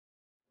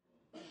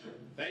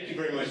Thank you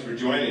very much for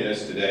joining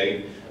us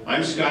today.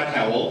 I'm Scott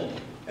Howell,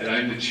 and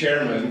I'm the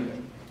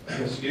chairman,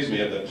 of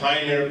the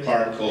Pioneer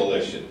Park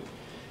Coalition.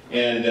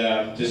 And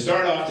to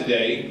start off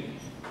today,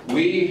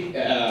 we,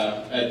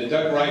 at the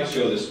Doug Wright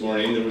Show this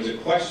morning, there was a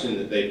question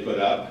that they put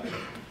up,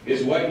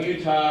 is what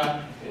Utah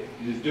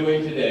is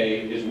doing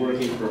today is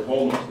working for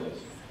homelessness.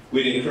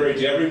 We'd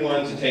encourage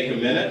everyone to take a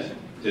minute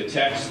to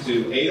text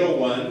to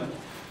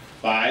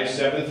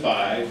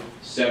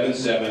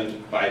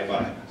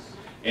 801-575-7755.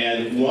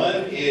 And 1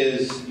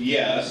 is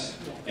yes,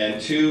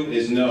 and 2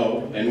 is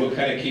no, and we'll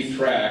kind of keep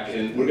track.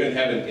 And we're going to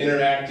have an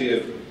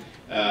interactive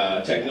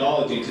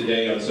technology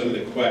today on some of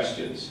the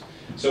questions.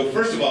 So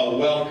first of all,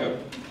 welcome.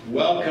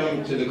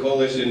 Welcome to the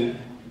Coalition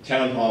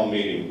Town Hall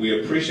meeting.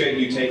 We appreciate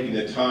you taking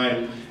the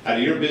time out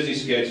of your busy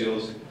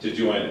schedules to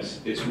join us.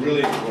 It's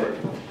really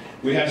important.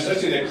 We have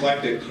such an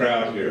eclectic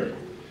crowd here.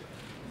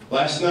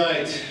 Last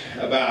night,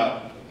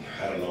 about,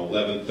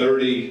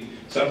 11:30,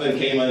 something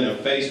came on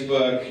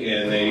Facebook,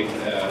 and it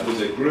was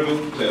a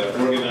group to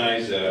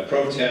organize a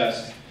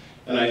protest,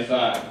 and I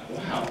thought,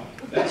 wow,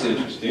 that's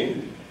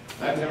interesting.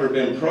 I've never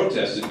been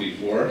protested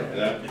before,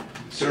 and I've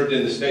served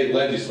in the state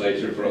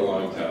legislature for a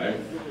long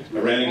time. I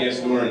ran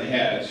against Orrin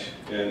Hatch,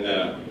 and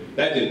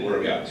that didn't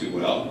work out too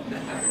well.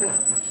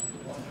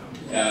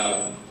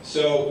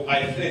 So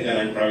I think, and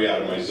I'm probably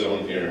out of my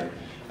zone here.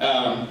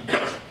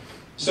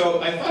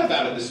 So I thought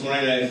about it this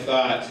morning, and I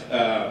thought,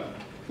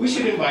 we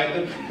should invite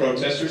the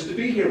protesters to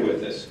be here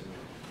with us.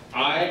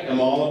 I am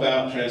all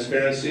about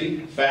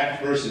transparency,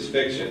 fact versus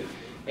fiction.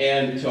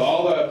 And to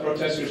all the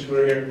protesters who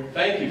are here,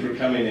 thank you for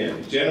coming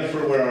in.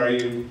 Jennifer, where are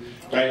you?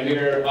 Right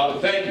here. Oh,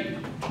 thank you.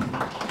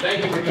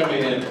 Thank you for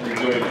coming in and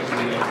joining us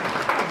today.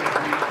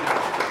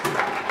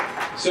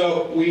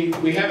 So we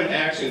have an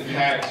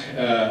action-packed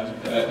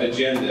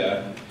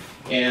agenda,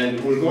 and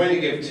we're going to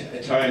give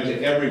time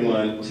to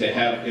everyone to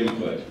have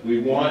input. We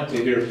want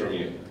to hear from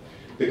you.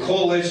 The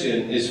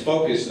coalition is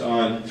focused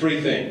on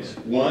 3 things.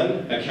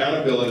 1,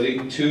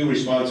 accountability. 2,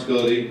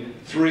 responsibility.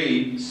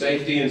 3,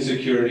 safety and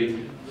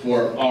security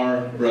for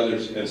our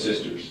brothers and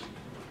sisters.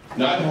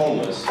 Not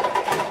homeless.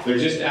 They're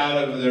just out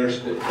of their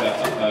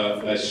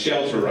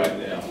shelter right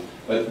now.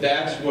 But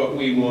that's what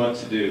we want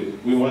to do.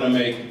 We want to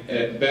make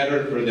it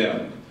better for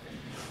them.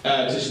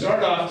 To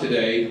start off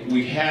today,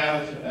 we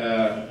have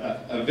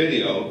a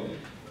video,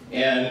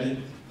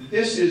 and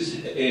this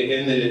is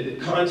in the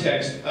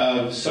context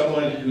of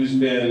someone who's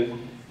been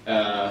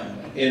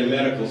in a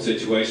medical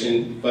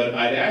situation, but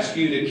I'd ask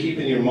you to keep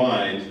in your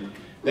mind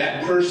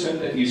that person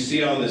that you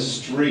see on the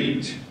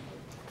street.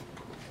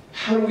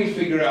 How do we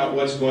figure out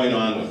what's going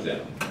on with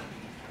them?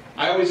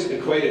 I always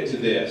equate it to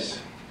this.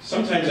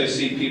 Sometimes I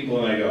see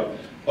people and I go,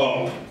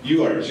 oh,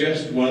 you are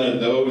just one of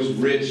those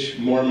rich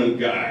Mormon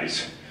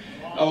guys.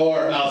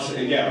 Or I'll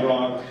say, yeah,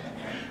 wrong.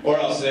 Or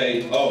I'll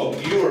say, oh,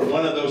 you are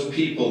one of those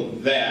people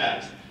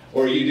that,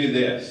 or you do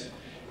this.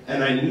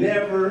 And I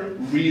never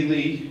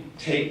really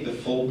take the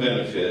full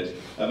benefit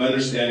of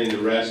understanding the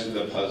rest of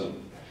the puzzle.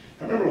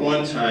 I remember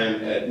one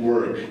time at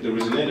work, there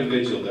was an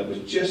individual that was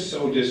just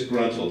so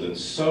disgruntled and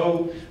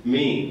so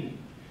mean.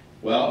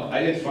 Well,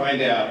 I didn't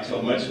find out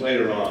till much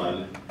later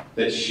on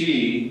that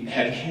she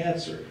had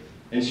cancer,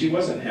 and she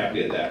wasn't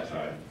happy at that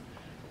time.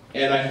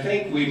 And I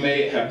think we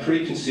may have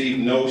preconceived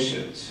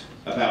notions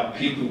about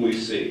people we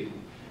see.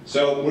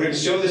 So we're going to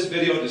show this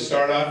video to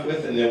start off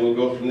with, and then we'll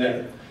go from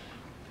there.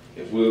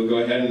 If we'll go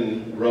ahead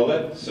and roll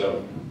it.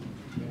 So,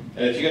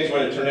 and if you guys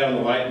want to turn down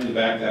the light in the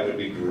back, that would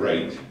be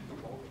great.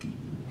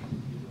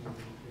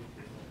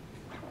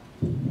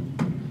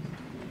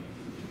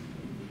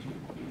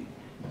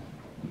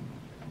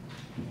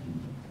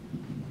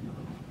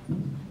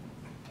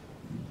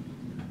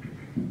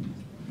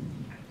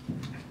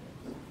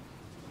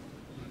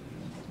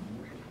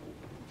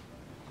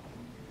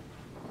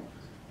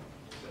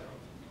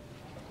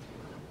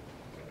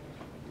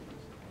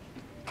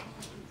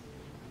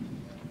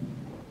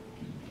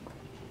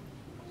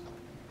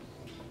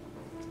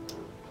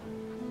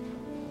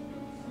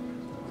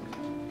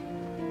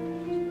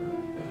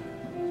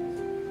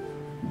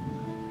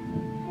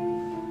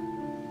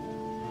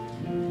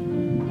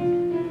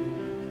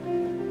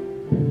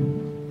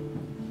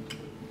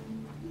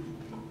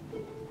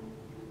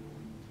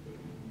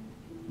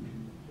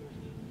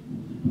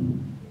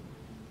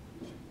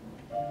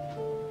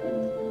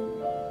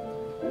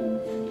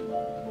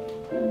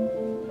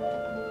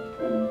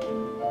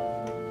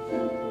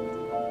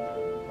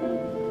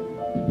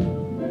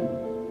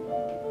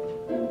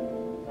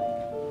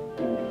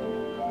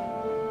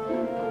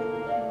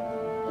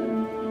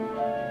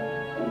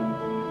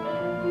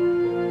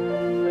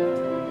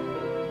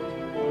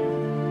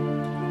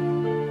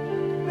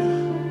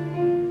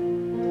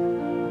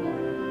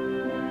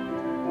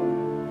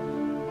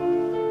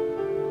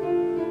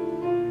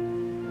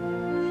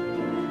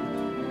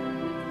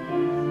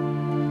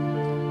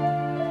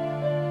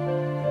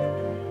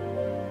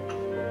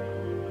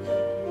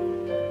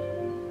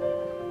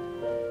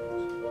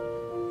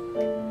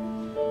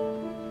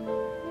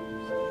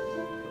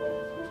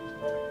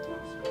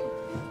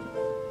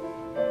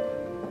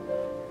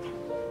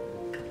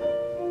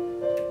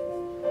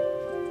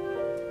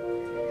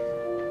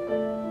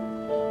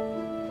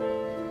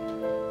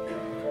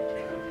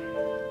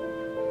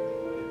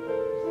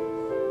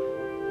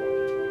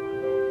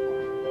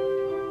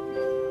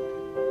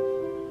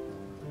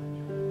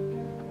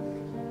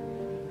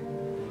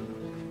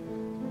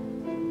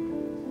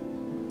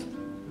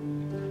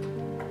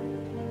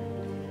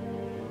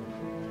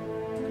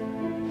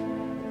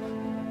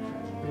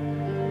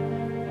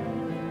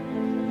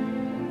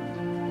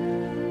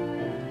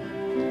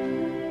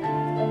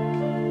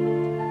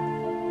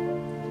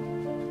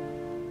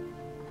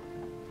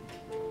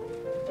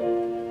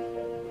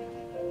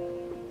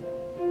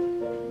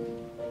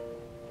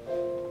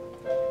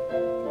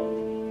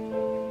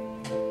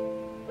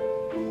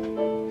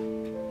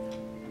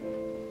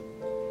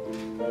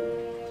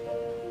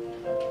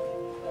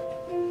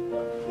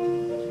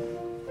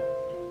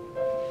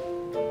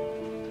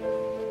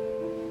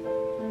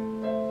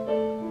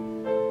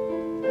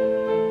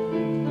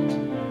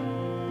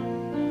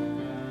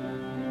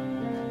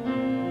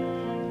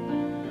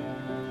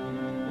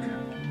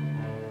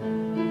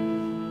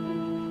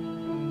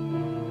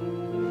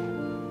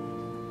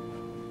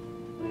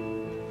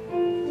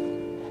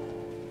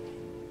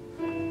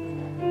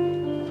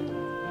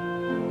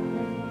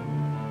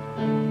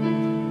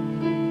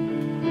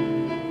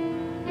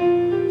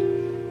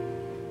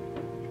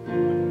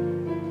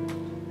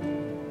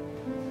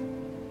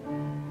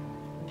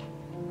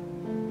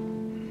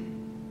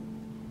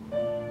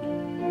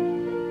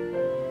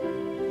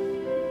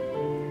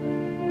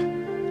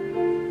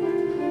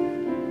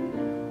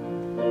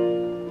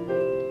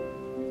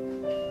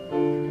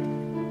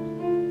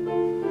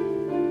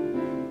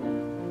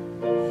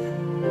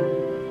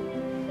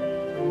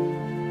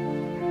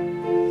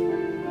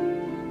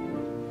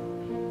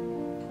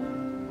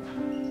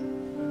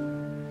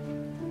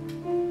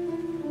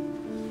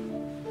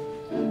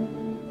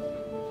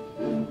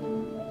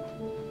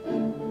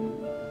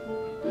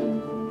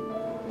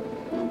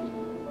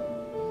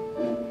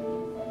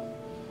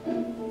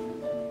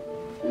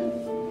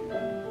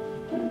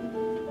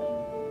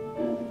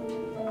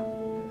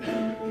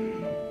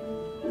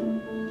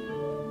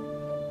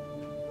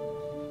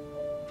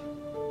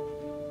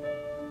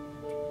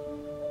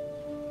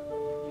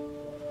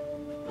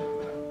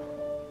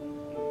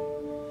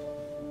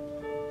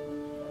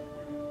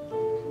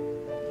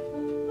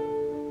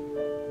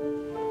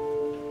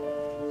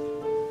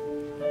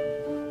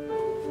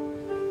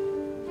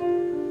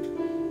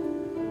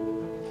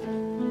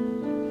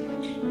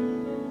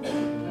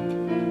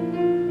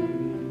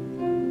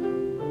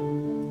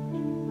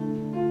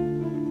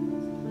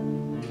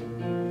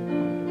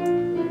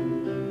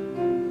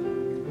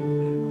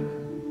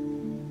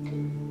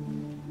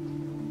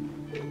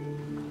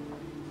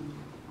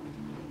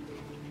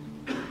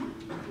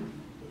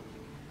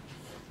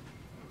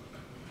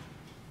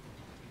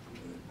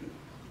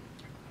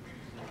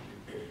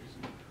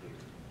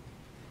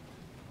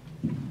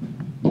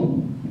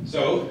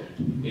 So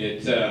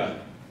it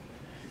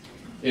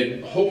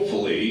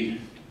hopefully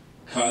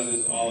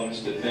causes all of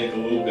us to think a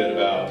little bit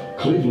about...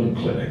 Cleveland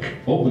Clinic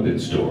opened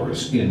its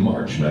doors in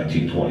March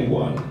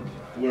 1921.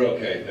 We're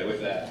okay with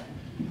that.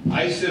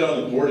 I sit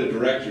on the board of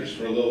directors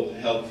for a little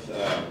health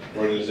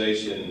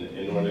organization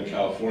in Northern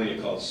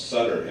California called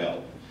Sutter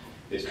Health.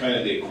 It's kind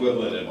of the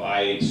equivalent of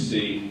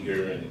IHC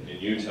here in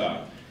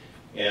Utah.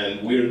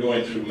 And we were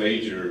going through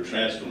major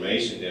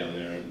transformation down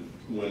there. And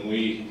when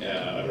we,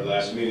 at our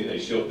last meeting, they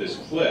showed this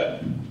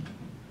clip.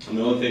 And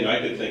the only thing I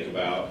could think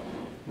about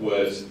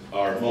was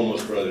our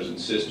homeless brothers and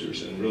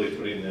sisters and really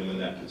putting them in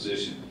that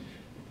position.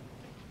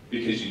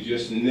 Because you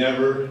just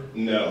never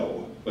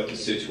know what the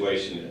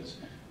situation is.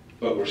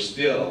 But we're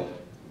still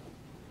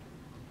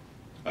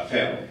a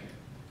family.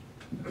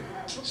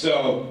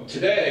 So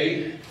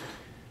today,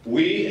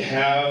 we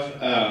have,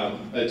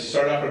 to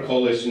start off our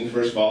coalition,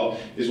 first of all,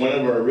 is one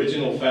of our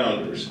original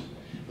founders.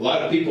 A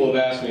lot of people have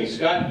asked me,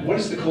 Scott, what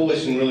has the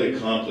coalition really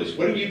accomplished?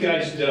 What have you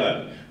guys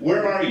done?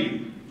 Where are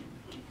you?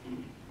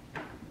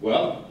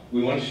 Well,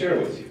 we want to share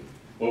with you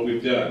what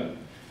we've done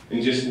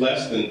in just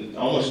less than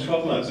almost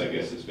 12 months, I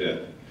guess it's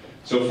been.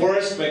 So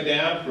Forrest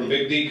McNabb from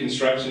Big D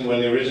Construction, one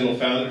of the original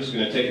founders, is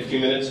going to take a few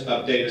minutes,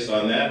 update us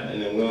on that,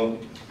 and then we'll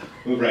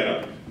move right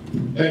on.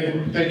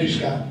 Thank you,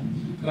 Scott.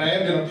 And I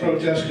am going to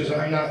protest because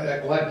I'm not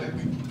eclectic,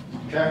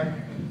 okay?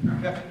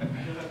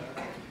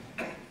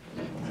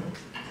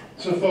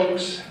 So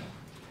folks,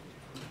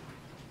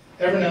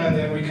 every now and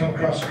then we come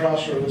across a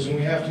crossroads and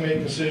we have to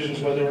make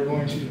decisions whether we're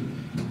going to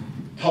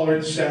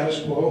tolerate the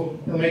status quo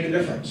or make a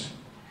difference.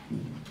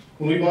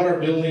 When we bought our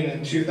building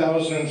in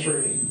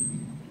 2003,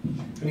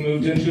 we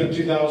moved into it in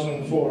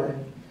 2004,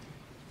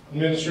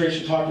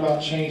 administration talked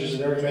about changes that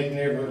they were going to make in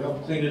the neighborhood,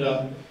 help clean it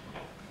up.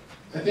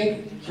 I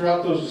think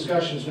throughout those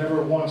discussions,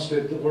 never once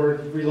did the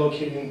word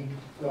relocating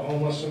the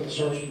homeless and the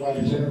service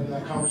providers enter in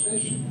that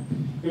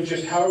conversation. It was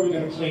just, how are we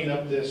going to clean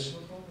up this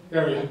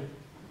area?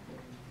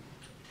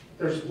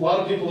 There's a lot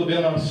of people who have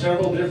been on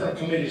several different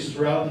committees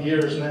throughout the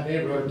years in that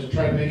neighborhood to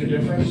try to make a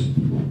difference.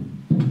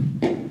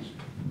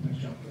 Nice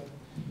job.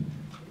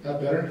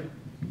 That better?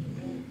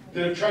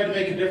 That have tried to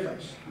make a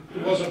difference.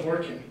 It wasn't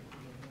working.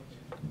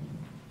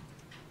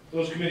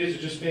 Those committees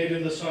have just faded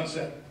into the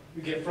sunset.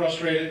 We get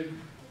frustrated.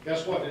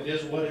 Guess what? It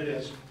is what it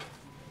is.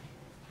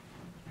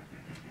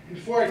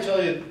 Before I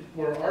tell you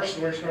where our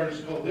story started as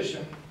a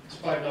coalition, it's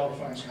a $5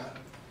 fine, Scott,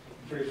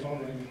 for your phone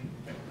ringing.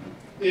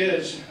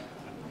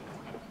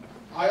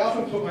 I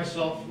often put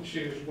myself in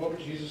shoes. What would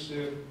Jesus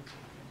do?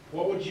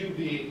 What would you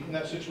be in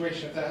that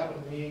situation if that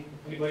happened to me,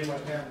 anybody in my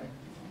family?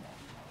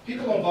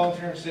 People don't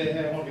volunteer and say,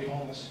 hey, I want to be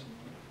homeless.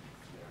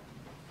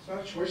 It's not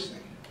a choice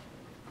thing.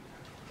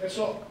 And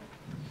so,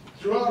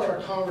 throughout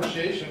our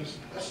conversations,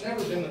 that's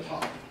never been the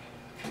topic.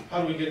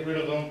 How do we get rid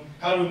of them?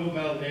 How do we move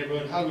them out of the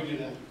neighborhood? How do we do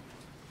that?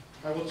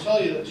 I will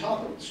tell you the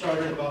topic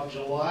started about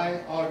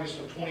July, August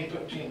of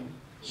 2013,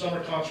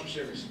 summer concert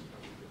series.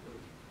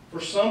 For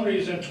some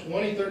reason,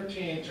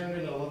 2013 turned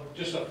into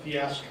just a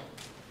fiasco.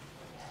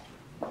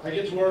 I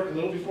get to work a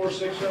little before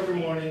 6 every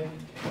morning,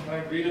 and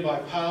I'm greeted by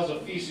piles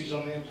of feces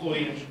on the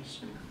employee entrance.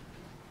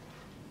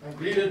 I'm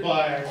greeted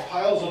by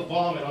piles of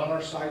vomit on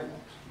our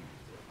sidewalks.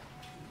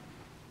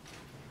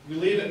 We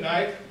leave at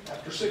night,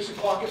 after 6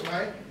 o'clock at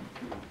night,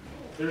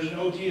 there's an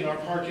OT in our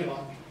parking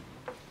lot.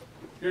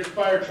 Here's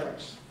fire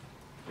trucks.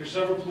 There's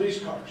several police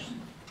cars.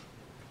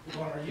 We're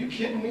going, are you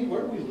kidding me?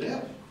 Where do we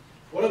live?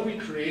 What have we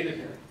created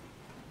here?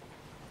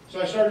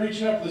 So I started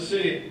reaching out to the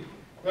city.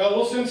 Well,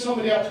 we'll send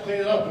somebody out to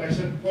clean it up. And I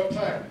said, what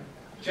time?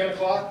 10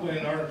 o'clock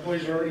when our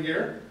employees are already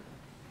here?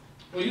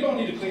 Well, you don't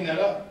need to clean that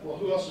up. Well,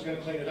 who else is going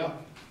to clean it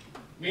up?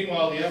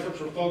 Meanwhile, the efforts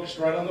were focused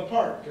right on the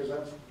park because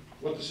that's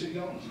what the city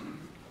owns.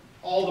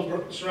 All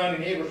the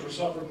surrounding neighbors were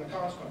suffering the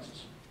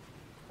consequences.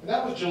 And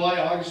that was July,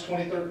 August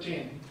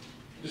 2013.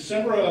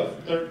 December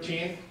of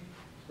 13,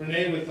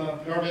 Renee with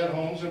Garvette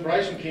Homes and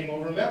Bryson came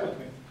over and met with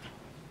me.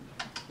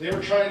 They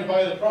were trying to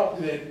buy the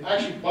property. They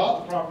actually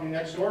bought the property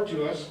next door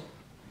to us.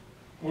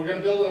 We're going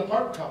to build an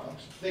apartment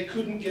complex. They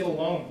couldn't get a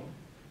loan.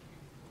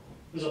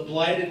 It was a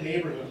blighted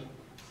neighborhood.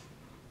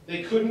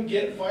 They couldn't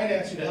get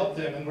financing to help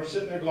them, and we're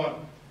sitting there going,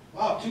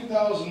 wow,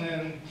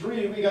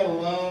 2003, we got a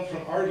loan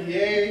from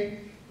RDA.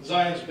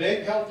 Zion's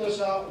Bank helped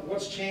us out.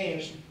 What's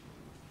changed?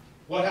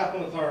 What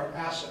happened with our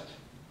asset?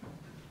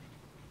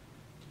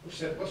 We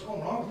said, what's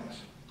going wrong with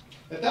this?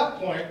 At that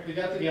point, we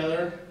got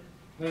together.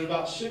 There's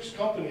about 6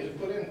 companies that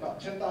put in about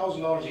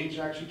 $10,000 each,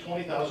 actually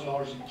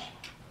 $20,000 each.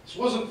 This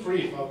wasn't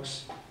free,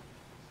 folks.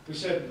 We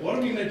said, what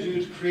are we going to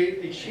do to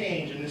create a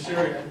change in this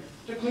area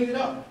to clean it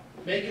up,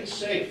 make it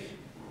safe?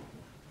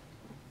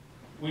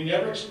 We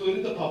never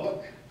excluded the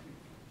public.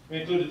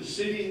 We included the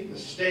city, the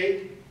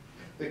state,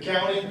 the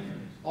county,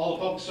 all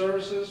the public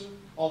services,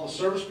 all the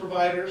service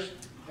providers,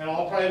 and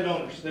all private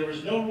owners. There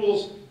was no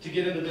rules to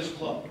get into this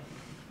club.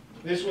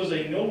 This was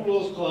a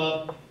no-rules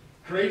club,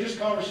 courageous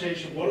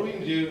conversation. What are we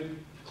going to do to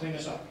clean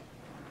this up?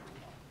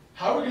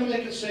 How are we going to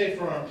make it safe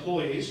for our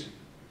employees,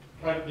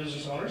 private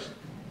business owners?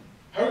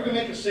 How are we going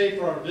to make it safe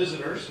for our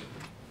visitors?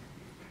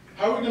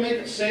 How are we going to make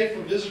it safe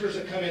for visitors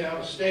that come in out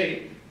of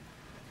state?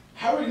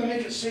 How are we going to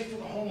make it safe for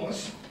the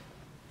homeless?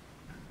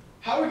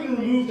 How are we going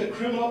to remove the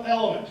criminal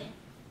element?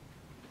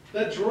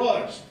 The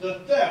drugs, the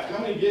theft. How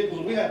many vehicles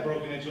have we had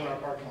broken into in our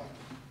parking lot?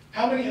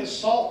 How many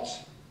assaults?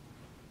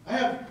 I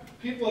have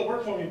people that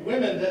work for me,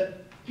 women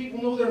that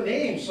people know their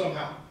names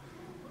somehow,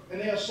 and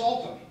they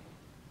assault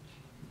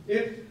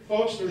them.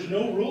 Folks, there's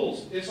no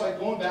rules. It's like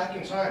going back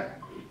in time.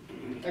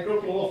 I grew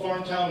up in a little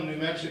farm town in New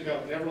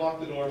Mexico. Never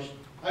locked the doors.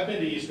 I've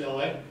been to East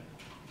LA.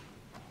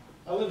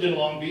 I lived in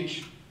Long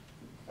Beach.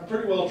 I'm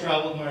pretty well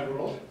traveled in my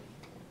world.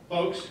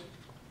 Folks,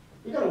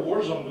 we got a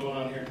war zone going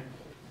on here.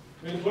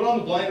 We can put on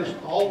the blinders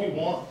all we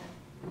want.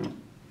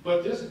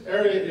 But this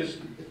area is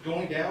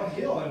going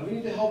downhill, and we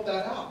need to help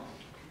that out.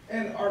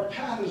 And our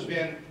path has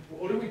been,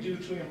 what do we do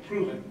to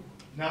improve it?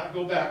 Not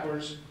go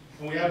backwards.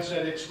 And we haven't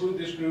said exclude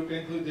this group,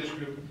 include this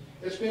group.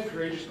 It's been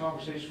courageous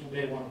conversation from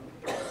day one.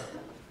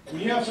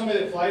 When you have somebody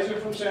that flies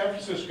in from San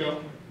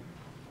Francisco,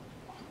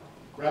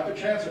 rapid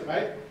transit,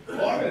 right?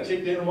 Well, I'm going to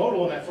take the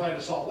intermodal when I fly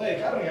to Salt Lake.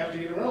 I don't even have to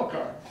get a rental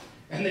car.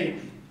 And they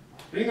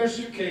bring their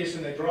suitcase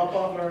and they drop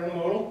off our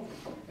intermodal,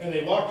 and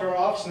they walk to our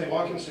office and they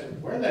walk in and say,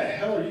 where the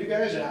hell are you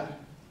guys at?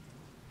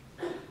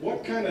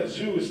 What kind of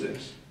zoo is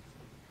this?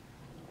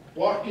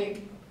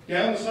 Walking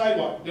down the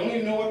sidewalk, don't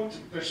even know what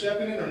they're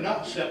stepping in or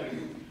not stepping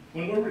in.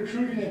 When we're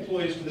recruiting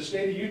employees to the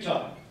state of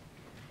Utah,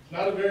 it's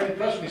not a very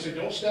impressive. He said,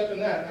 don't step in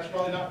that. That's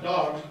probably not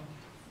dogs.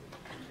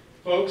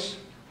 Folks,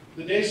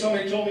 the day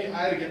somebody told me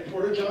I had to get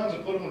porta-johns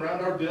and put them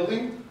around our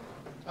building,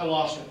 I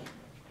lost it.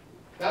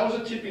 That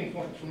was a tipping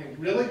point for me.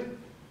 Really?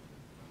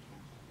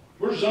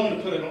 We're zoned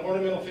to put an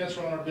ornamental fence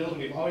around our building.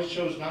 We've always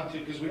chose not to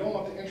because we don't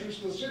want the entrance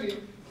to the city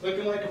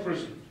looking like a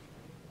prison.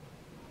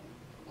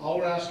 All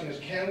we're asking is,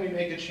 can we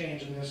make a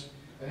change in this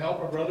and help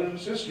our brothers and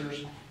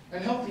sisters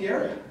and help the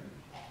area?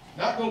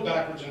 Not go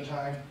backwards in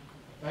time.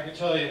 And I can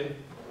tell you,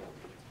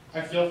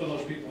 I feel for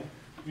those people.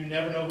 You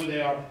never know who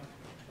they are.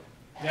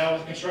 Now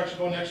with construction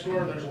going next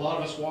door, there's a lot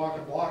of us walk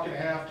a block and a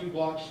half, 2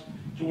 blocks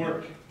to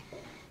work.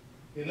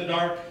 In the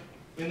dark,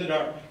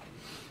 and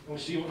we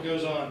see what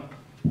goes on.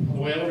 On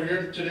the way over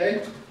here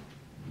today,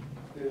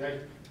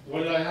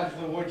 what did I have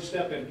to avoid to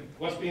step in?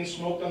 What's being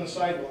smoked on the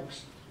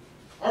sidewalks?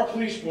 Our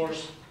police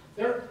force,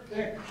 they're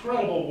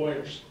incredible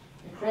warriors,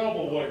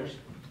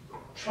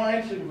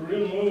 trying to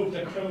remove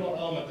the criminal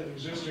element that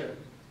exists here.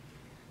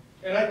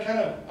 And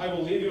I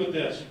will leave you with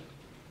this.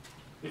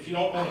 If you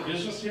don't own a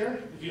business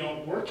here, if you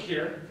don't work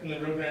here in the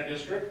Rio Grande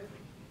District,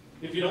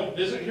 if you don't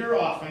visit here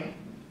often,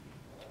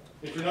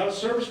 if you're not a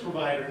service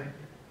provider,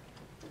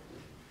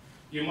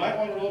 you might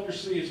want to roll up your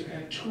sleeves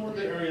and tour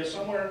the area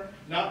somewhere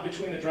not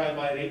between a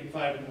drive-by at 8 and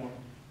 5 in the morning.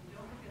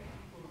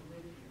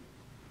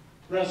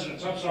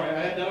 Residents, I'm sorry,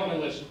 I had that on my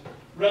list.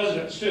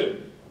 Residents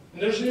too.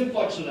 And there's an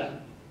influx of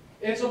that.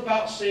 It's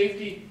about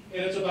safety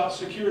and it's about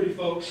security,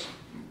 folks.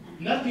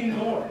 Nothing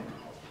more.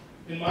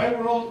 In my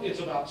world, it's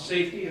about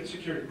safety and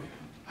security.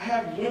 I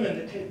have women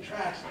that take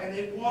tracks and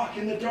they walk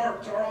in the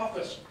dark to our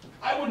office.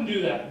 I wouldn't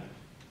do that.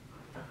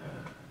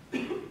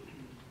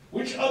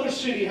 Which other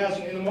city has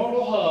an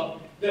intermodal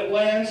hub that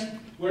lands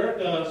where it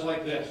does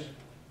like this?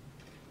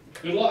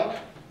 Good luck.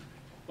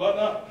 Button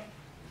up.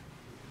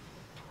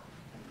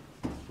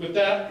 With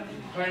that,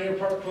 Pioneer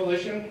Park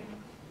Coalition,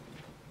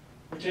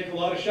 we take a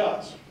lot of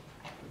shots.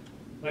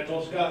 And I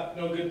told Scott,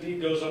 no good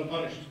deed goes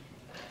unpunished.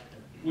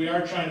 We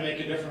are trying to make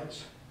a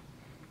difference.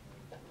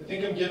 I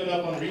think I'm giving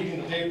up on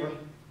reading the paper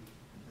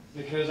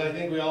because I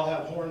think we all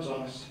have horns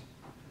on us.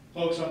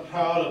 Folks, I'm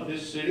proud of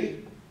this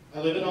city.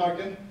 I live in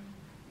Ogden.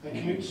 I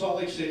commute to Salt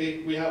Lake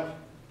City. We have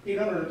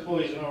 800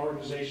 employees in our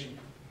organization.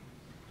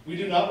 We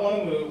do not want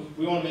to move.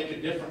 We want to make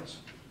a difference.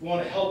 We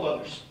want to help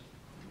others.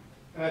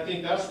 And I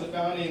think that's the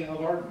founding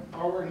of our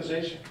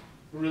organization.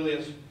 It really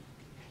is.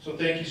 So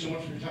thank you so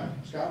much for your time.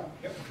 Scott?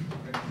 Yep.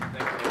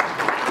 Thank you.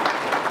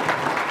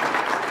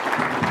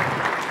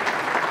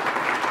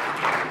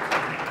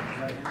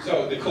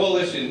 So the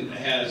coalition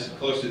has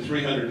close to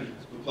 300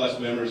 plus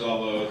members,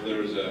 although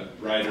there was a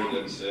writer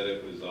that said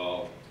it was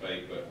all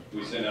fake, but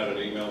we sent out an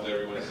email to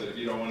everyone that said if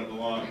you don't want to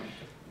belong,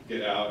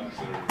 get out,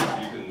 so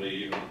you can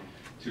leave.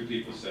 2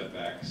 people sent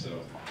back, so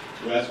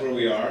that's where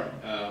we are.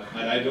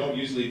 And I don't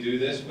usually do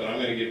this, but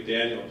I'm going to give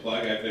Daniel a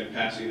plug. I've been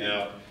passing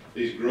out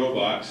these grow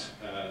box.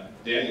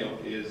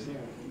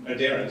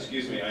 Darren,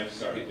 excuse me, I'm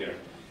sorry, Darren.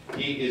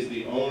 He is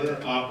the owner,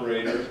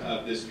 operator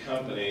of this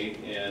company,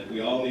 and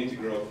we all need to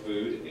grow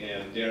food.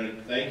 And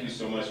Darren, thank you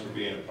so much for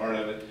being a part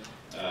of it.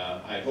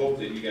 I hope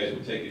that you guys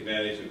will take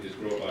advantage of his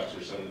grow box.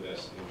 They're some of the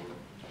best in the world.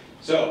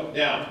 So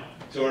now,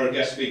 to our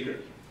guest speaker.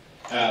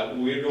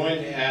 We're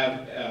going to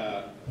have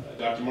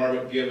Dr.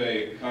 Marbut give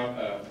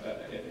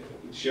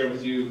share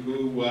with you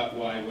who, what,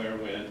 why, where,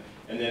 when,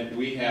 and then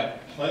we have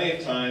plenty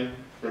of time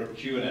for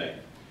Q&A.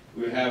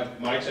 We have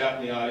mics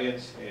out in the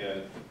audience,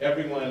 and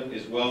everyone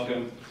is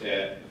welcome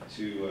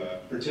to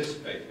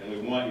participate, and we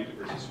want you to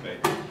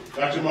participate.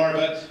 Dr.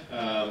 Marbut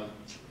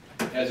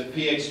has a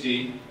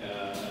PhD,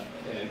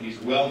 and he's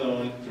well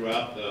known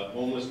throughout the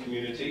homeless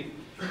community.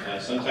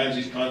 Sometimes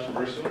he's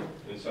controversial,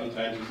 and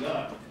sometimes he's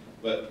not.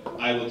 but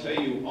I will tell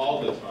you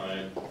all the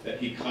time that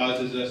he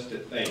causes us to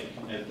think,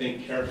 and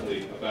think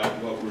carefully about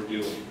what we're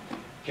doing.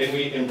 Can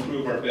we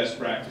improve our best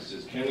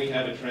practices? Can we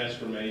have a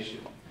transformation?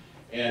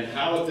 And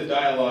how the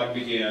dialogue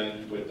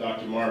began with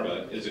Dr.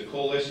 Marbut is a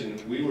coalition.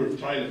 We were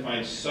trying to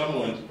find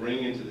someone to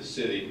bring into the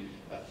city,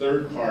 a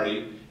third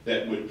party,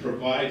 that would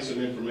provide some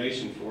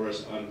information for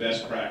us on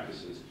best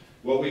practices.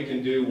 What we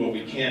can do, what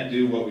we can't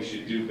do, what we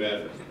should do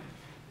better.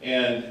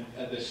 And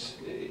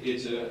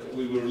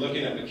we were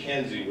looking at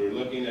McKinsey, we were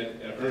looking at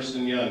Ernst &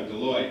 Young,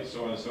 Deloitte,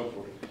 so on and so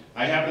forth.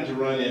 I happened to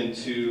run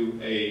into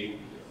a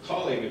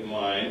colleague of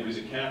mine who's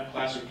a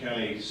Placer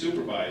County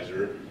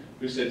supervisor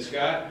who said,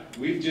 Scott,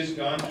 we've just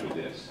gone through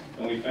this,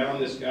 and we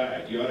found this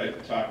guy. You ought to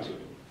talk to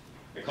him.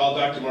 I called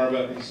Dr.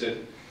 Marbut, and he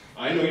said,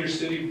 I know your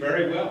city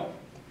very well.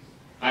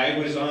 I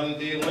was on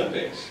the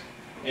Olympics,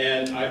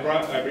 and I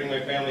bring my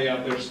family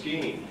out there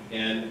skiing.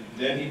 And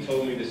then he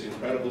told me this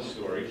incredible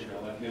story, and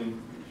I'll let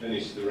him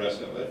finish the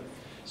rest of it.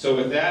 So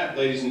with that,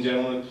 ladies and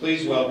gentlemen,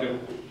 please welcome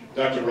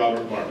Dr.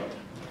 Robert Marbut.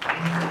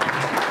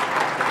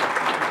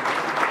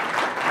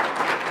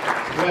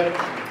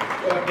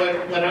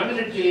 What I'm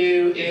going to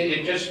do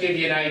is just give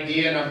you an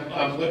idea, and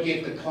I'm looking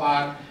at the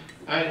clock.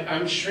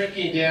 I'm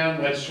shrinking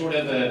down what's sort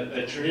of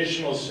a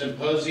traditional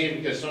symposium,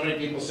 because so many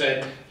people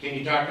said, can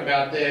you talk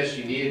about this?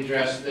 You need to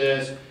address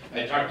this.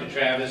 I talked to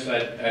Travis.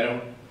 I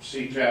don't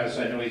see Travis.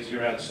 I know he's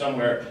around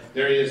somewhere.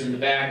 There he is in the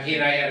back. He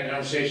and I had a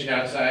conversation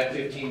outside,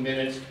 15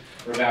 minutes,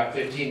 for about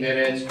 15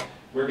 minutes.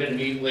 We're going to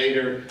meet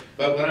later.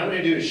 But what I'm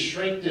going to do is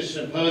shrink this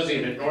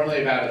symposium, and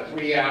normally about a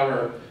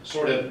 3-hour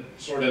sort of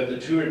the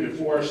tour de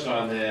force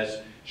on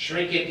this,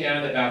 shrink it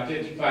down to about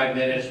 55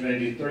 minutes. I'm going to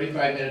do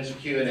 35 minutes of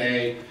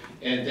Q&A,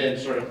 and then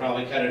sort of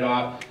probably cut it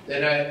off.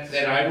 Then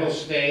I will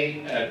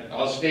stay.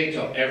 I'll stay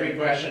till every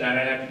question. I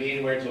don't have to be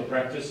anywhere till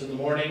breakfast in the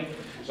morning,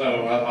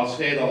 so I'll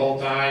stay the whole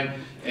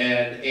time.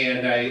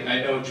 And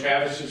I know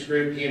Travis's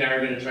group. He and I are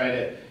going to try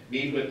to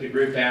meet with the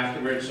group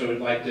afterwards, so we'd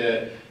like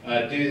to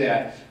do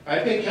that.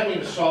 I've been coming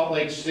to Salt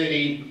Lake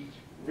City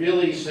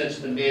really since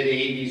the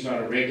mid-'80s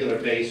on a regular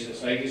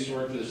basis. I used to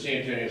work for the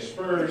San Antonio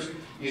Spurs.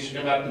 Used to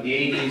come up in the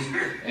 '80s,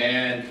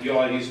 and you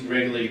all used to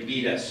regularly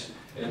beat us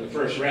in the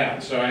first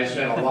round. So I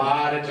spent a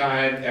lot of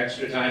time,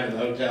 extra time in the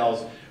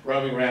hotels,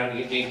 roaming around, and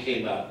the game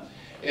came up.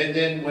 And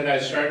then when I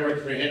started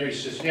working for Henry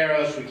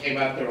Cisneros, we came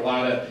up, there were a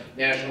lot of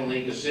National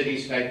League of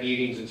Cities type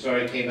meetings, and so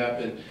I came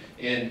up and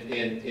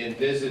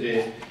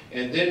visited.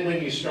 And then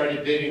when you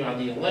started bidding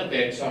on the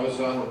Olympics, I was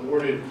on the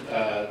board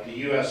of the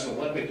U.S.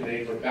 Olympic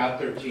Committee for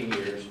about 13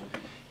 years.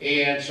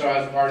 And so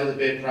I was part of the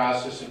bid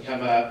process and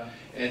come up.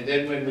 And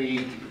then when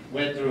we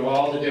went through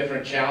all the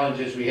different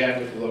challenges we had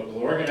with the local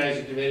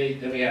organizing committee,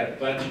 then we had a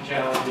bunch of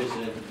challenges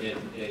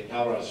in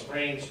Colorado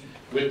Springs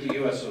with the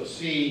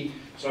USOC.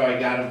 So I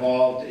got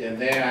involved in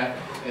that.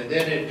 And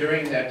then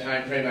during that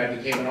time frame, I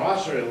became an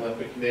officer of the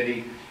Olympic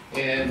Committee.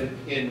 And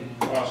in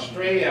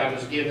Australia, I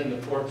was given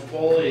the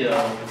portfolio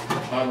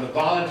on the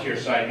volunteer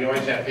side. You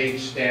always have paid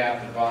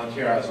staff and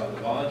volunteer. I was on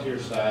the volunteer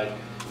side.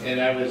 And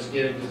I was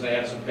given, because I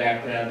have some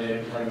background in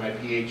it, part of my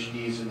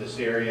PhDs in this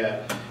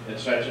area and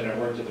such, and I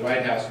worked at the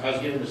White House. I was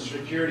given the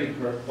security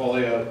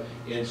portfolio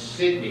in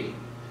Sydney.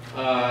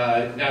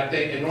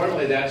 And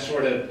normally that's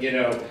sort of,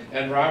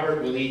 and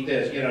Robert will eat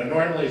this,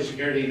 normally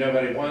security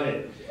nobody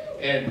wanted.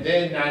 And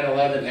then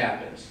 9/11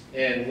 happens.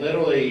 And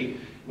literally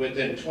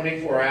within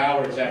 24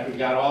 hours after we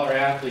got all our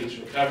athletes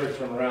recovered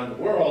from around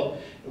the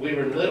world, we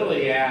were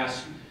literally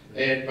asked,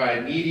 and by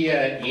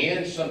media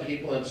and some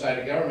people inside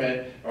the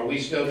government, are we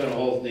still going to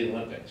hold the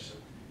Olympics?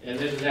 And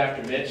this is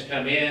after Mitch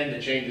come in,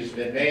 the changes have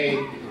been made,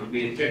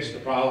 we had fixed the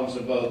problems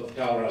of both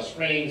Colorado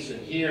Springs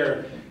and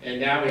here, and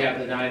now we have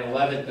the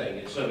 9/11 thing.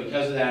 And so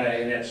because of that, I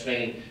ended up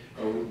spending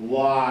a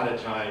lot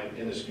of time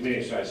in this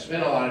community. So I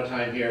spent a lot of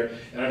time here,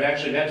 and I've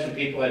actually met some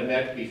people I'd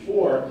met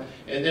before,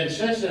 and then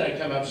since then I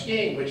come up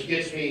skiing, which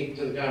gets me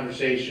to the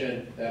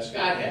conversation that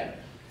Scott had.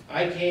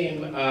 I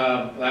came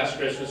last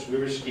Christmas, we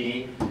were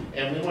skiing,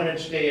 and we wanted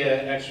to stay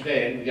an extra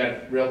day, and we got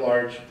a real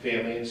large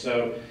family, and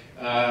so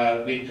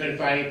we couldn't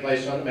find any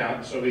place on the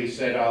mountain, so we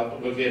said,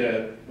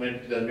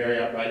 went to the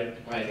Marriott right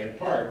at Pioneer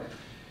Park.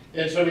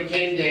 And so we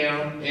came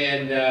down,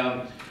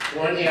 and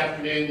 4 in the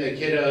afternoon, the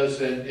kiddos,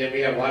 and we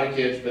have a lot of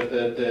kids, but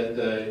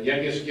the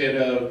youngest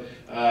kiddo,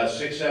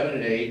 6, 7,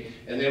 and 8,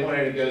 and they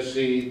wanted to go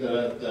see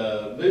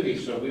the movie.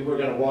 So we were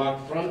going to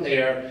walk from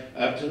there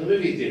up to the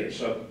movie theater.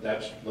 So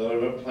that's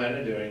literally what we planned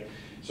on doing.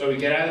 So we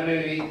get out of the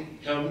movie,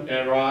 come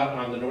and rot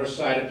on the north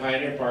side of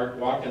Pioneer Park,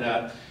 walking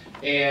up,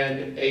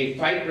 and a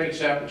fight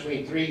breaks out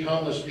between 3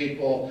 homeless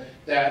people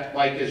that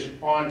is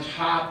on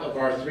top of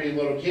our 3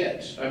 little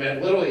kids. I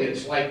mean, literally,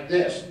 it's like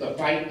this. The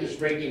fight is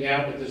breaking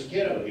out with this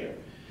kiddo here.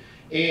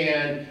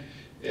 And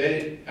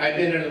I've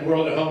been in the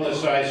world of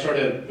homeless, so I sort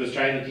of was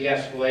trying to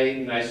de-escalate,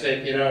 and I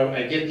said,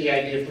 I get the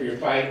idea for your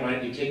fight. Why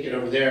don't you take it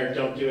over there?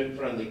 Don't do it in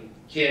front of the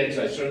kids.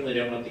 I certainly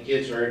don't want the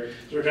kids hurt.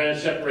 So we're trying to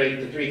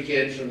separate the 3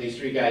 kids from these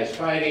 3 guys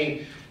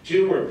fighting.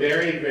 2 were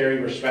very, very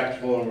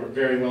respectful and were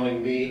very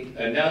willing to meet.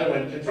 Another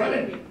one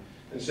confronted me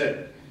and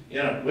said,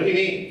 what do you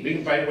mean? We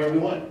can fight where we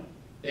want.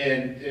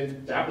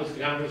 And that was the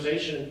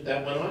conversation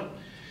that went on.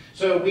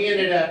 So we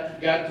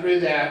got through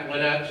that,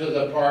 went out to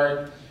the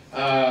park,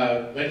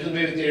 went to the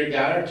movie theater,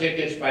 got our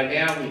tickets. By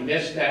now, we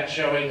missed that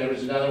showing. There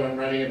was another one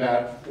running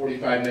about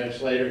 45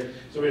 minutes later.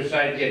 So we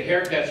decided to get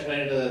haircuts,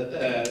 went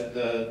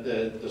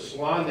into the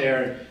salon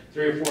there, and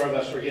 3 or 4 of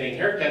us were getting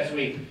haircuts. And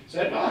we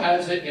said, well,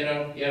 how's it,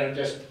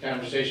 just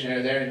conversation here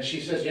and there. And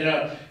she says,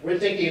 we're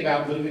thinking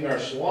about moving our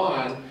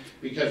salon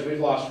because we've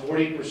lost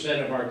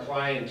 40% of our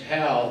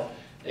clientele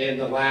in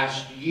the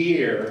last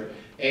year.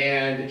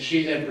 And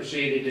she then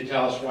proceeded to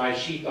tell us why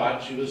she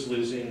thought she was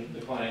losing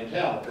the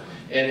clientele.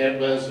 And it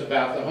was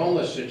about the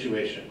homeless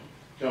situation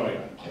going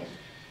on.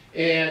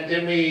 And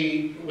then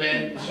we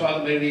went, saw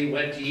the movie,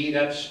 went to eat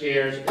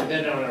upstairs, and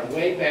then on our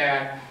way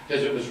back,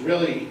 because it was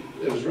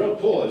real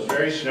cool, it was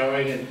very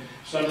snowing, and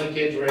some of the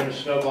kids were in a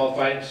snowball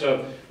fight.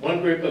 So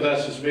one group of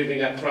us is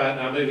moving up front,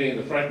 I'm moving in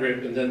the front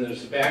group, and then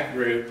there's the back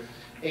group.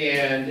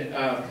 And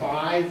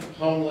 5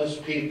 homeless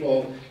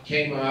people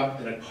came up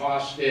and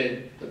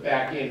accosted the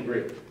back end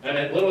group. I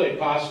mean, literally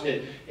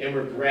accosted and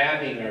were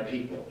grabbing our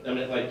people. I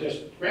mean, like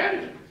just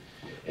grabbing them.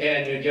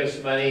 And you give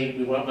us money,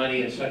 we want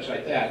money and such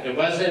like that. It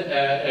wasn't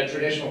a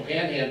traditional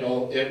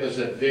panhandle, it was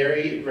a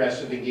very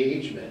aggressive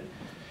engagement.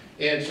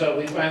 And so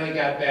we finally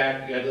got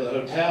back to the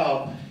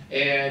hotel,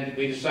 and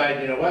we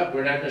decided, you know what,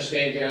 we're not going to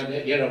stay down,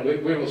 we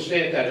will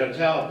stay at that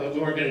hotel, but we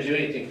weren't going to do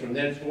anything from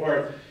then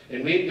forth.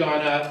 And we'd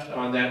gone up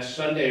on that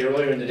Sunday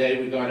earlier in the day,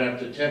 we'd gone up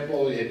to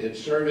temple, did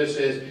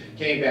services,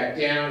 came back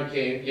down,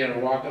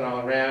 walking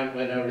all around,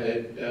 went over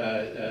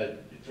to,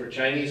 for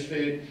Chinese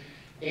food.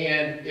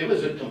 And it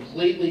was a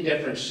completely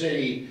different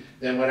city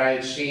than what I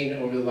had seen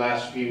over the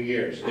last few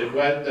years.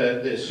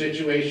 The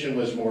situation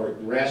was more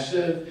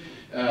aggressive.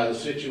 The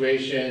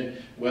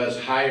situation was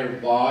higher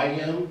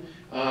volume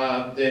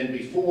than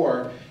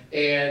before.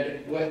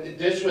 And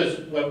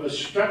what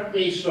struck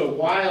me so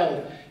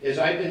wild is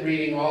I've been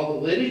reading all the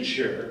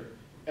literature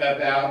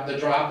about the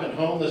drop in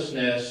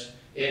homelessness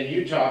in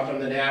Utah from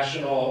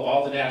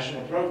all the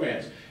national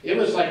programs. It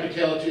was like a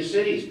tale of two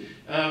cities.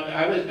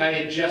 I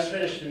had just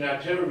finished in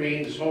October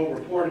reading this whole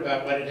report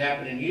about what had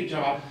happened in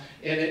Utah,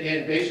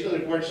 and basically the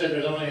report said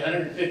there's only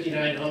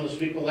 159 homeless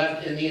people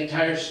left in the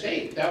entire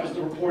state. That was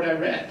the report I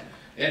read.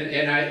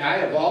 And I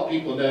of all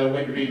people, know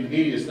what you read in the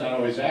media is not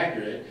always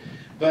accurate.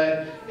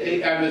 But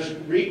I was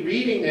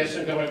reading this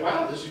and going,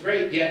 wow, this is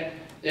great. Yet,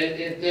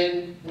 and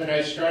then when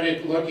I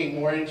started looking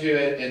more into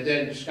it, and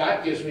then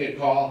Scott gives me a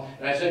call,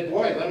 and I said,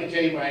 boy, let me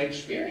tell you my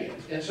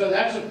experience. And so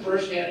that's a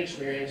first-hand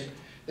experience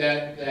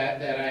that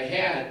I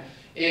had.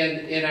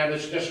 And I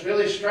was just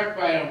really struck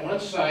by, on one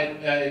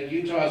side,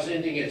 Utah's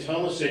ending its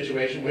homeless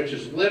situation, which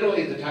is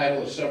literally the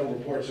title of several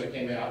reports that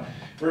came out,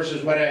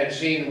 versus what I had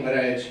seen and what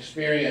I had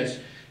experienced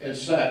and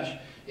such.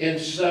 And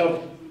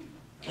so,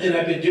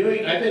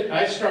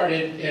 I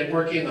started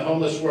working in the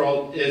homeless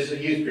world as a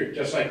youth group,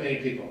 just like many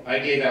people. I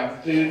gave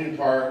out food in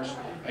parks,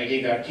 I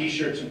gave out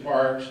t-shirts in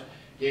parks,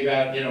 gave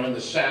out, in the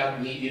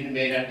South, you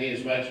may not need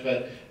as much,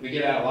 but we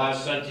get out a lot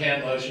of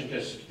suntan lotion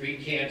because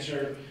street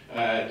cancer,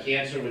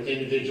 cancer with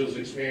individuals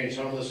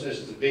experiencing homelessness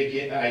is a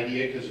big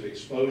idea because of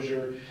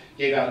exposure.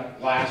 Gave out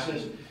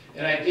glasses.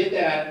 And I did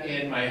that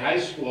in my high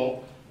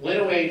school,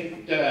 went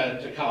away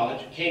to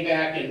college, came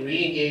back and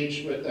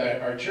re-engaged with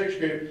our church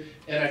group,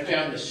 and I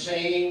found the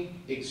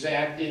same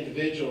exact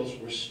individuals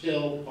were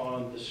still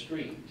on the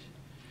street.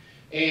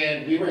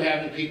 And we were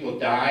having people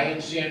die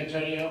in San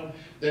Antonio.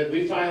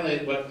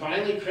 What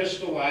finally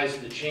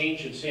crystallized the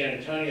change in San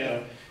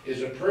Antonio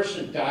is a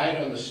person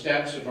died on the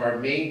steps of our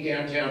main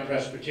downtown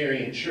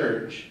Presbyterian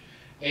church,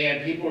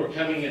 and people were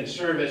coming in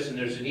service, and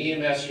there's an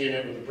EMS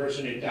unit with a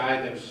person who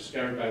died that was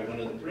discovered by one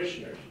of the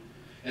parishioners.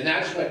 And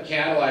that's what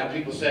cataloged.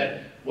 People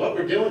said, what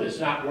we're doing is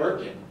not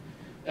working.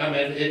 I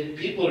mean,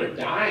 people are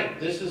dying.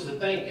 This is the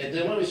thing. And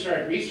then when we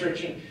started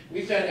researching,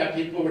 we found out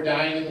people were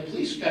dying in the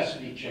police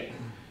custody chain.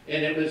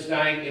 And it was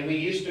dying, and we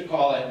used to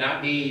call it,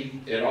 not me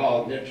at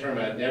all, a term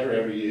I'd never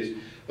ever used,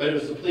 but it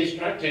was the police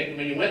drunk tank. And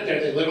when you went there,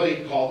 they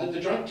literally called it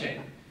the drunk tank.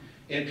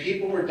 And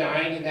people were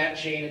dying in that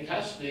chain of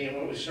custody. And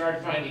when we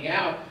started finding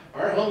out,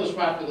 our homeless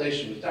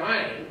population was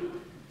dying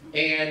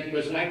and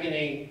was not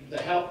getting the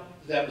help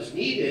that was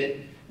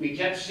needed. We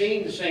kept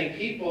seeing the same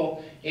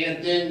people,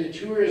 and then the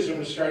tourism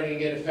was starting to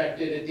get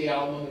affected at the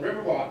Alamo and the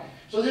Riverwalk.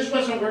 So this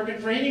wasn't working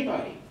for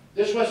anybody.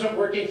 This wasn't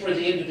working for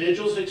the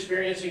individuals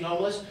experiencing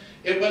homeless.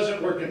 It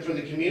wasn't working for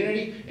the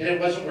community, and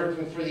it wasn't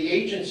working for the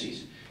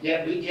agencies.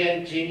 Yet we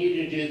continue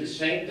to do the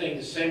same thing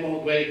the same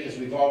old way because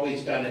we've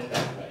always done it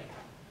that way.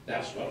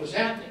 That's what was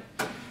happening.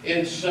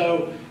 And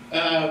so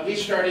we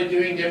started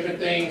doing different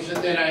things,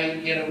 and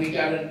then we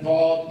got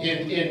involved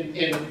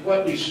in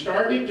what we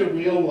started to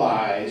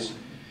realize.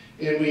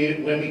 And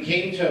when we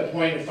came to a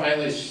point of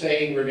finally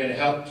saying we're going to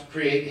help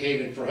create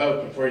Haven for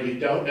Hope, and for you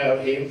don't know,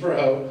 Haven for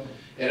Hope,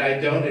 and I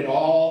don't at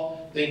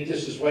all think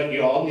this is what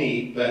you all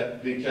need,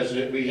 but because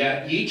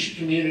each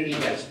community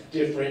has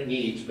different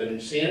needs. But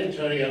in San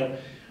Antonio,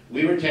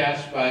 we were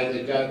tasked by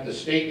the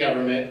state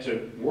government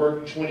to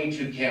work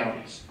 22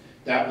 counties.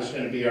 That was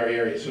going to be our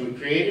area. So we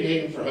created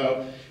Haven for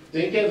Hope.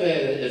 Think of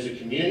it as a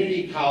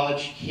community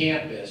college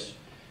campus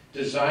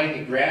designed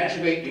to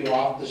graduate you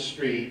off the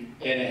street,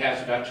 and it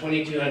has about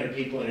 2,200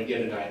 people in a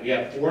given night. We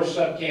have 4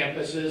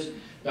 sub-campuses,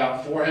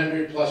 about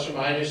 400 plus or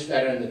minus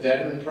that are in the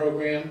veteran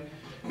program.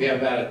 We have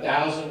about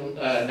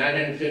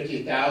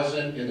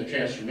 950,000 in the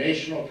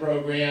transformational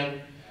program.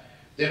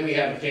 Then we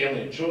have a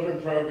family and children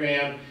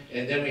program,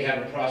 and then we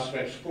have a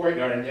prospect support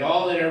yard, and they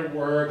all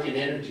interwork and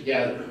enter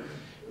together.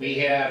 We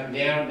have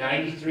now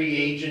 93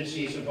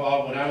 agencies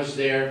involved. When I was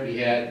there, we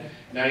had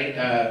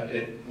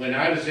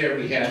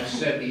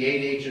 78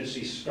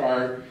 agencies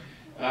start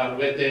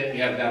with it. We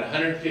have about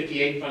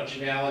 158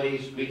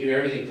 functionalities. We do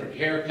everything from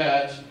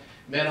haircuts,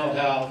 mental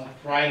health,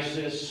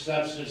 crisis,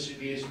 substance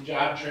abuse,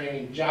 job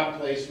training, job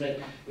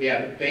placement. We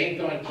have a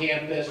bank on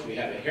campus. We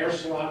have a hair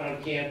salon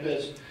on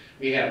campus.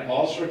 We have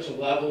all sorts of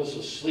levels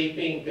of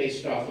sleeping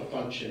based off of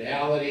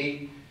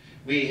functionality.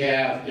 We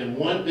have, in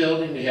one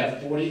building, we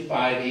have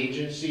 45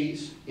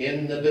 agencies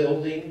in the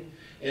building.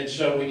 And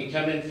so when you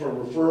come in for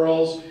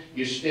referrals,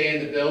 you stay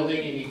in the building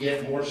and you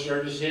get more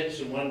service hits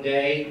in one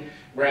day,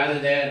 rather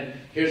than,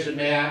 here's a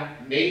map,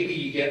 maybe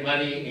you get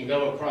money and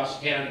go across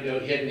town and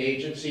go hit an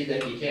agency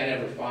that you can't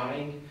ever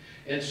find.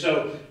 And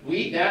so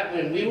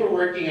when we were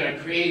working on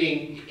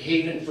creating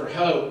Haven for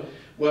Hope,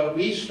 what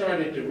we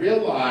started to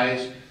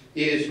realize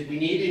is we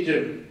needed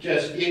to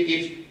just,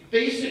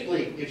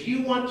 basically, if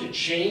you want to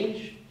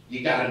change,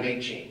 you got to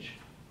make change.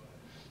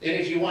 And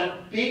if you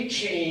want big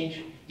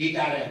change, you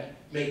got to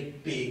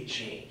make big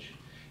change.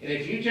 And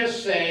if you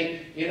just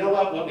say, you know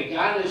what we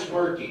got is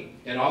working,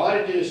 and all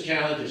I do is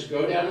challenge is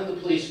go down to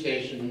the police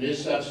station, the new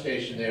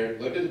substation there,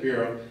 look at the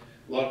bureau,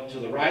 look to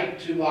the right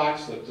 2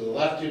 blocks, look to the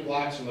left 2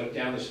 blocks, and look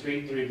down the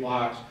street 3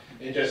 blocks,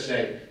 and just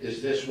say,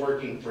 is this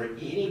working for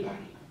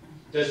anybody?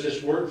 Does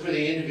this work for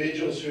the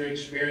individuals who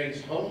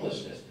experience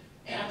homelessness?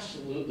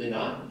 Absolutely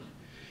not.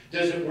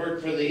 Does it work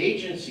for the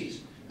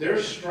agencies?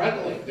 They're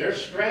struggling, they're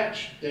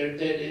stretched,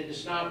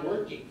 it's not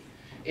working.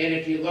 And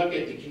if you look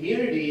at the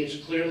community, it's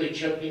clearly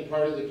choking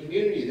part of the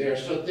community there.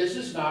 So this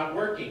is not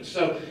working.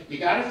 So you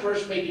got to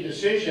first make a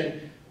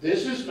decision.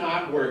 This is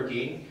not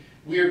working.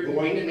 We're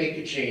going to make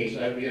a change.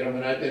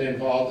 When I've been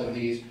involved in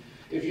these,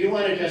 if you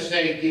want to just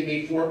say, give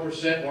me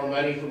 4% more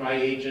money for my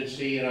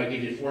agency and I'll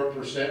give you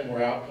 4% more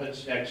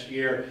outputs next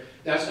year,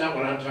 that's not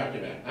what I'm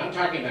talking about. I'm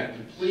talking about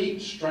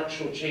complete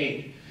structural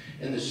change.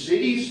 And the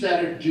cities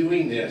that are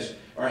doing this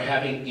are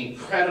having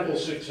incredible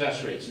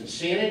success rates. In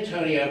San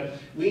Antonio,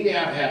 we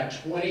now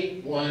have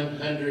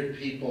 2,100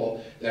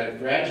 people that have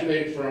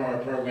graduated from our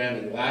program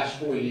in the last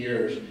 4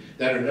 years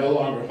that are no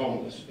longer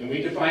homeless. And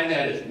we define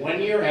that as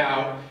 1 year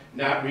out,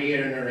 not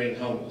re-entering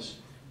homeless.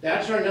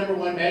 That's our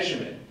 #1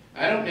 measurement.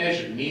 I don't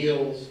measure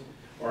meals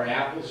or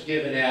apples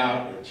given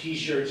out or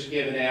t-shirts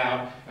given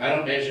out. I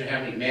don't measure how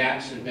many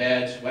mats and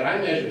beds. What I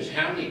measure is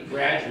how many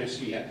graduates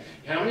do you have?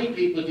 How many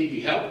people did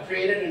you help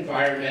create an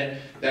environment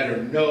that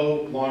are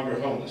no longer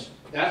homeless?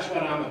 That's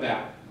what I'm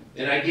about.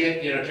 And I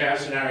get,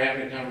 Travis and I are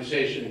having a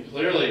conversation, and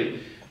clearly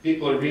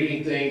people are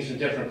reading things in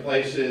different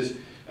places.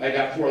 I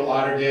got Fort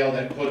Lauderdale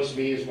that quotes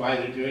me as why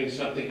they're doing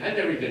something. I've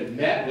never even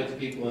met with the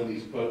people in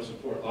these quotes in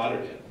Fort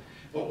Lauderdale.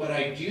 But what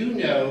I do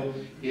know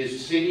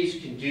is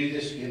cities can do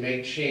this and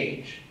make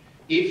change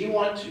if you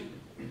want to.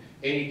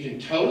 And you can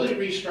totally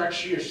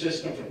restructure your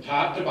system from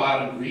top to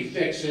bottom,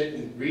 refix it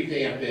and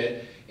revamp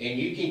it, and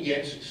you can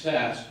get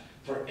success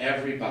for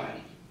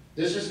everybody.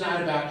 This is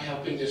not about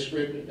helping this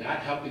group and not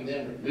helping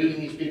them, or moving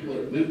these people,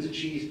 or remove the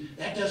cheese.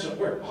 That doesn't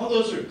work. All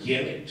those are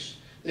gimmicks.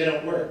 They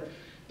don't work.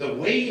 The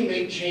way you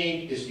make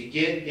change is to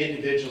get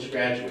individuals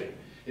graduate.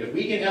 If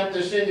we can help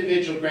this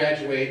individual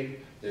graduate,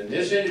 then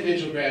this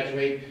individual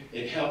graduate,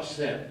 it helps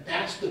them.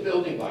 That's the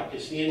building block.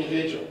 It's the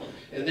individual.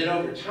 And then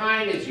over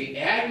time, as you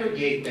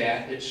aggregate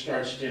that, it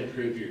starts to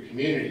improve your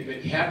community.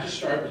 But you have to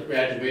start with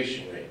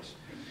graduation rates.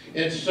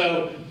 And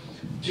so,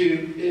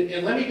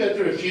 and let me go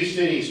through a few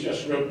cities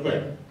just real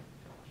quick.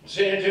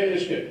 San Antonio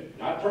is good,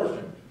 not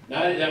perfect.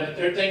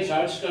 There are things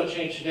I would still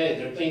change today.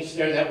 There are things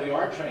there that we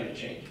are trying to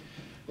change.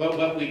 But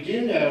what we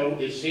do know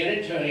is San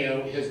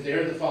Antonio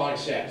there are the following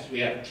stats. We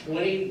have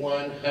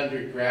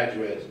 2,100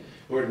 graduates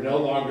who are no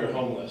longer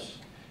homeless,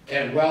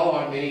 and well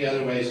on many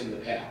other ways in the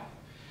path.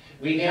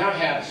 We now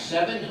have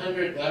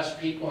 700 less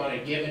people on a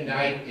given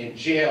night in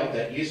jail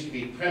that used to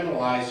be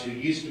criminalized, who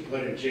used to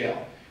put in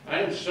jail. I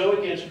am so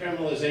against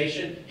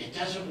criminalization, it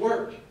doesn't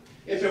work.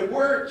 If it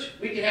worked,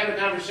 we could have a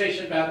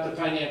conversation about the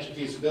financial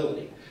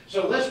feasibility.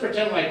 So let's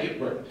pretend like it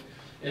worked.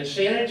 In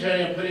San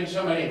Antonio, putting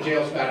somebody in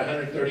jail is about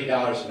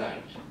 $130 a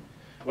night.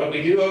 What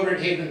we do over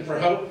at Haven for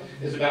Hope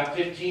is about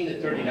 $15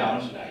 to $30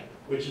 a night,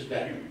 which is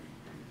better.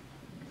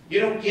 You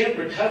don't get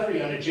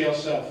recovery on a jail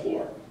cell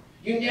floor.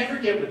 You never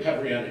get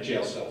recovery on a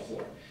jail cell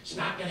floor. It's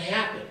not going to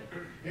happen.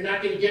 You're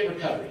not going to get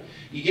recovery.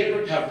 You get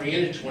recovery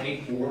in a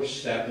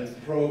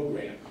 24/7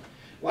 program.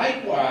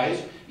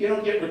 Likewise, you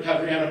don't get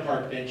recovery on a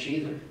park bench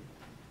either.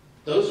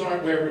 Those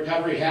aren't where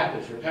recovery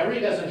happens. Recovery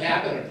doesn't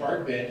happen on a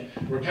park bench.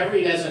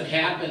 Recovery doesn't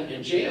happen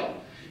in jail.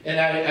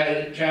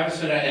 And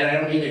Travis and I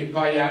don't mean to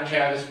call you out,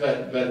 Travis,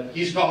 but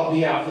he's called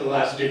me out for the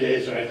last 2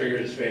 days, so I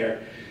figured it's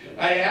fair.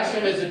 I asked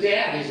him as a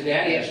dad, he's a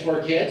dad, he has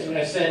 4 kids, and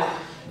I said,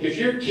 if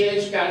your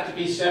kids got to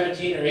be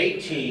 17 or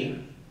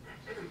 18,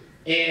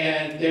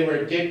 and they were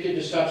addicted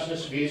to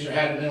substance abuse or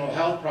had a mental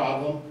health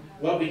problem,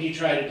 what would you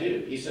try to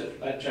do? He said,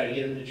 I'd try to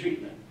get them to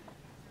treatment.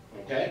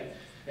 Okay?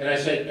 And I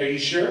said, are you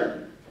sure?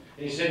 And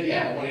he said,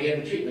 yeah, I want to get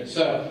him treatment.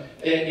 So,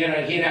 you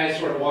know, he and I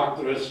sort of walked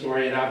through a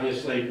story, and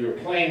obviously we were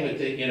playing with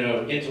it, you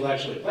know,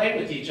 intellectually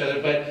playing with each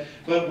other,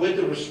 but would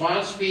the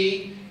response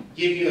be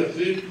give you a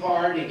food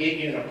card and get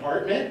you an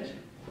apartment?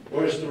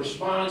 Or is the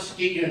response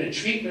get you in a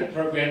treatment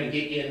program and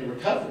get you into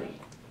recovery?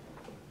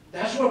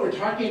 That's what we're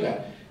talking about.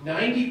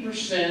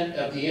 90%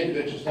 of the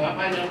individuals, not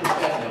my numbers,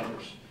 that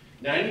numbers,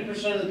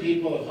 90% of the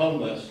people of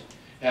homeless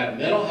have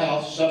mental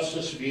health,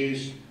 substance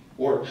abuse,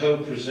 or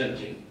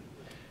co-presenting.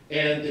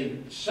 And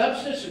the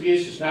substance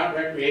abuse is not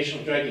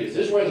recreational drug use.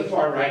 This is where the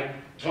far right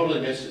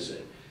totally misses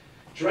it.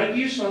 Drug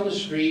use on the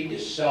street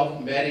is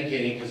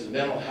self-medicating because the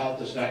mental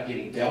health is not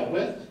getting dealt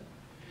with.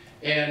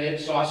 And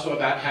it's also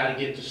about how to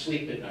get to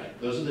sleep at night.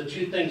 Those are the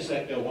 2 things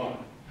that go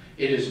on.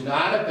 It is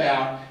not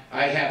about,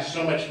 I have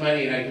so much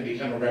money and I can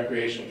become a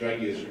recreational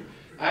drug user.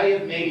 I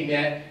have maybe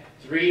met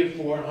 3 or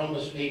 4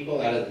 homeless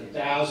people out of the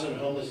 1,000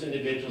 homeless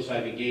individuals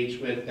I've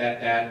engaged with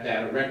that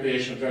are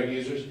recreational drug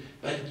users,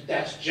 but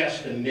that's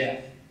just a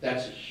myth.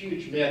 That's a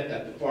huge myth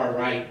that the far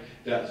right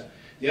does.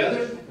 The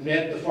other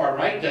myth the far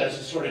right does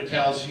is sort of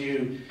tells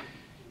you,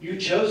 you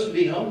chose to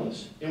be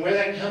homeless. And where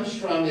that comes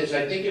from is,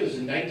 I think it was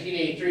in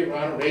 1983,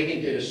 Ronald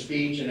Reagan did a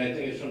speech, and I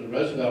think it's from the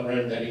Roosevelt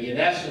Room, that he in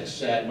essence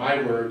said, my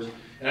words,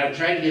 and I've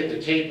tried to get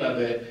the tape of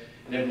it,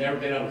 and I've never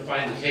been able to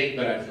find the tape,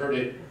 but I've heard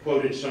it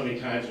quoted so many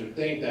times, and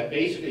think that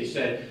basically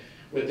said,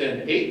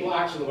 within 8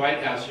 blocks of the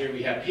White House here,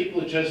 we have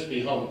people who chose to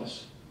be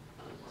homeless.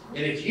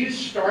 And if you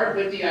start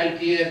with the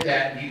idea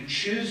that you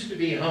choose to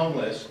be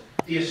homeless,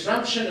 the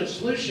assumption of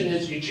solution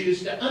is you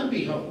choose to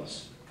unbe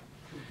homeless.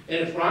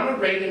 And if Ronald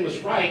Reagan was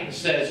right and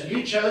says,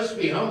 you chose to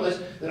be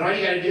homeless, then all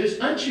you got to do is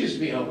unchoose to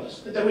be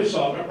homeless. And then we've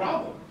solved our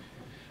problem.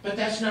 But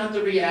that's not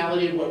the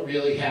reality of what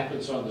really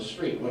happens on the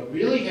street. What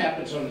really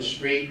happens on the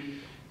street,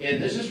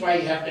 and this is why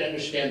you have to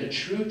understand the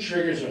true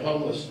triggers of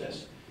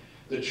homelessness.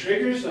 The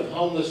triggers of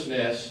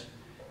homelessness,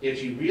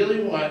 if you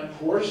really want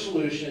core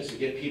solutions to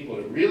get people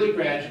to really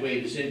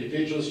graduate as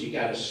individuals, you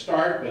got to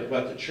start with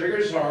what the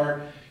triggers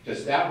are,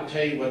 because that will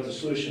tell you what the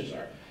solutions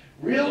are.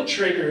 Real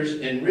triggers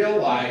in real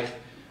life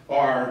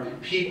are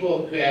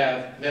people who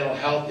have mental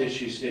health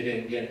issues that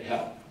didn't get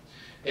help.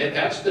 And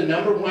that's the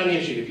 #1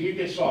 issue. If you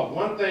could solve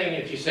one thing,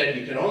 if you said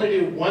you can only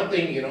do one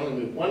thing, you can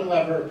only move one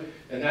lever,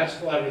 and that's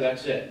the lever,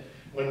 that's it.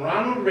 When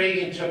Ronald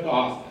Reagan took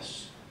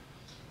office,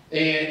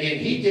 and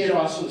he did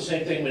also the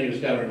same thing when he was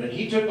governor, when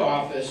he took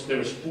office, there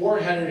was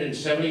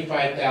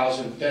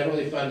 475,000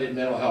 federally funded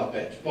mental health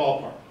beds,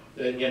 ballpark.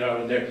 You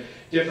know, and there are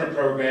different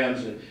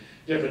programs and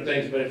different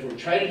things, but if we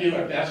try to do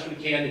our best we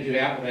can to do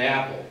apple to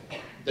apple,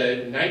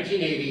 the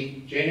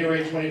 1980,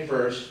 January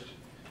 21st,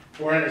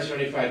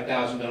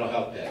 475,000 mental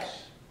health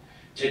beds.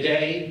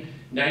 Today,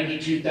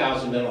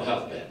 92,000 mental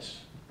health beds.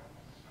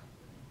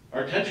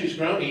 Our country's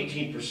grown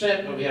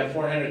 18%, but we have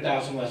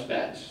 400,000 less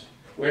beds.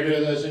 Where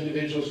do those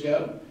individuals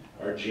go?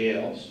 Our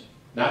jails.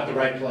 Not the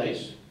right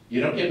place.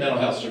 You don't get mental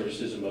health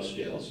services in most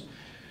jails.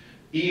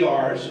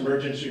 ERs,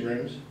 emergency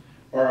rooms,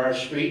 or our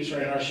streets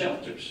or in our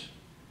shelters.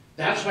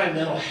 That's why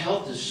mental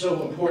health is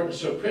so important,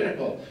 so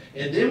critical.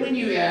 And then when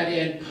you add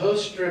in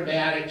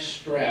post-traumatic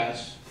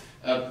stress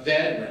of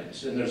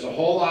veterans, and there's a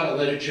whole lot of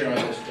literature on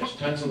this, there's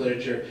tons of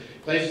literature,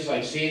 places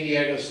like San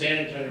Diego,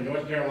 San Antonio,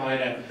 North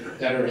Carolina,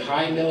 that are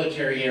high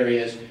military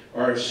areas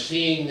are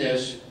seeing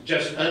this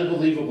just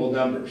unbelievable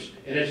numbers.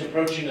 And it's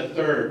approaching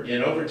 1/3.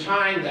 And over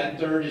time, that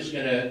 1/3 is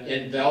going to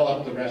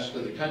envelop the rest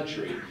of the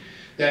country.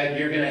 That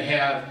you're going to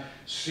have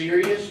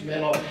serious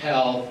mental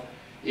health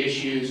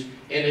issues,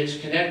 and it's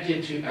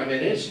connected to, I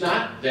mean, it's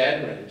not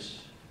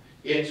veterans.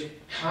 It's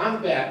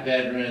combat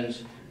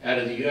veterans out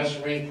of the U.S.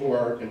 Marine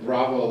Corps and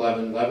Bravo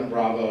 11, 11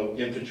 Bravo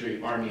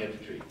infantry, Army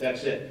infantry.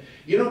 That's it.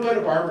 You don't go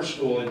to barber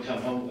school and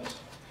come homeless.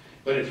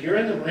 But if you're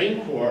in the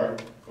Marine Corps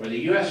or the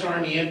U.S.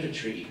 Army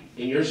infantry,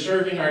 and you're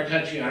serving our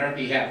country on our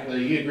behalf, whether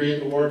you agree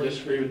with the war,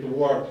 disagree with the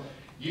war,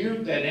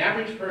 an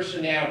average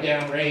person now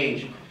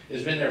downrange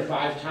has been there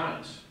 5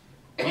 times.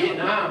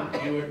 Vietnam,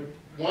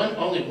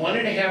 only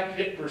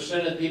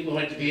 1.5% of the people who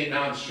went to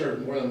Vietnam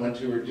served more than 1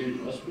 tour of duty.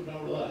 Most people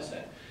don't realize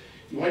that.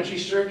 Once you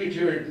served your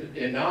tour in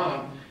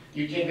Vietnam,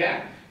 you came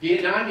back.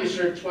 Vietnam, you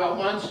served 12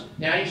 months.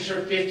 Now you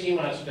serve 15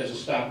 months because of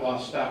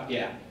stop-loss,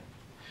 stop-gap.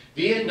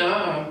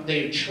 Vietnam,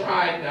 they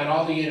tried, not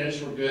all the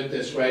units were good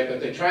this way,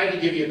 but they tried to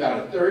give you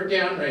about 1/3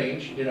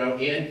 downrange, you know,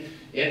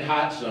 in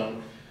hot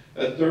zone,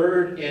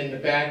 1/3 in the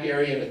back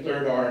area, and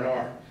 1/3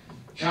 R&R.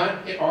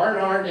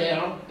 R&R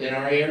now, in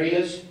our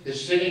areas,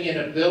 is sitting in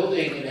a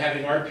building and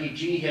having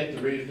RPG hit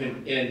the roof,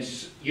 and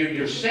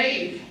you're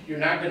safe, you're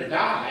not going to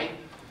die,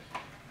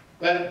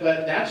 but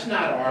that's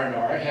not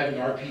R&R,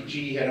 having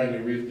RPG hit on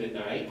your roof at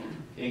night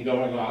and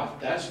going off.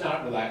 That's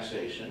not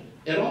relaxation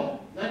at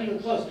all, not even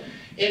close.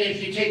 And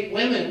if you take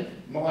women,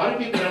 a lot of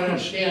people don't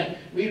understand,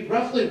 we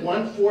roughly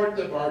 1/4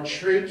 of our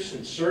troops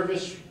and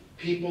service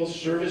people,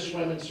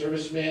 servicewomen,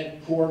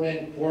 servicemen, poor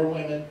men, poor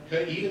women,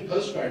 even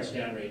Coast Guard's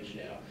downrange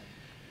now.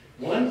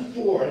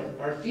 1/4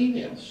 are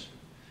females.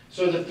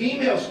 So the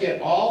females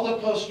get all the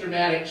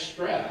post-traumatic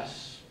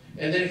stress,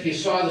 and then if you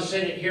saw the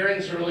Senate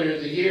hearings earlier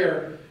in the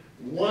year,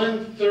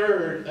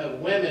 1/3 of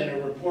women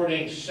are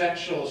reporting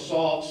sexual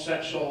assault,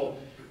 some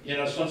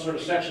sort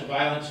of sexual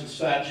violence and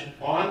such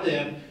on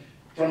them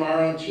from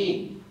our own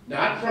team.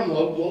 Not from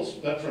locals,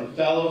 but from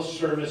fellow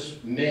service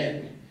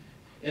men.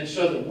 And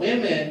so the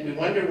women, we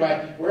wonder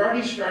why, we're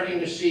already starting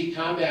to see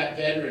combat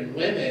veteran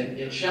women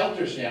in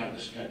shelters now in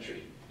this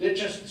country. They're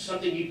just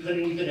something you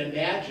couldn't even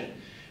imagine.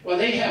 Well,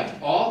 they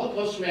have all the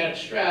post-traumatic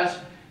stress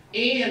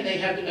and they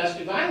have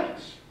domestic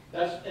violence.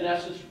 That's in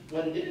essence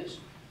what it is.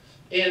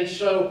 And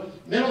so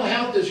mental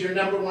health is your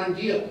 #1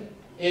 deal.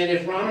 And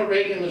if Ronald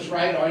Reagan was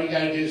right, all you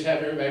got to do is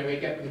have everybody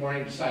wake up in the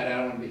morning and decide, I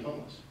don't want to be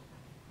homeless.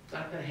 It's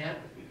not going to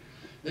happen.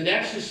 The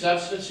next is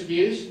substance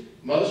abuse.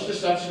 Most of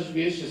substance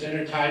abuse is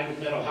intertied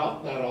with mental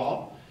health, not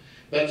all.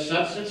 But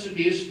substance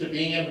abuse, to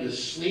being able to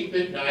sleep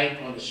at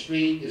night on the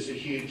street, is a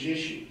huge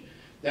issue.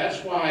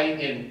 That's why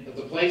in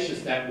the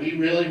places that we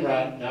really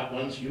run, not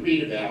ones you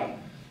read about,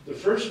 the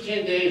first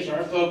 10 days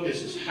our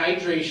focus is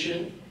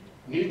hydration,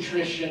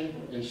 nutrition,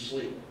 and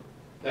sleep.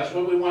 That's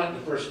what we want in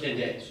the first 10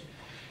 days.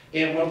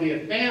 And what we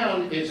have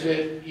found is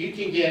that you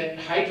can get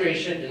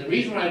hydration, and the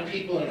reason why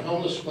people in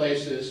homeless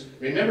places,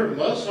 remember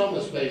most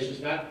homeless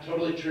places, not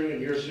totally true in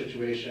your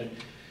situation,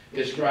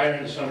 it's drier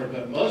in the summer,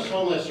 but most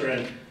homeless are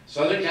in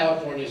Southern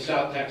California,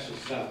 South Texas,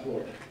 South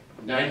Florida.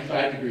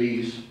 95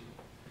 degrees,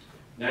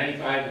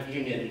 95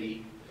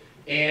 humidity,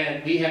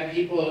 and we have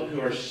people who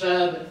are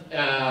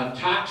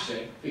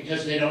toxic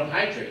because they don't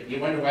hydrate. You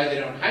wonder why they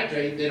don't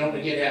hydrate. They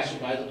don't get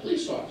asked by the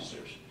police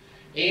officers,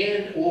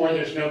 or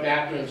there's no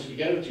bathrooms to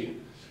go to.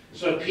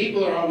 So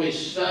people are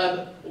always they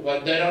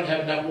don't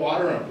have enough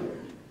water on board.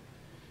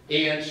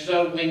 And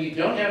so when you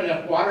don't have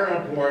enough water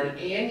on board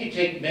and you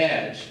take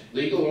meds,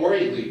 legal or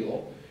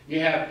illegal, you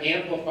have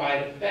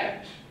amplified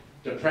effect,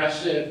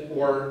 depressive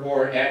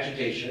or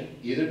agitation,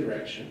 either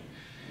direction.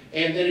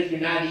 And then if you're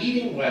not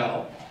eating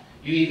well,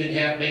 you even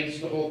makes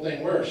the whole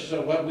thing worse. So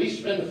what we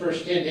spend the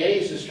first 10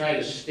 days is try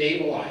to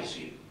stabilize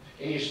you.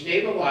 And you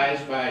stabilize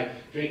by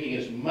drinking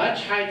as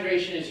much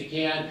hydration as you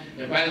can.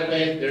 And by the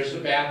way, there's the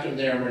bathroom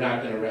there, and we're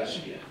not going to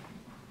arrest you.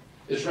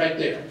 It's right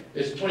there.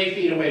 It's 20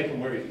 feet away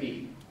from where you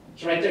feed.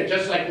 It's right there.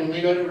 Just like when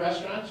we go to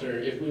restaurants, or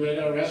if we were to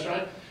go to a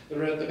restaurant,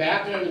 the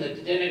bathroom and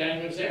the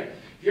dining room's there.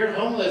 If you're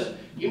homeless,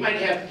 you might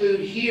have food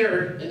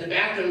here, and the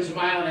bathroom's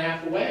 1.5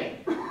 miles away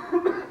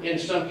in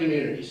some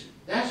communities.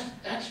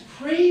 That's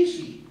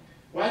crazy.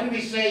 Why do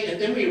we say,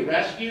 and then we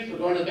arrest you for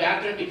going to the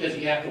bathroom because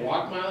you have to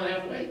walk 1.5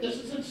 miles away? This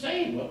is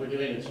insane what we're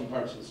doing in some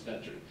parts of this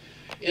country.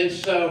 And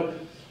so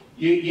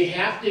you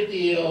have to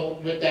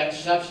deal with that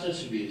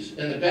substance abuse.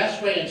 And the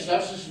best way in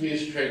substance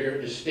abuse trigger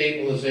is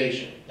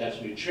stabilization.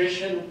 That's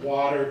nutrition,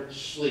 water,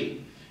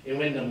 sleep. And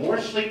when the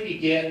more sleep you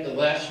get, the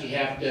less you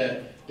have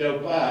to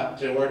dope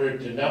up in order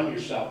to numb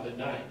yourself at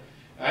night.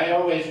 I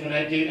always, when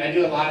I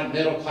do a lot of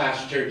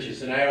middle-class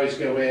churches, and I always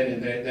go in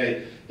and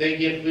they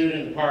give food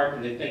in the park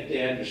and they think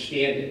they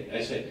understand it.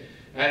 I say,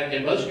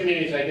 in most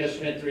communities I just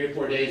spend 3 or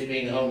 4 days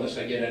being homeless.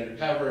 I get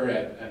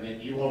undercover. I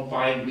mean, you won't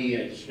find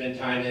me. I spend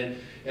time in,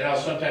 and I'll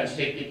sometimes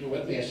take people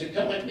with me. I said,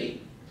 come with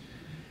me.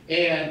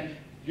 And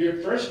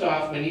first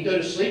off, when you go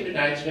to sleep at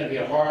night, it's going to be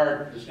a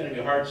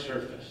hard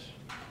surface.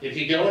 If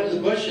you go into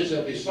the bushes,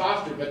 it'll be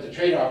softer, but the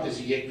trade-off is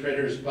you get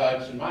critters,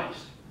 bugs, and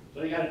mice.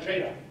 So you got a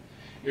trade-off.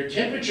 Your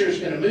temperature is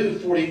going to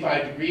move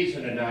 45 degrees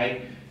in a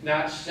night,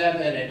 not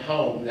 7 at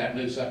home. That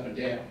moves up and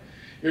down.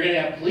 You're going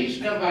to have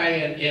police come by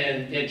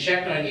and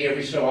check on you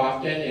every so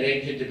often, and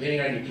it could,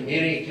 depending on your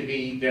community, it could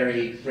be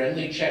very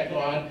friendly check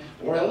on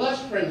or a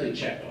less friendly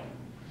check on.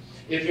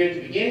 If you're at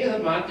the beginning of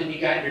the month and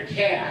you got your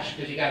cash,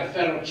 because you got a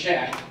federal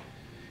check,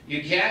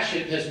 you cash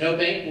it because no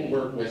bank will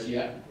work with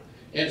you.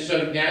 And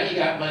so now you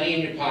got money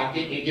in your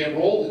pocket, and you get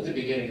rolled at the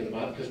beginning of the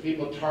month because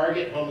people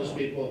target homeless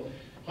people.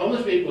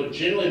 Homeless people are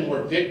generally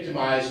more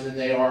victimized than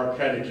they are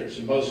predators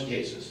in most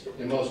cases,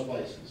 in most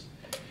places.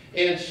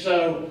 And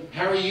so,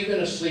 how are you going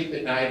to sleep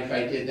at night if I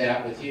did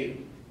that with you?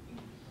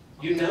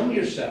 You numb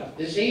yourself.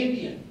 It's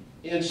Ambien.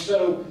 And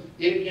so,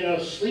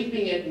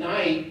 sleeping at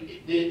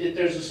night,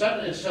 there's a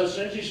substance. So as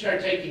soon as you start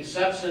taking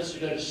substance to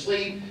go to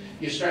sleep,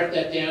 you start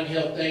that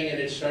downhill thing, and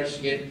it starts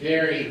to get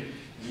very,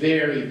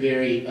 very,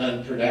 very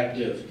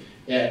unproductive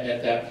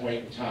at that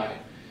point in time.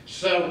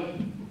 So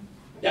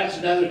that's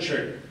another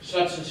trigger,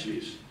 substance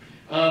abuse.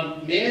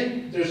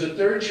 Men, there's a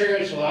third trigger.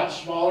 It's a lot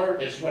smaller.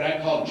 It's what I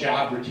call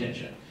job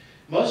retention.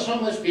 Most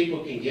homeless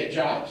people can get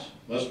jobs.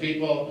 Most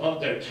people,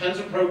 there are tons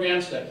of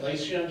programs that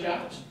place you on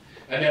jobs.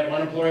 I met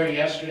one employer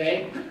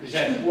yesterday. He's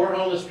had 4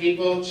 homeless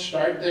people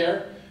start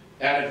there.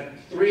 Out of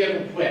 3 of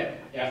them quit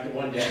after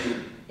 1 day,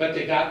 but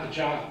they got the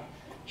job.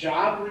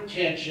 Job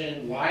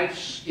retention, life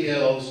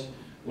skills,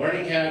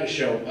 learning how to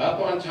show up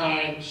on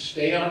time,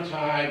 stay on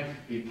time,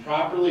 be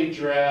properly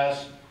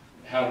dressed,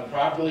 how to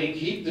properly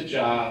keep the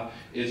job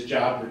is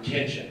job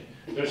retention.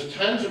 There's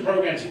tons of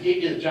programs that get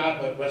you the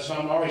job, but what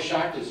I'm always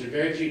shocked is there are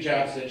very few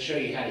jobs that show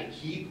you how to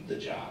keep the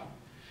job.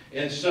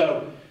 And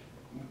so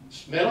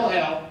mental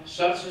health,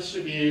 substance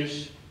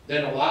abuse,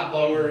 then a lot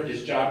lower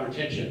is job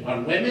retention.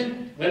 On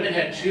women, women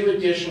have 2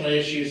 additional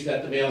issues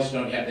that the males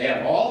don't have. They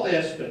have all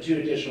this, but 2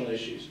 additional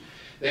issues.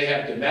 They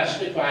have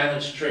domestic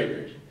violence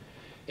triggered.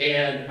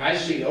 And I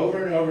see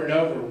over and over and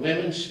over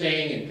women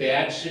staying in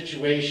bad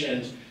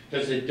situations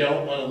because they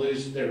don't want to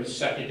lose their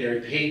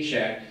secondary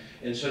paycheck.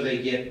 And so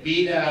they get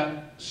beat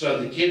up,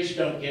 so the kids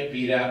don't get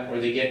beat up, or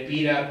they get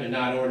beat up in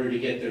not order to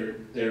get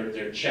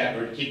their check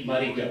or to keep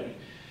money going.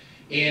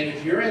 And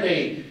if you're in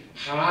a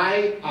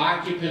high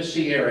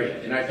occupancy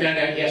area, and I found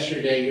out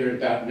yesterday you're at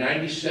about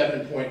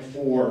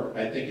 97.4,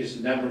 I think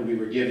is the number we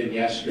were given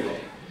yesterday.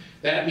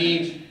 That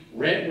means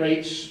rent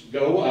rates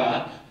go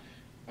up.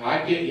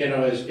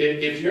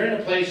 If you're in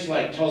a place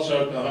like Tulsa,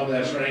 Oklahoma,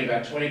 that's running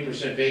about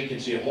 20%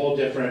 vacancy, a whole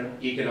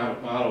different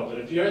economic model. But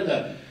if you're in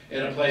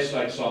a place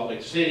like Salt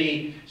Lake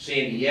City,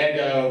 San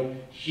Diego,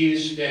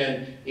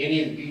 Houston,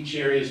 any of the beach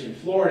areas in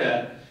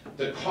Florida,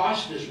 the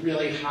cost is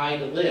really high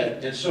to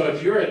live. And so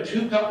if you're a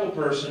 2-couple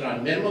person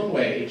on minimum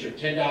wage or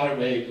 $10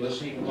 wage,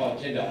 let's even call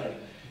it $10,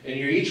 and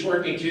you're each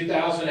working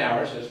 2,000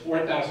 hours, that's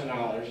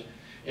 $4,000,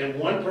 and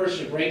one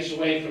person breaks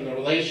away from the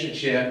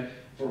relationship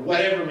for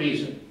whatever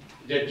reason,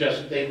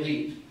 they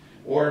leave.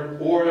 Or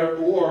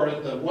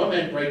the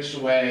woman breaks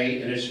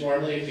away, and it's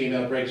normally a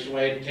female, breaks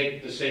away to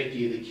take the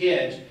safety of the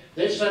kids,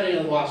 they've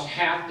suddenly lost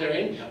half their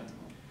income.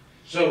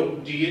 So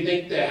do you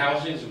think the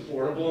housing is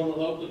affordable in the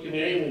local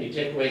community when you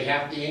take away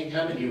half the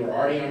income and you were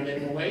already on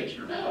minimum wage?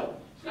 No,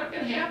 it's not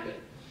going to happen.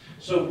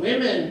 So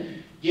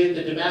women get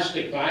the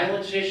domestic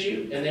violence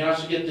issue, and they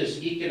also get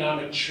this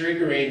economic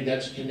triggering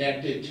that's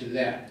connected to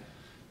that.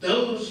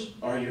 Those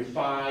are your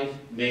 5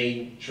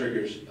 main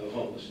triggers of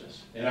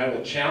homelessness. And I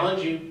will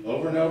challenge you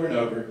over and over and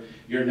over,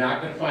 you're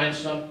not going to find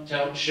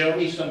show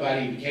me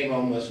somebody who became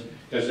homeless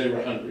because they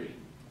were hungry.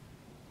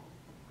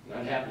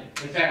 Not happening.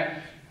 In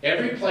fact,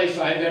 every place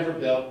I've ever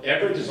built,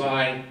 ever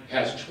designed,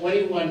 has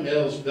 21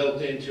 meals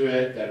built into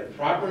it that are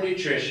proper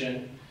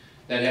nutrition,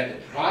 that have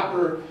the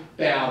proper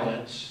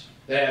balance,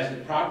 that has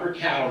the proper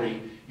calorie.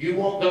 You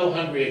won't go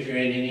hungry if you're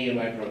in any of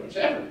my programs,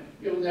 ever.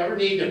 You'll never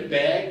need to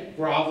beg,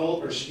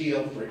 grovel, or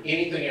steal for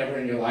anything ever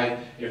in your life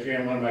if you're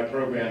in one of my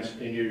programs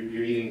and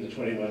you're eating the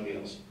 21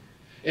 meals.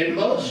 In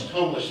most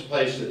homeless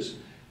places,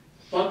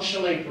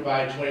 functionally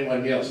provide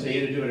 21 meals. They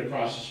either do it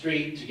across the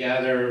street,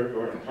 together,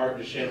 or in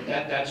partnership.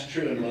 That's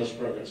true in most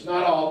programs.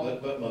 Not all,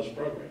 but most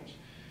programs.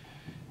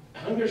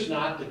 Hunger's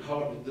not the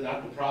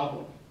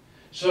problem.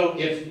 So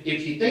if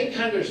you think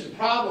hunger's the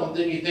problem,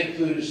 then you think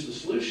food is the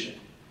solution.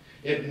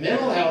 If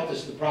mental health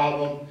is the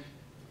problem,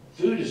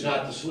 food is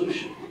not the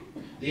solution.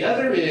 The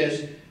other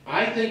is,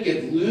 I think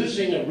if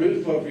losing a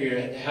roof over your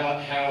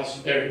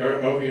house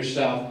or over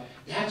yourself,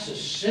 that's a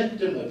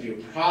symptom of your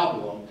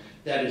problem.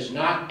 That is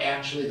not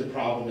actually the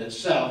problem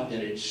itself,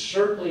 and it's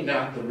certainly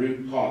not the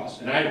root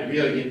cause. And I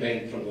really get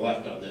banged from the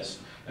left on this.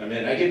 I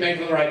mean, I get banged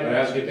from the right, but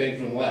I also get banged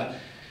from the left.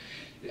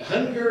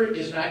 Hunger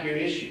is not your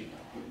issue.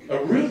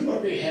 A roof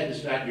over your head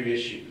is not your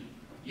issue.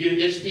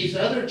 It's these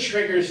other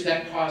triggers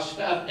that cause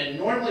stuff, and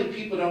normally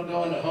people don't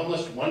go into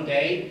homeless one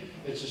day.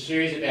 It's a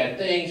series of bad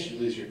things. You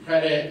lose your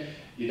credit,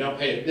 you don't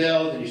pay a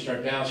bill, then you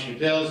start balancing your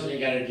bills, then you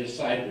got to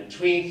decide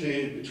between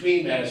food,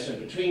 between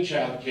medicine, between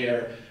child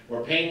care,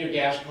 or paying your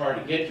gas card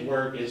to get to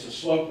work. It's a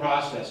slow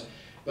process.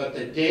 But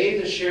the day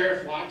the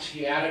sheriff locks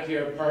you out of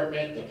your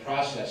apartment, the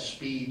process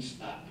speeds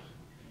up.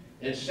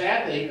 And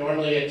sadly,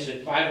 normally it's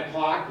at 5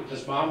 o'clock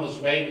because mom was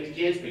away with the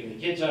kids, picking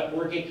the kids up,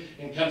 working,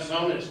 and comes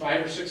home and it's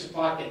 5 or 6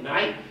 o'clock at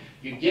night.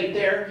 You get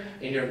there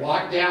and you're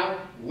locked out.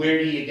 Where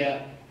do you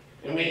go?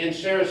 And in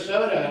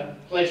Sarasota, a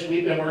place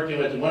we've been working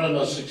with, one of the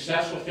most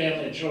successful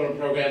family and children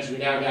programs we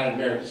now got in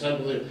America, it's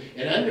unbelievable.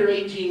 In under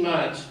 18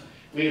 months,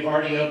 we have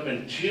already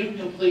opened 2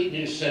 complete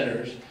new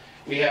centers.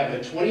 We have a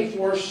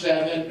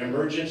 24/7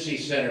 emergency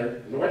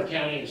center, North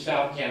County and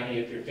South County,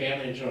 if you're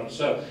family and children.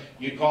 So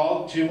you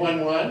call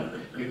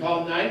 211, you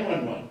call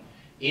 911.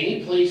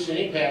 Any police,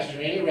 any pastor,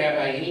 any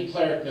rabbi, any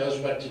cleric knows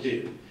what to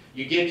do.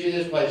 You get to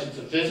this place, it's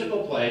a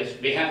physical place.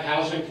 We have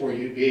housing for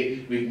you.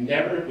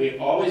 We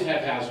always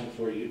have housing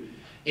for you.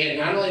 And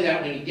not only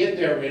that, when you get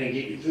there, we're going to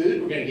get you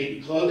food, we're going to get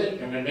you clothing,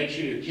 and we're going to make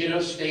sure your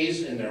kiddo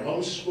stays in their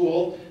home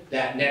school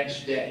that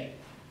next day.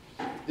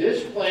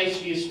 This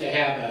place used to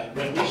have,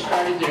 when we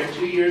started there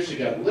 2 years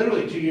ago,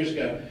 literally 2 years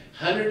ago,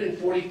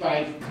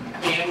 145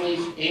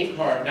 families in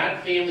cars,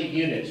 not family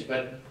units,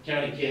 but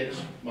counting kids,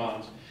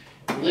 moms,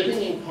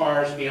 living in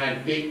cars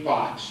behind a big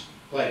box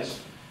place.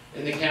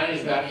 And the county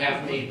is about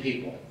 500,000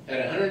 people. At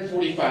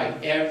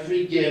 145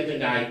 every given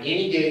night,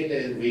 any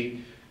day of the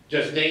week,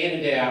 just day in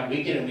and day out,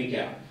 week in and week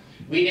out.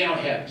 We now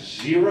have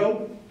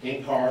 0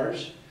 in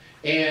cars.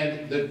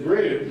 And the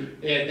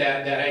group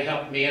that I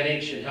helped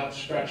manage and help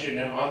structure,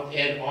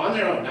 and on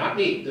their own, not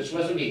me, this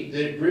wasn't me,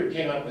 the group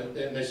came up with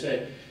it, and they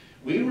said,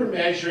 we were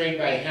measuring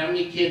by how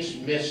many kids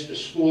missed a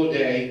school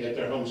day at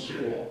their home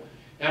school.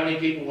 How many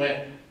people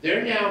went,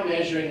 they're now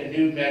measuring a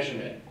new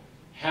measurement.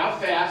 How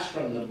fast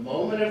from the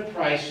moment of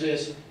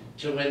crisis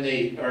to when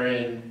they are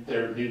in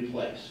their new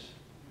place.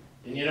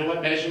 And you know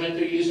what measurement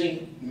they're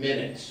using?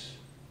 Minutes.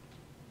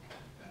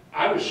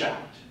 I was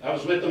shocked. I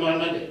was with them on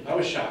Monday. I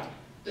was shocked.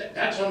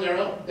 That's on their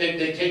own.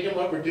 They've taken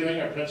what we're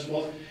doing, our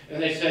principles,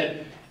 and they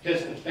said,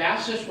 because the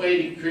fastest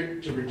way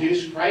to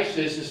reduce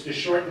crisis is to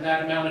shorten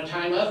that amount of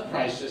time of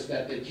crisis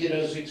that the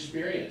kiddos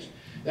experience.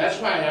 That's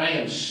why I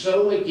am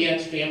so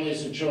against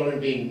families and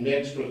children being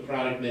mixed with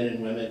chronic men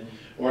and women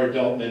or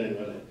adult men and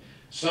women.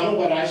 Some of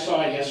what I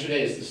saw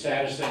yesterday is the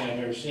saddest thing I've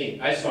ever seen.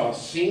 I saw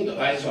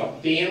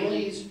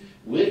families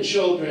with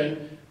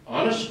children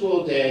on a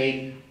school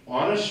day,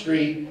 on a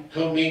street,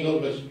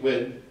 commingled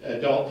with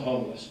adult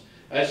homeless.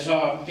 I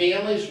saw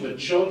families with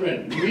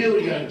children,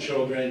 real young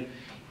children,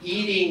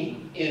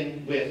 eating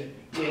with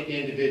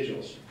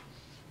individuals.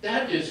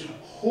 That is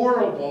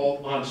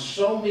horrible on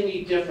so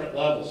many different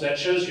levels. That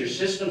shows your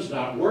system's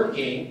not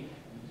working.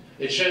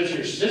 It shows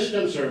your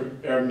systems are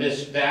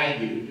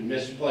misvalued,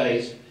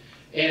 misplaced.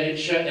 And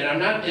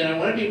I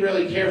want to be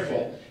really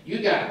careful.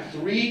 You got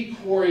 3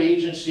 core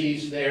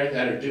agencies there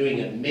that are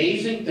doing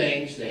amazing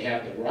things. They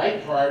have the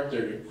right heart.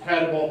 They're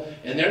incredible.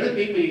 And they're the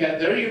people you got.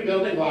 They're your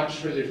building blocks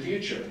for their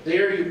future.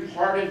 They're your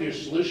part of your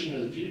solution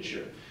to the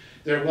future.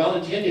 They're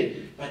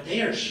well-intended, but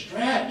they are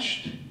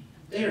stretched.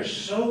 They are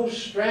so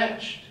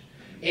stretched.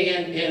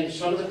 And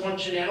some of the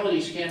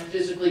functionalities can't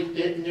physically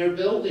fit in their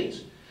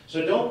buildings.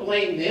 So don't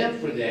blame them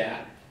for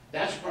that.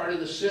 That's part of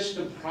the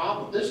system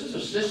problem. This is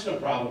a system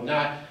problem,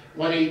 not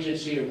one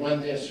agency or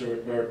one this or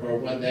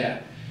one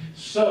that.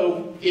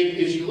 So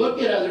if you look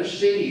at other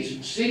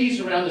cities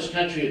around this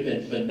country have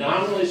been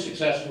phenomenally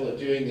successful at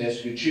doing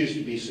this who choose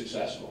to be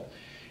successful.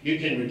 You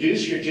can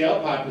reduce your jail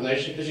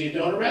population because you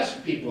don't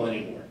arrest people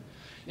anymore.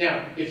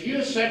 Now, if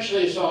you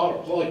sexually assault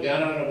or pull a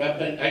gun on a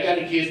weapon, I got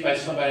accused by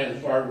somebody on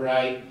the far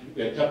right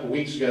a couple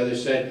weeks ago that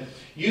said,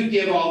 you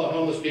give all the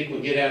homeless people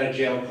a get out of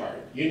jail card.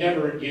 You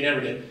never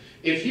did.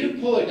 If you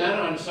pull a gun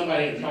on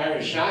somebody and fire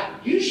a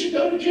shot, you should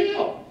go to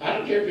jail. I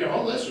don't care if you're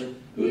homeless or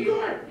who you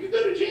are, you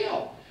go to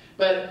jail.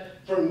 But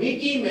for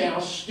Mickey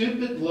Mouse,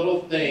 stupid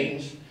little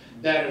things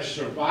that are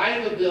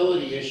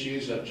survivability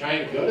issues of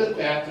trying to go to the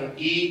bathroom,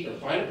 eat, or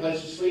find a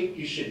place to sleep,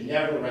 you should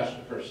never arrest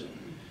a person.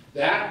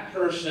 That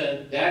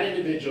person, that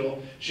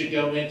individual, should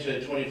go into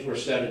a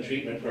 24/7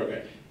 treatment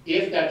program,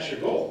 if that's your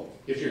goal.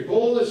 If your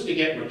goal is to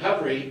get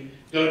recovery,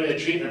 go to a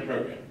treatment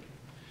program.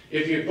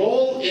 If your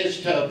goal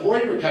is to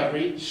avoid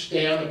recovery,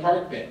 stay on the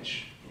park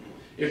bench.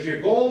 If your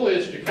goal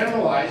is to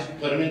criminalize,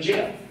 put them in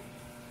jail.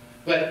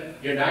 But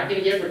you're not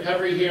going to get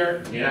recovery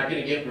here, you're not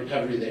going to get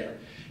recovery there.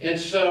 And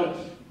so,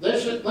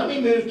 let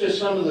me move to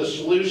some of the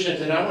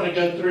solutions, and I want to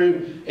go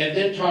through and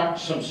then talk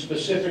some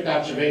specific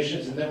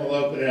observations, and then we'll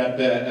open it up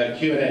a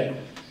Q&A.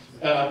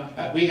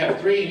 We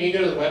have 3, and you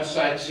can go to the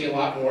website and see a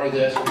lot more of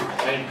this.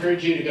 I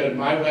encourage you to go to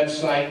my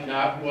website,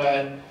 not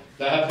what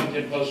the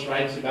Huffington Post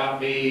writes about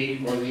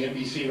me or the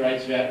NBC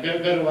writes about. Go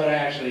to what I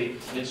actually,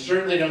 and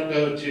certainly don't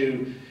go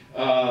to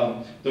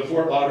the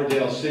Fort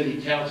Lauderdale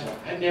City Council.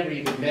 I've never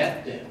even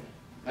met them.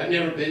 I've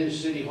never been to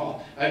City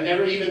Hall. I've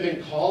never even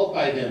been called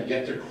by them,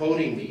 yet they're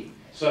quoting me.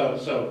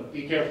 So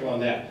be careful on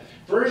that.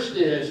 First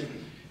is,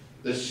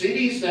 the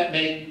cities that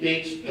make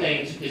big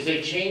things is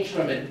they change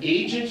from an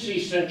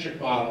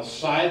agency-centric model,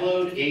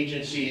 siloed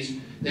agencies,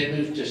 they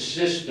move to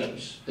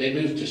systems. They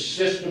move to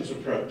systems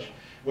approach,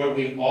 where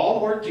we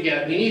all work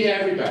together. We need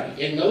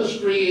everybody. In those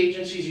 3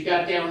 agencies you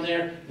got down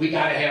there, we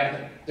got to have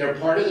them. They're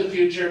part of the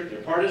future.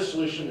 They're part of the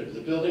solution. They're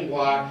the building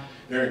block.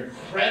 They're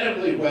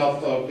incredibly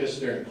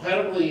well-focused. They're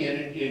incredibly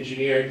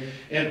engineered.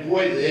 And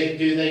boy, they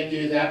do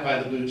that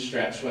by the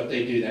bootstraps, what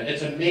they do that.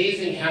 It's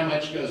amazing how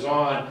much goes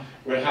on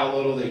with how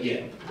little they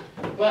get.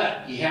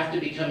 But you have to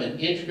become an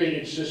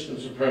integrated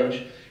systems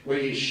approach where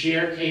you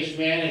share case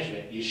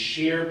management, you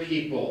share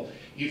people,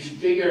 you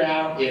figure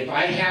out if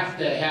I have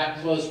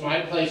to close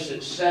my place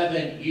at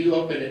 7, you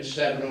open at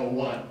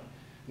 7:01,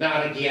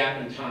 not a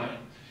gap in time.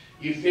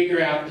 You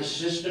figure out the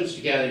systems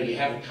together, you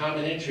have a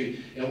common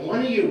entry. And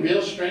one of your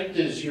real strengths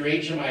is your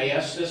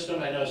HMIS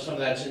system. I know some of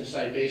that's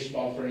inside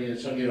baseball for you and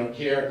some of you don't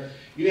care.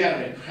 You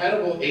have an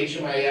incredible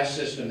HMIS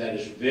system that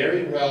is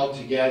very well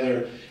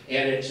together,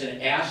 and it's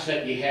an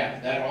asset you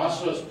have. That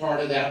also is part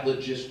of that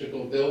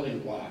logistical building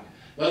block.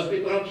 Most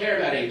people don't care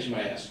about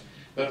HMIS,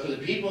 but for the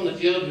people in the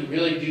field who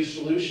really do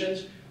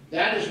solutions,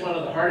 that is one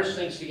of the hardest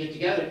things to get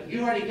together.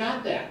 You already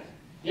got that.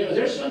 You know,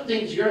 there's some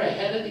things you're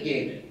ahead of the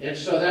game in, and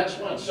so that's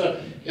one. So,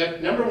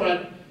 number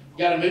one,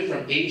 you got to move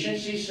from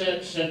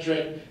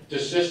agency-centric to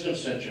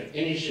system-centric,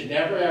 and you should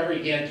never, ever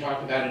again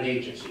talk about an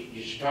agency.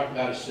 You should talk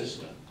about a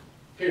system,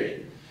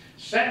 period.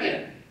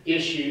 Second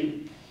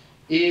issue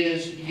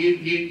is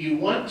you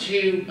want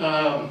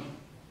to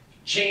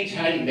change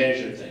how you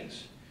measure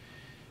things,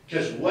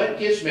 because what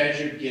gets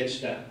measured gets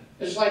done.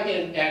 It's like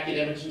in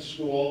academics in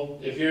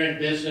school. If you're in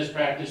business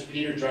practice,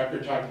 Peter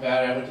Drucker talked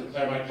about it. I went to the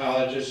Claremont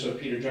Colleges, so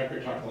Peter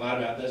Drucker talked a lot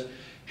about this.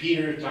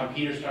 Tom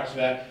Peters talks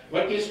about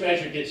what gets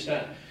measured gets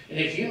done. And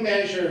if you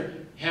measure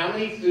how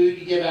many food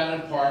you give out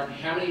in the park,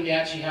 how many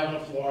mats you have on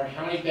the floor,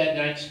 how many bed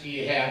nights do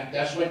you have,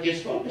 that's what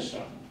gets focused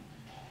on.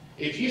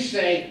 If you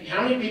say,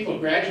 how many people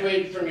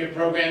graduated from your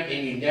program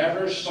and you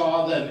never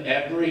saw them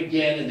ever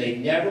again, and they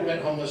never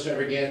went homeless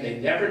ever again, they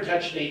never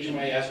touched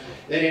HMIS,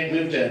 they didn't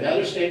move to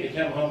another state and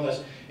become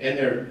homeless, and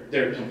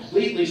they're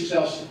completely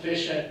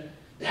self-sufficient,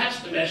 that's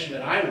the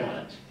measurement I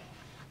want.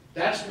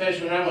 That's the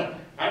measurement I want.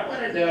 I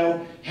want to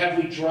know, have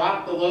we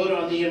dropped the load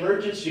on the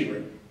emergency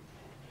room?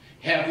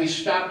 Have we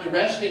stopped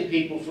arresting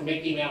people for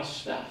Mickey Mouse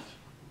stuff?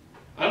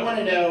 I want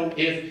to know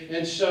if,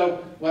 and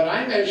so what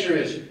I measure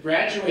is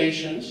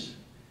graduations,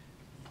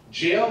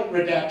 jail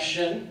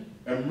reduction,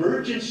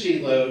 emergency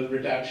load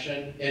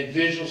reduction, and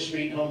visual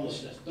street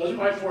homelessness. Those are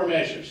my 4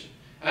 measures.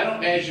 I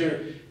don't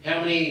measure how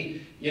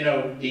many,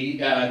 the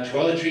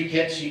toiletry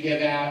kits you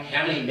give out,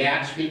 how many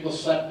mats people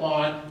slept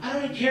on. I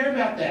don't even care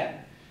about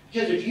that.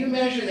 Because if you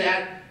measure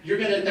that,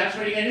 that's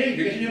what you're going to do.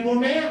 You're going to do more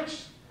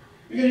mats.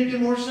 You're going to do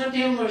more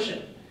suntan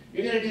lotion.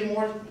 You're going to do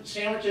more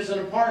sandwiches in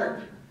a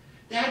park.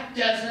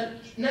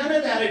 None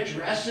of that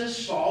addresses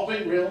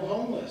solving real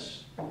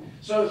homeless.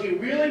 So if you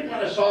really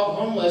want to solve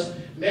homeless,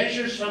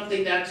 measure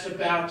something that's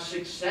about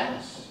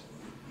success.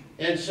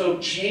 And so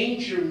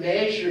change your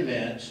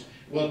measurements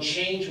will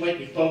change what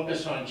you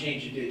focus on,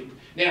 change you do.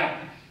 Now,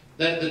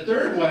 the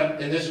third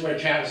one, and this is where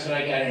Travis and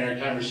I got in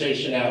our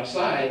conversation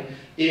outside,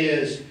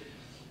 is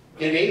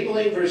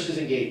enabling versus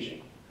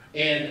engaging.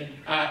 And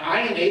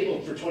I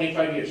enabled for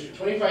 25 years. For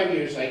 25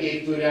 years, I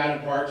gave food out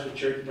in parks with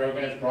church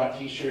programs, brought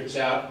t-shirts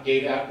out,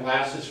 gave out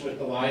glasses with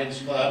the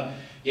Lions Club,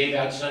 gave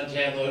out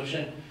suntan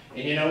lotion.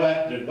 And you know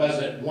what? There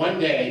wasn't one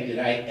day did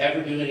I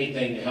ever do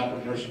anything to help a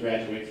person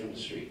graduate from the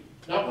street.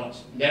 Not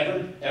once.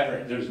 Never,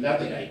 ever. There was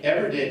nothing I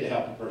ever did to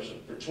help a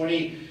person for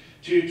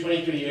 22,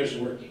 23 years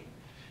of working.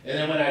 And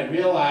then when I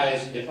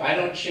realized if I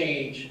don't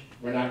change,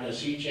 we're not going to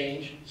see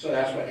change. So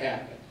that's what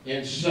happened.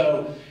 And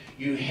so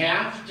you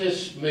have to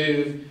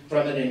move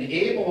from an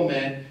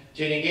enablement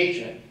to an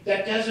engagement.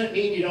 That doesn't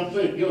mean you don't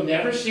food. You'll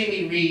never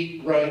see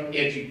me write,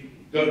 if you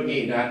go to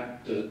me,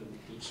 not to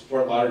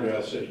Fort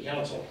Lauderdale City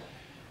Council.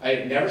 I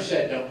have never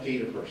said don't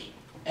feed a person,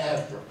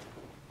 ever.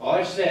 All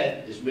I've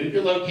said is move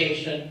your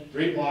location,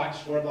 3 blocks,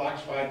 4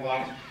 blocks, 5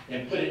 blocks,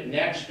 and put it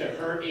next to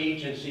her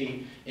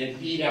agency and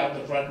feed out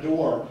the front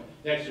door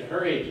next to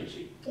her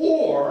agency.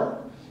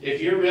 Or,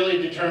 if you're really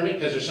determined,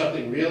 because there's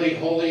something really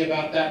holy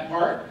about that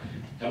park,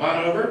 come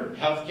on over,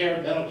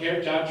 healthcare, mental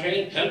care, job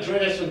training, come join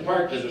us in the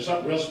park, because there's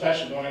something real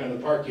special going on in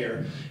the park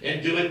here,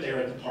 and do it there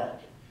at the park.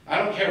 I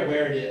don't care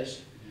where it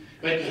is.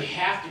 But you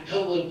have to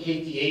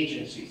co-locate the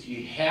agencies.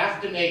 You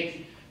have to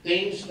make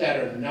things that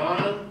are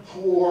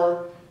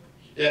non-core,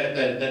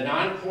 the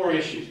non-core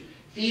issues.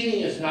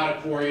 Feeding is not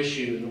a core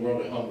issue in the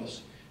world of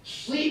homeless.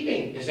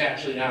 Sleeping is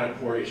actually not a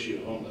core issue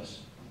of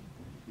homeless.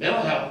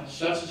 Mental health,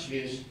 substance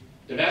abuse,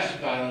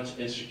 domestic violence,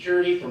 and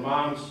security for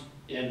moms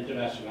in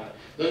domestic violence.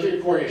 Those are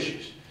your core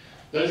issues.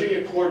 Those are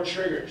your core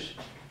triggers.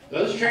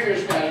 Those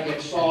triggers got to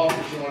get solved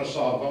if you want to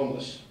solve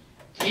homeless.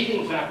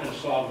 Feeding is not going to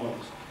solve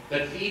homeless.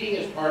 But feeding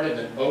is part of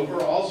an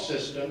overall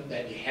system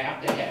that you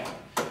have to have.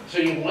 So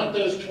you want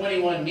those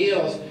 21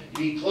 meals to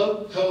be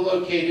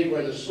co-located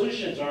where the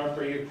solutions are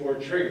for your core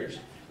triggers.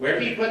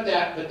 Wherever you put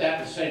that in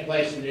the same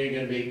place, and you're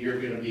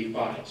going to be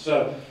fine.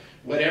 So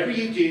whatever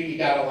you do, you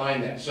got to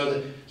align that.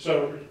 So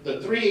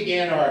the 3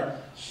 again are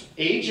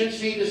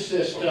agency to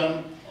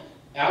system,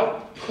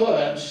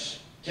 outputs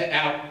to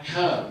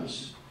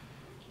outcomes,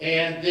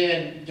 and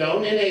then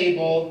don't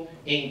enable,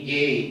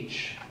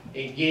 engage.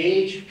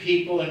 Engage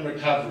people in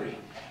recovery.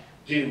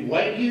 Do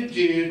what you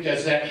do,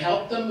 does that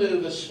help them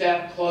move a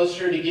step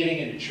closer to getting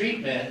into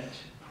treatment?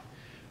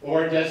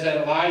 Or does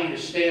that allow you to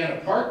stay on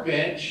a park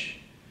bench?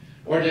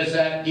 Or does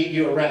that get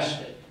you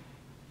arrested?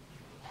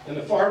 And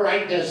the far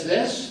right does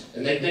this,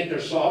 and they think they're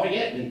solving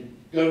it, and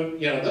go,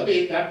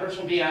 that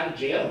person will be out of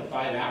jail in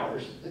 5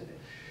 hours.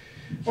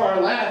 Far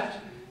left,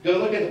 go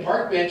look at the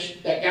park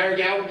bench, that guy or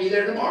gal will be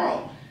there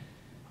tomorrow.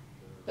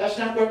 That's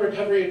not where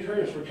recovery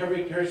occurs.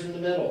 Recovery occurs in the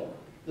middle.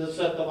 That's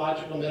the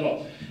logical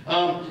middle.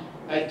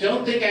 I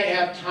don't think I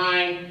have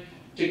time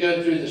to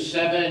go through the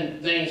 7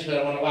 things, but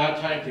I want to allow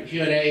time for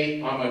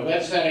Q&A. On my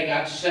website, I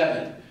got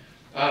 7.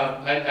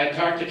 I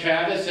talked to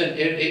Travis, and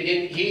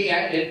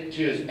to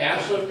his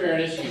absolute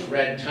fairness, he's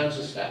read tons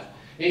of stuff.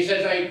 And he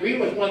says, I agree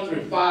with 1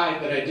 through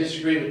 5, but I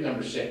disagree with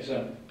number 6.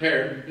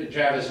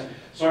 Travis,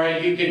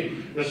 sorry, you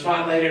can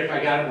respond later if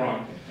I got it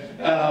wrong.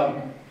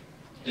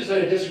 Just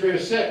that I disagree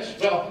with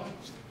 6. Well,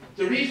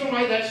 the reason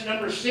why that's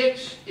number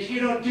 6 is you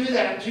don't do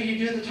that until you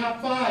do the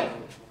top 5.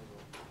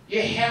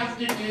 You have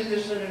to do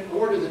this in an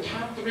order. The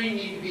top 3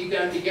 need to be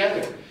done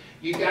together.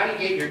 You got to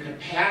get your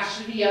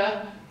capacity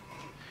up.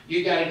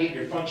 You got to get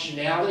your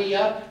functionality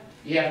up.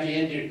 You have to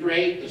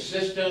integrate the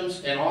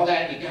systems and all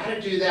that. You got to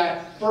do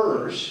that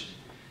first.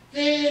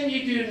 Then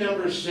you do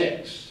number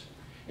 6.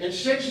 And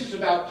 6 is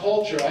about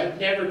culture. I've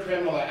never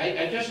criminalized.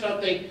 I just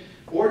don't think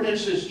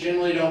ordinances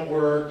generally don't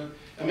work.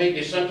 I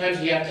mean,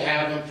 sometimes you have to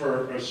have them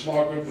for a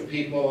small group of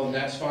people, and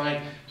that's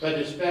fine. But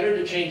it's better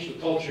to change the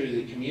culture of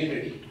the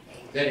community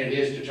than it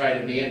is to try to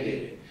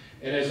mandate it.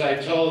 And as I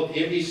told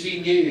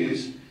NBC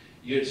News,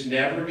 it's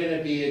never going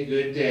to be a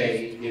good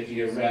day if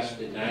you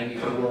arrest a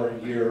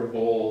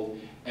 94-year-old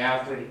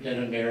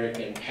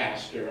African-American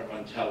pastor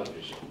on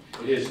television.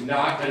 It is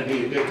not going to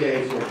be a good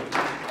day for him,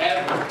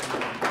 ever.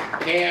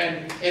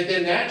 And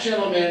then that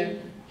gentleman,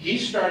 he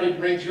started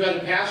bringing 2 other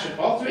pastors.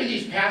 All 3 of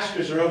these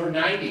pastors are over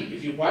 90.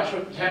 If you watch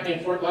what's happening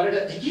in Fort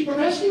Lauderdale, they keep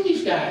arresting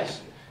these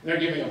guys. They're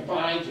giving them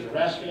fines and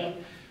arresting them.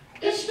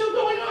 It's still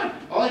going on.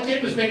 All it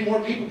did was make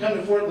more people come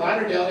to Fort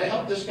Lauderdale to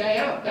help this guy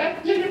out.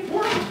 That didn't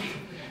work.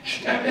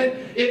 I mean,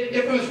 if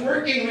it was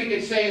working, we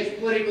could say it's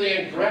politically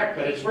incorrect,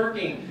 but it's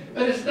working.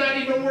 But it's not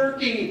even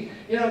working.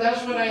 You know,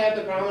 that's what I had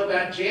the problem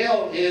about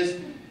jail is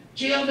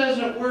jail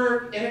doesn't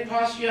work and it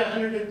costs you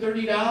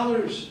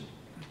 $130.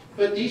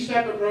 But these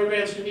type of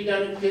programs can be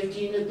done at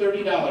 $15 to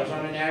 $30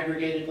 on an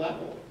aggregated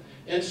level.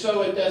 And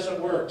so it doesn't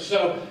work.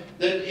 So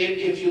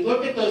if you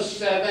look at those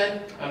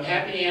 7, I'm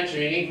happy to answer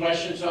any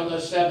questions on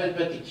those 7,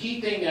 but the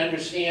key thing to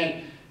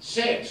understand,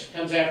 6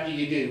 comes after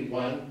you do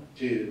 1,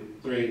 2,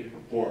 3,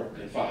 4,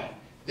 and 5.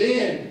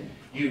 Then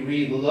you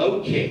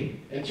relocate.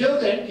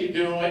 Until then, keep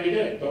doing what you're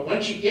doing. But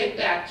once you get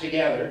that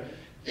together,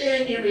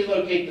 then you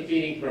relocate the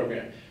feeding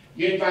program.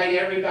 You invite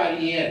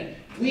everybody in.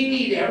 We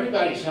need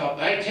everybody's help.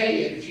 I tell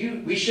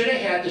you, we should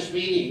have had this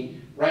meeting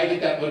right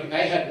at that look. I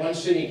had one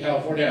city in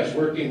California I was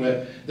working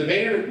with. The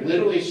mayor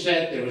literally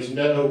said there was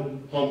no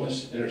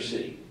homeless in her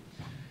city.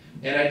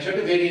 And I took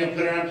a video and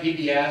put it on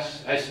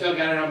PBS. I still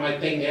got it on my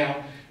thing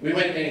now. We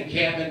went in an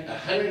encampment,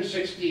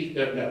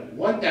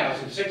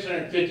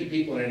 1,650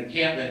 people in an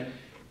encampment,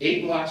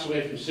 8 blocks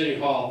away from City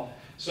Hall.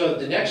 So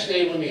the next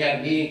day when we had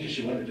a meeting, because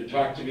she wanted to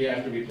talk to me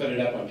after we put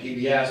it up on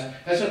PBS,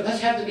 I said,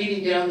 let's have the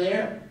meeting down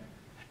there.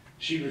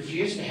 She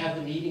refused to have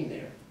the meeting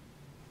there.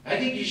 I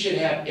think you should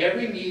have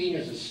every meeting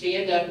as a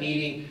stand-up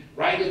meeting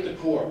right at the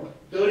core.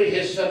 Go to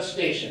his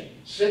substation.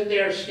 Sit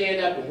there,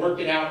 stand up, and work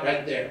it out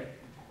right there.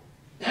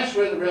 That's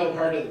where the real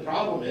heart of the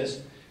problem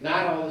is,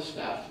 not all the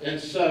stuff. And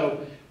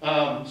so,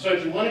 so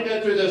if you want to go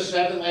through those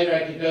 7 later,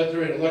 I can go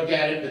through it and look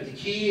at it, but the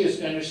key is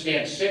to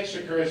understand 6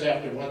 occurs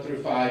after 1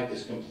 through 5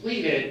 is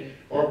completed,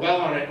 or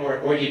well on it,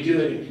 or you do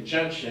it in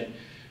conjunction.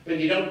 But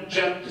you don't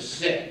jump to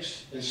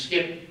 6 and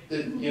skip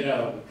the,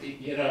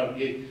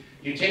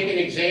 you take an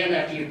exam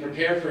after you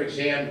prepare for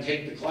exam and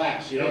take the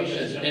class. You don't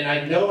just, and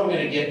I know I'm going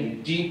to get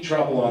in deep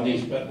trouble on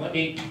these, but let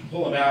me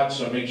pull them out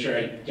so I make sure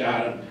I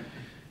got them.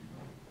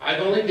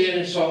 I've only been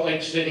in Salt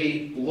Lake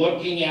City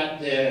looking at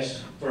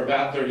this for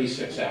about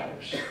 36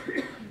 hours.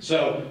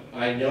 So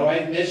I know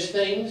I've missed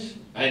things.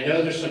 I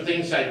know there's some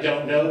things I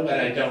don't know, but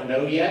I don't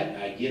know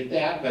yet. I get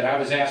that, but I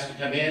was asked to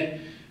come in.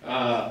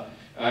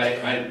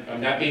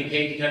 I'm not being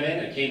paid to come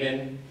in. I came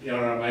in,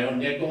 on my own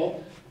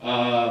nickel.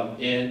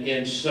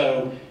 And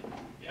so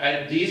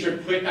these are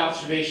quick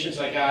observations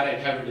I got.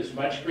 I covered as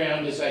much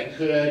ground as I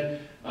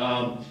could.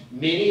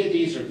 Many of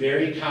these are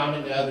very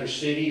common to other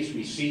cities.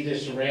 We see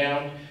this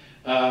around.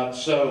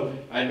 So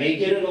I may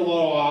get it a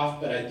little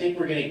off, but I think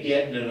we're going to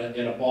get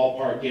in a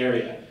ballpark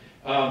area.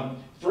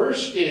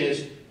 First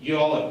is you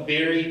all have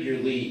buried your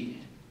lead.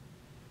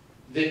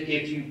 That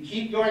if you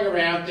keep going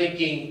around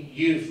thinking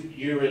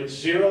you're at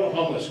 0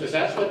 homeless, because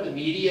that's what the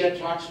media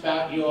talks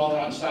about you all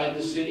outside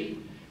the city,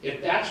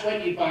 if that's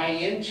what you buy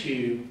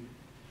into,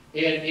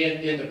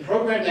 and the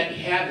program that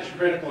you have is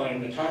critical, and I'm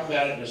going to talk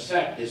about it in a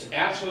sec, it's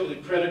absolutely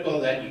critical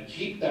that you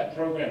keep that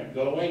program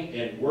going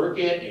and work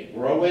it and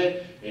grow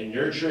it and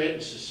nurture it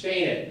and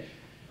sustain it.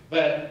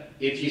 But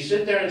if you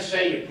sit there and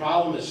say your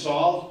problem is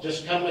solved,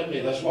 just come with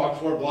me, let's walk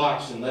 4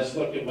 blocks and let's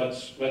look at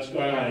what's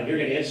going on, and you're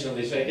going to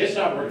instantly say, it's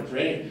not working for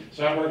anyone. It's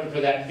not working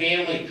for that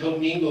family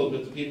commingled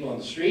with the people on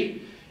the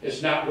street.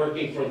 It's not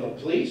working for the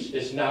police.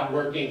 It's not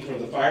working for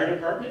the fire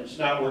department. It's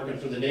not working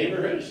for the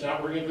neighborhood. It's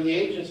not working for the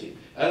agency.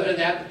 Other than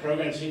that, the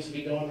program seems to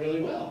be going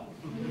really well.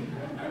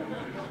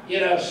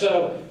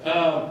 So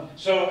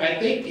I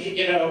think,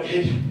 I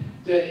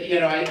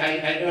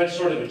know it's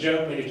sort of a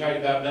joke when you're talking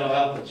about mental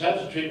health and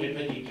substance treatment,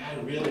 but you got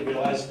to really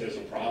realize there's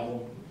a problem.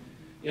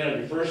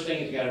 Your first thing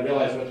is you got to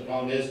realize what the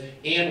problem is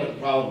and what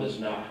the problem is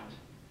not.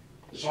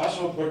 It's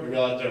also important to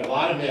realize there are a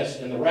lot of myths,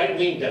 and the right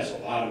wing does a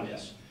lot of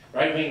myths.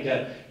 Right wing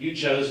does, you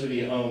chose to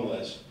be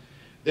homeless.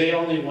 They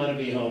only want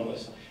to be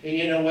homeless. And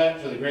you know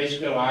what? For the grace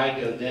go I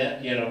go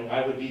then,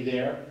 I would be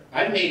there.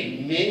 I've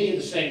made many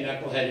of the same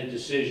knuckleheaded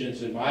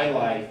decisions in my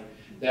life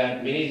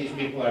that many of these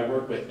people I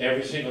work with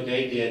every single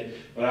day did.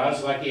 But I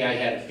was lucky I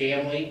had a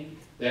family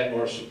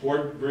or a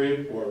support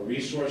group or a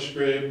resource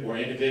group or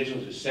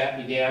individuals who sat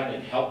me down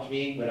and helped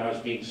me when I was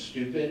being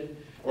stupid,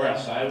 or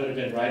else I would have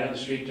been right on the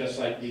street just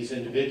like these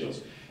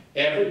individuals.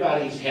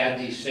 Everybody's had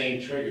these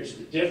same triggers.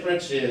 The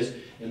difference is,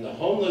 in the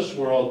homeless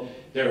world,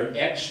 there are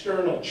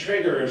external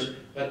triggers,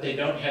 but they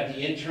don't have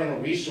the internal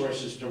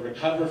resources to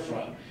recover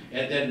from.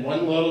 And then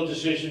one little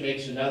decision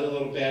makes another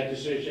little bad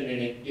decision,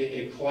 and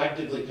it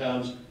collectively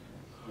comes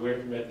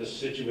with the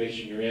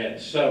situation you're in.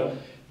 So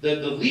the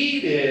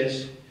lead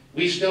is,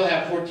 we still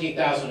have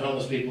 14,000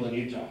 homeless people in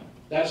Utah.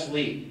 That's the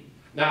lead.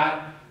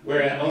 Not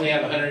We're only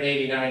have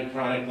 189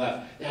 chronic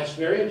left. That's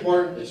very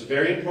important. It's a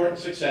very important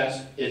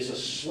success. It's a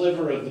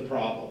sliver of the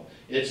problem.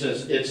 It's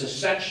a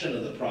section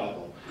of the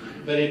problem.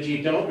 But if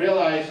you don't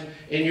realize,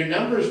 and your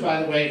numbers,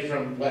 by the way,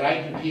 from what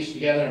I can piece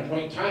together in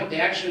point in time, they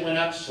actually went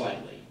up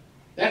slightly.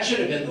 That should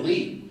have been the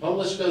lead.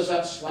 Homeless goes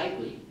up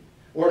slightly.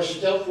 Or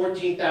still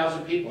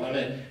 14,000 people. I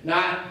mean,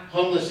 not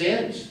homeless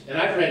ends. And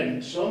I've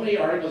read so many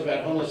articles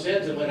about homeless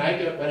ends, and when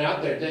I went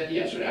out there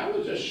yesterday, I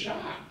was just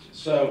shocked.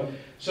 So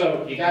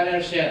you got to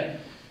understand,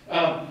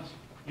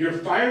 your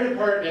fire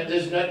department,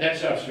 this is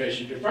next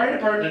observation, your fire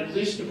department and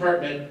police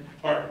department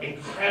are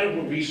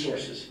incredible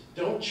resources.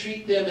 Don't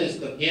treat them as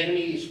the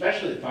enemy,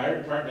 especially the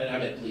fire department. I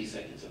meant police,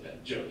 I guess I'm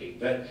joking.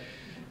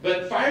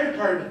 But fire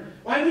department,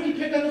 why would you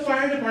pick on the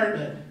fire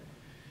department?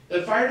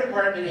 The fire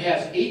department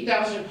has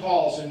 8,000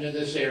 calls into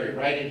this area,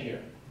 right in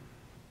here.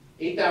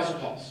 8,000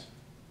 calls.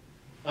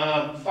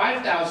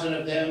 5,000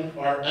 of them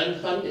are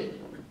unfunded.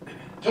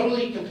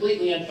 Totally,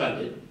 completely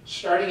unfunded.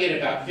 Starting at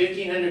about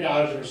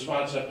 $1,500 a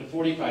response up to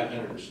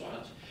 $4,500 a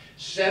response.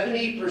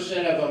 70%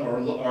 of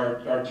them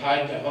are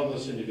tied to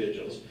homeless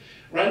individuals.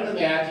 Run the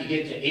math, you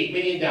get to $8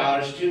 million,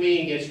 $2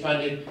 million gets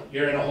funded,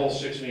 you're in a whole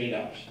 $6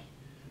 million.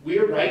 We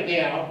are right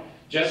now,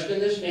 just in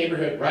this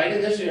neighborhood, right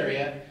in this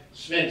area,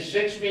 spend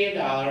 $6 million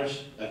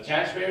of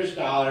taxpayers'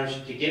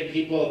 dollars to get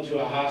people to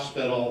a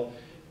hospital,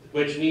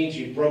 which means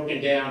you've broken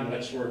down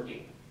what's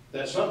working.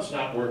 That something's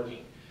not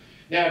working.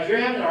 Now, if you're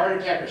having a heart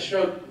attack or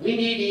stroke, we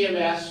need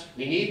EMS,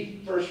 we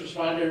need first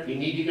responder, we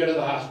need to go to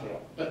the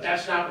hospital. But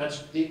that's not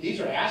what's, these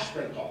are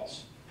aspirin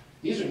calls.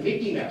 These are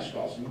Mickey Mouse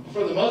calls,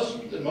 for the most.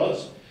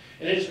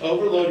 And it's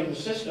overloading the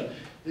system.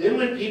 Then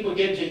when people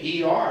get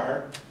to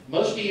ER,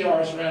 most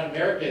ERs around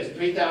America is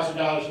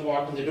 $3,000 to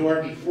walk in the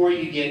door before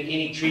you get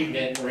any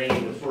treatment or any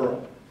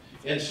referral.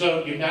 And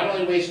so you've not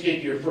only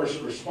wasted your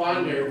first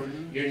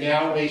responder, you're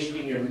now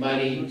wasting your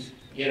money,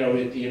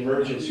 at the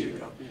emergency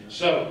room.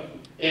 So,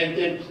 and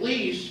then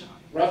police,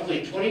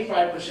 roughly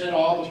 25% of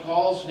all the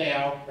calls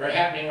now are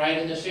happening right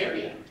in this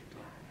area.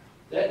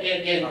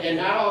 And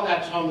not all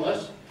that's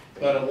homeless,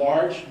 but a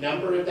large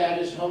number of that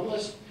is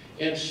homeless.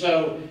 And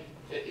so,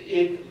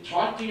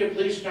 talk to your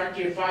police, talk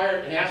to your fire,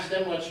 and ask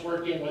them what's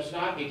working, what's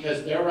not,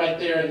 because they're right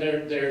there and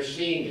they're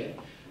seeing it.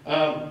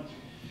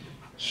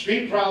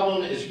 Street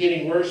problem is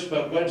getting worse,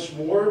 but what's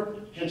more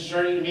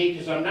concerning to me,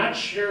 because I'm not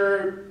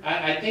sure,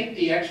 I think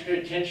the extra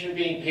attention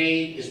being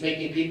paid is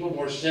making people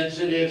more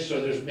sensitive, so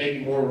there's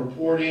maybe more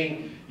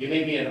reporting. You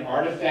may be an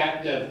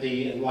artifact of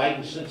the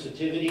enlightened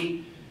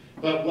sensitivity.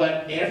 But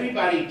what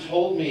everybody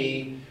told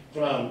me,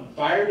 from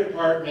fire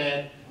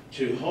department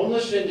to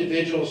homeless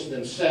individuals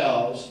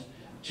themselves,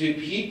 to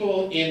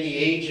people in the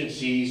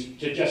agencies,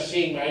 to just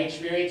seeing my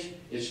experience,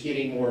 is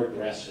getting more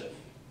aggressive.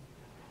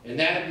 And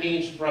that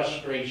means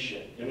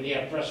frustration. And when you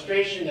have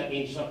frustration, that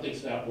means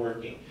something's not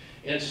working.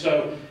 And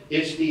so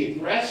it's the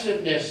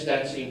aggressiveness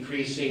that's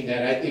increasing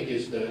that I think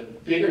is the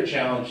bigger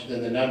challenge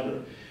than the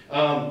number.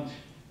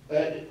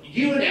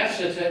 You, in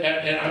essence, and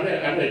I'm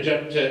going to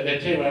jump to, I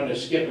tell you what, I'm going to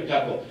skip a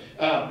couple.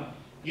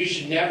 You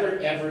should never,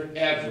 ever,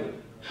 ever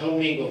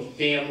commingle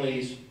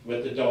families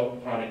with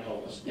adult chronic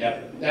homeless,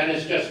 ever. That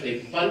is just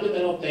a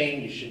fundamental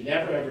thing you should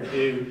never, ever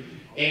do.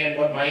 And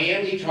what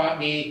Miami taught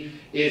me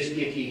is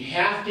if you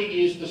have to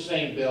use the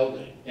same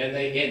building,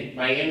 and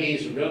Miami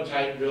is a real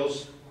tight, real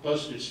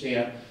postage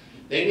stamp,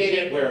 they made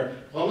it where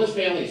homeless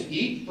families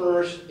eat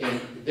first,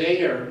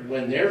 and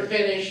when they're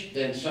finished,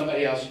 then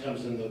somebody else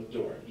comes in the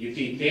door. You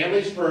feed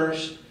families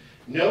first,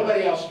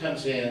 nobody else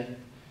comes in,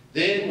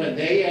 then when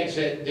they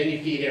exit, then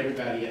you feed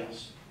everybody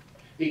else.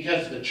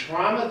 Because the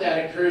trauma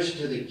that occurs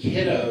to the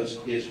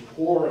kiddos is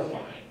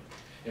horrifying.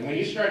 And when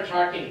you start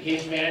talking to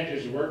case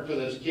managers who work for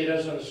those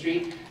kiddos on the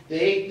street,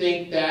 they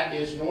think that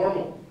is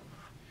normal.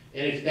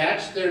 And if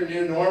that's their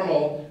new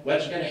normal,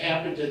 what's going to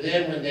happen to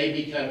them when they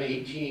become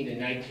 18 and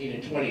 19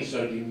 and 20?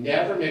 So you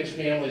never mix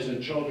families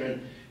and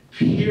children,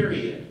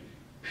 period.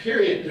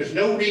 Period. There's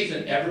no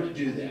reason ever to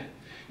do that.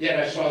 Yet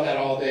I saw that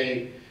all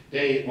day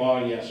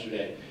long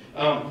yesterday.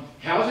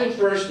 Housing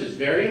First is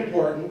very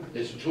important.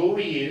 It's a tool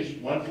we use.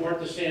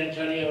 1/4 of San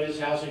Antonio is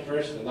Housing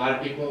First. A lot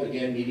of people,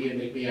 again, media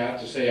make me out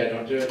to say I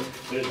don't do it.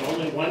 But it's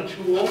only one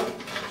tool.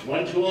 It's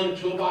one tool in a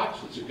toolbox.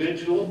 It's a good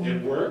tool.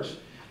 It works.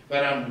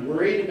 But I'm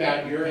worried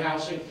about your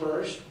Housing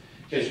First,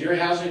 because your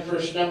Housing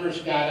First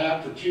numbers got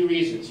up for two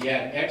reasons. You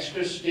had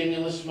extra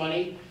stimulus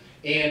money,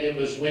 and it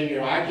was when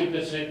your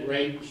occupancy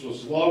rate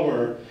was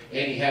lower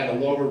and you had a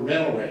lower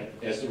rental rate.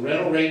 As the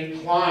rental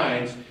rate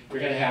climbs, you're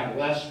going to have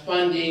less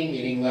funding,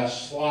 meaning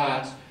less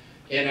slots.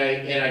 And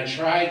I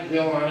tried,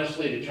 real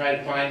honestly, to try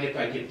to find if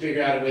I could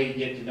figure out a way to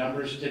get to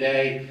numbers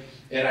today.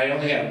 And I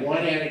only have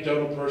one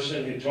anecdotal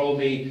person who told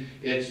me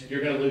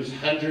you're going to lose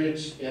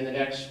hundreds in the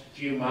next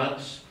few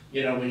months.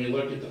 When you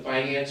look at the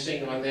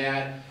financing on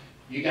that,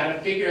 you got to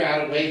figure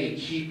out a way to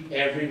keep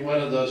every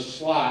one of those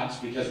slots,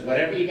 because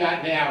whatever you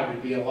got now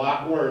would be a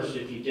lot worse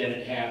if you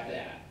didn't have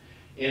that.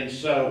 And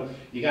so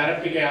you got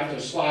to figure out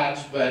those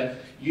slots, but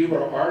you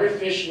were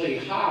artificially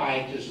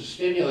high because of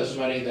stimulus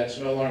money that's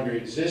no longer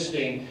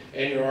existing,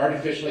 and you're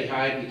artificially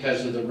high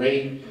because of the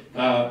rate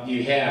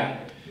you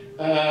had.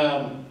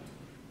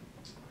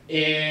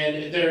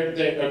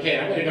 Okay,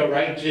 I'm going to go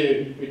right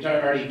to, we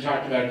already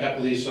talked about a couple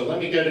of these, so let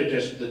me go to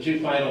just the two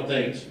final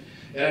things.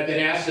 And I've been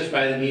asked this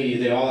by the media,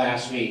 they all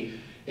ask me.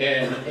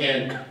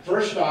 And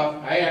first off,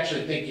 I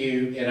actually think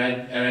you, and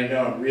I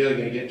know I'm really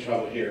going to get in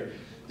trouble here,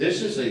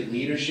 this is a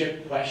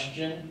leadership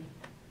question.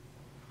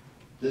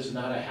 This is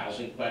not a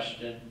housing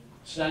question.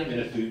 It's not even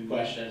a food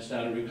question. It's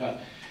not a root cause.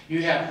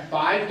 You have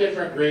 5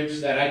 different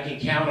groups that I can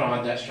count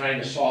on that's trying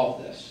to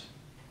solve this.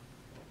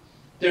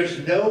 There's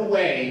no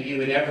way you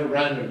would ever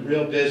run a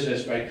real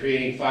business by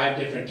creating 5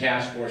 different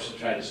task forces to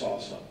try to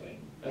solve something.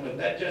 I mean,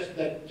 that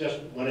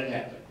just wouldn't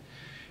happen.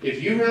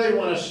 If you really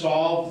want to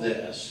solve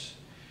this,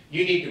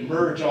 you need to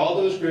merge all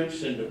those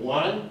groups into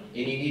one, and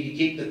you need to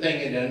keep the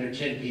thing at under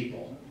 10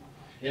 people.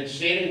 In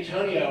San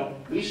Antonio,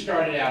 we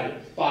started out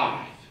at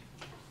 5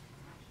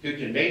 who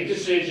can make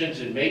decisions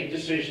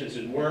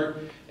and work,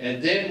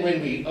 and then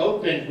when we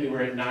opened, we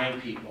were at 9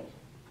 people.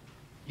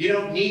 You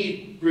don't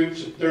need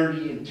groups of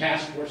 30 and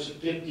task force of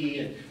 50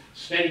 and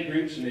study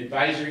groups and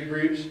advisory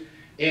groups.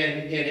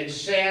 And it's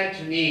sad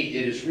to me,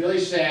 it is really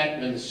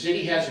sad when the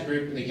city has a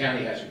group and the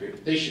county has a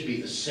group. They should be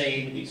the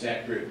same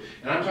exact group.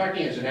 And I'm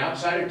talking as an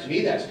outsider, to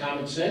me that's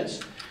common sense.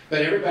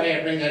 But everybody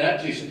I bring that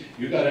up to says,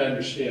 you got to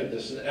understand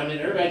this. I mean,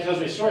 everybody tells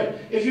me a story.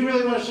 If you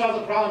really want to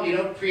solve the problem, you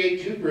don't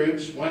create 2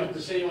 groups, one at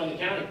the city, one at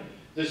the county.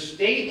 The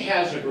state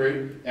has a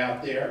group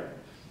out there.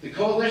 The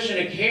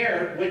Coalition of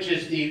Care, which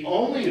is the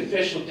only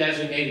official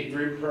designated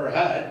group per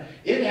HUD,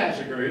 it has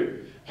a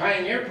group.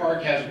 Pioneer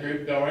Park has a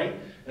group going.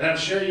 And I'm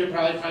sure you'll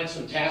probably find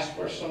some task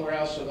force somewhere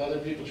else of other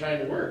people trying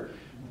to work.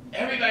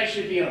 Everybody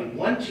should be on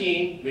one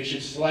team. We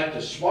should select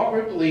a small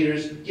group of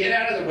leaders, get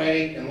out of the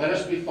way, and let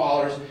us be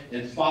followers,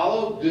 and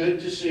follow good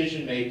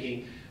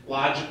decision-making,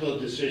 logical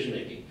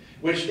decision-making.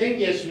 Which then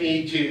gets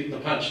me to the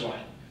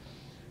punchline.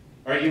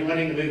 Are you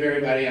wanting to move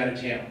everybody out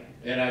of town?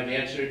 And I've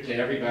answered to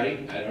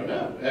everybody, I don't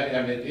know.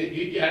 I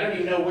mean, I don't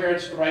even know where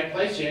it's the right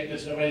place yet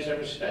because nobody's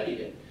ever studied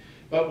it.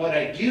 But what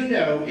I do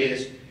know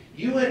is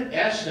you, in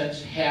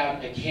essence,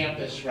 have a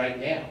campus right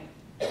now.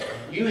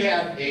 You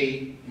have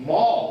a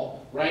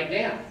mall right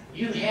now.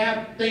 You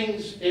have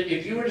things,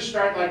 if you were to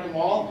start like a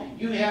mall,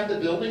 you have the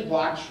building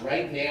blocks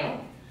right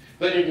now,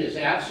 but it is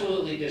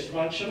absolutely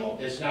dysfunctional.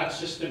 It's not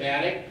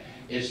systematic.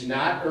 It's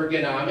not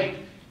ergonomic.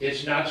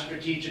 It's not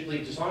strategically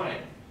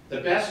designed.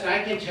 The best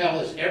I can tell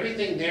is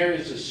everything there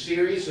is a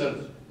series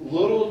of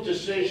little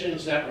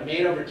decisions that were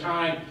made over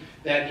time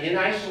that in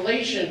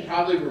isolation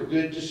probably were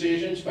good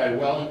decisions by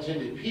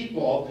well-intended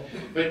people,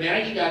 but now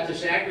you got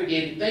this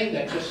aggregated thing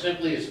that just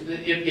simply is,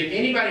 if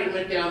anybody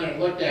went down there and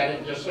looked at it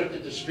and just looked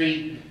at the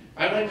street,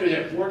 I went through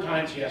there 4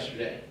 times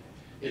yesterday.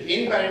 If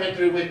anybody went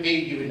through with me,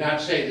 you would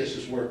not say this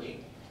is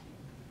working.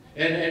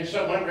 And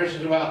so one person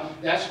said, well,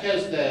 that's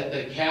because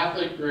the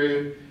Catholic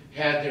group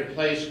had their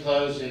place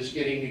closed, it's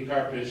getting new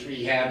carpets,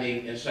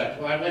 rehabbing, and such.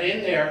 Well, I went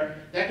in there,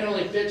 that can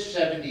only fit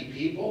 70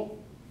 people.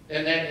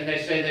 And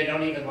they say they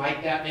don't even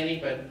like that many,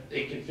 but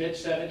they can fit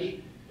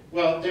 70.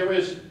 Well, there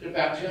was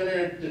about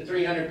 200 to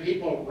 300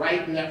 people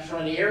right in that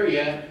front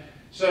area.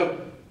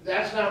 So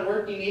that's not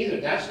working either.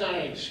 That's not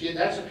an excuse.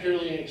 That's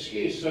purely an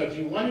excuse. So if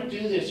you want to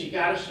do this, you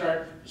got to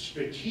start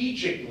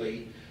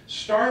strategically.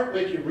 Start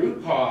with your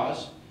root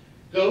cause.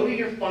 Go to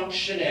your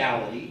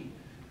functionality.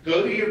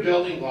 Go to your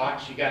building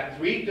blocks. You got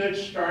 3 good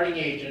starting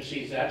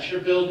agencies. That's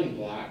your building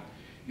block.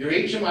 Your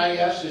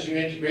HMIS is your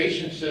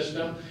integration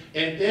system,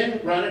 and then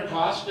run a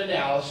cost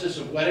analysis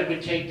of what it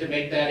would take to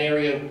make that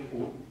area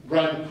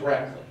run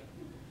correctly.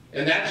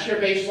 And that's your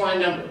baseline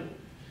number.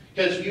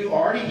 Because you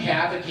already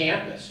have a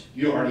campus.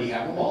 You already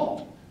have a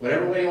mall.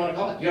 Whatever way you want to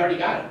call it, you already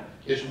got it.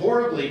 It's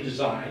horribly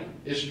designed,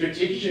 it's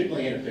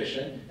strategically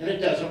inefficient, and it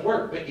doesn't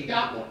work, but you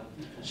got one.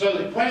 So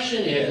the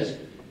question is,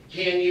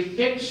 can you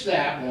fix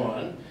that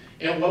one?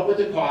 And what would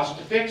the cost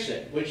to fix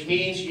it? Which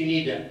means you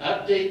need to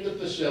update the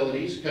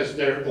facilities because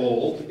they're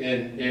old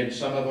and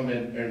some of them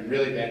in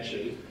really bad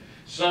shape.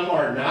 Some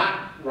are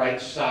not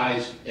right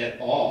sized at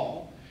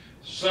all.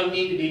 Some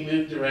need to be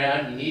moved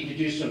around. You need to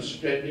do some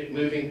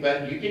moving,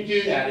 but you can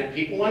do that. If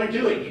people want to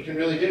do it, you can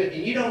really do it.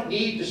 And you don't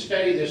need to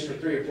study this for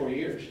 3 or 4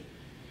 years.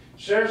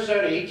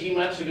 Sarasota, 18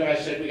 months ago, I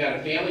said we got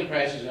a family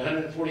crisis,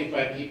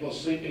 145 people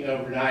sleeping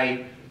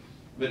overnight.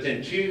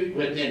 Within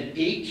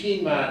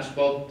 18 months,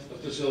 both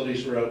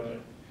facilities were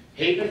open.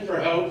 Haven for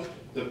Hope,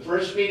 the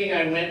first meeting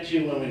I went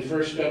to when we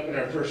first opened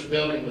our first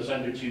building was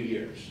under 2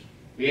 years.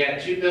 We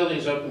had 2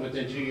 buildings open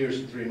within 2 years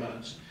and 3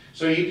 months.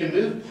 So you can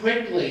move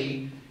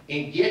quickly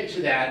and get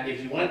to that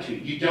if you want to.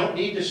 You don't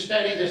need to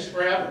study this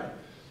forever.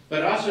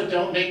 But also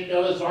don't make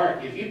Noah's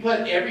Ark. If you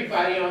put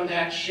everybody on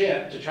that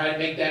ship to try to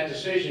make that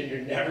decision,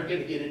 you're never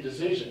going to get a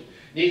decision.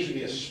 It needs to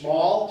be a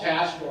small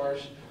task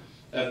force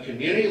of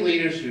community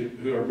leaders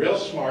who are real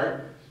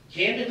smart.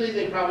 Candidly,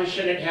 they probably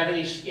shouldn't have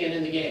any skin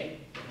in the game.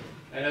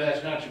 I know that's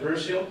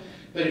controversial,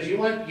 but if you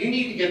want, you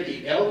need to get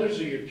the elders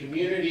of your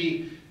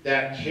community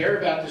that care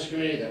about this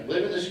community, that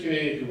live in this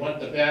community, who want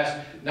the best,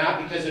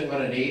 not because they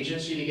want an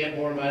agency to get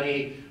more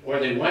money, or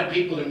they want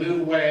people to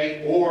move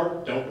away,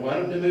 or don't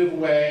want them to move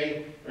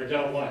away, or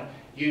don't want.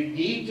 You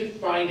need to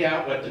find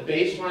out what the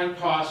baseline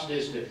cost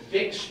is to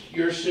fix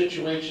your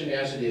situation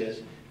as it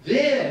is.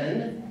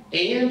 Then,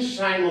 and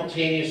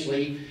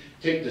simultaneously,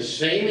 take the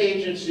same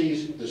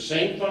agencies, the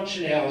same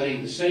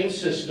functionality, the same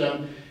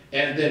system,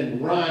 and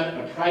then run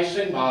a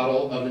pricing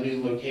model of a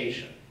new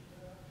location.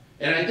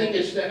 And I think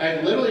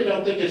I literally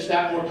don't think it's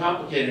that more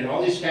complicated.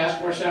 All these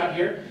task forces out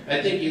here,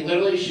 I think you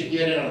literally should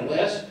get it on a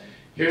list.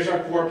 Here's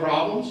our core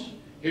problems.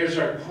 Here's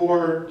our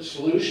core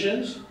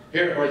solutions.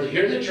 Here are the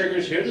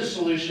triggers. Here are the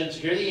solutions.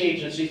 Here are the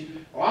agencies.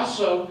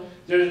 Also,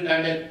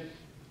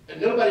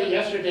 nobody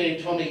yesterday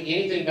told me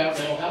anything about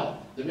mental health.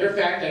 The mere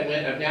fact that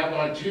I've now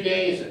gone 2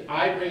 days and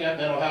I bring up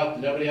mental health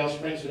and nobody else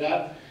brings it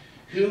up.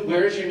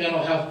 Where's your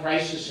mental health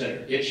crisis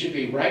center? It should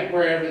be right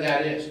wherever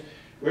that is.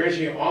 Whereas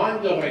your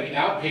ongoing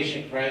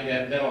outpatient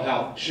mental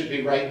health should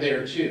be right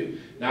there too.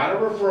 Not a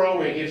referral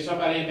where you give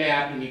somebody a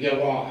map and you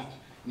go off.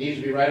 It needs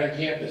to be right on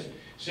campus.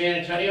 San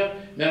Antonio,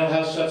 mental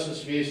health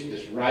substance abuse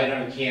is right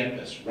on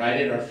campus,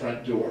 right at our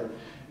front door.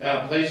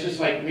 Places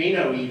like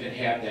Reno even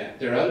have that.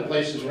 There are other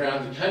places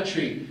around the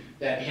country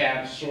that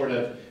have sort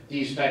of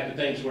these type of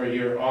things where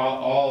you're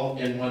all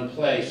in one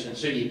place. And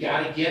so you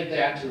got to get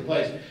that to the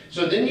place.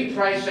 So then you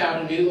price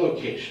out a new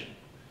location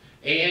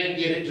and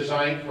get it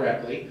designed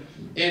correctly.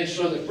 And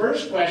so the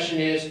first question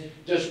is,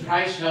 does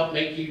price help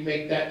make you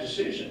make that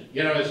decision?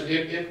 You know,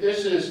 if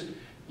this is,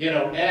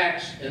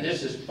 X and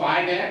this is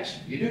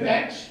 5X, you do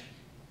X.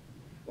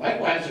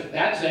 Likewise, if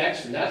that's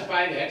X and that's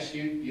 5X,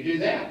 you do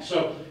that.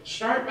 So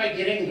start by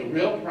getting the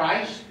real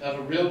price of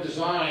a real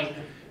design.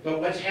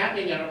 But what's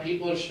happening now,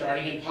 people are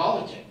starting in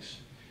politics.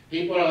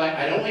 People are like,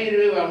 I don't want you to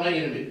move, I want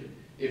you to move.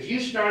 If you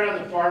start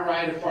on the far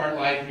right or far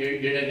left, you're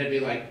going to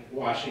be like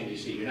Washington,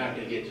 D.C. You're not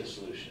going to get to a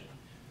solution.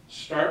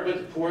 Start with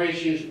the core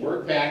issues,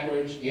 work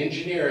backwards,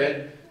 engineer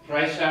it,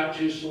 price out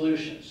 2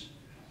 solutions.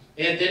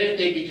 And then if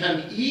they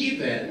become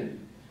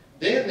even,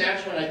 then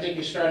that's when I think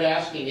you start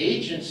asking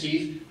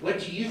agencies,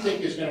 what do you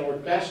think is going to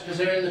work best? Because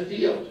they're in the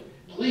field.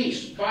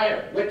 Police,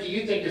 fire, what do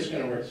you think is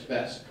going to work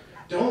best?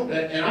 Don't,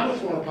 and I'm a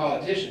former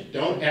politician,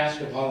 don't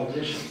ask a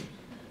politician.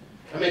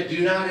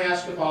 Do not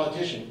ask a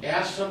politician.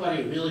 Ask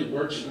somebody who really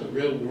works in the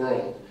real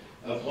world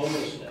of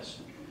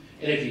homelessness.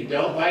 And if you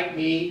don't like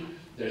me,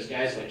 there's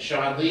guys like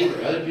Sean Lee,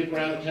 there are other people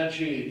around the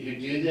country who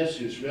do this,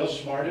 who's real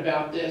smart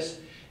about this,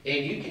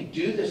 and you can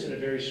do this in a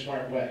very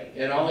smart way.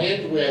 And I'll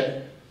end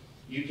with,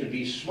 you can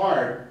be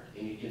smart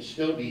and you can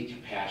still be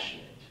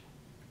compassionate.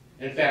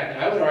 In fact,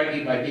 I would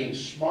argue by being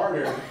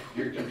smarter,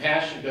 your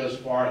compassion goes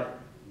farther.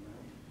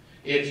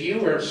 If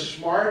you are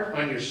smart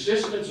on your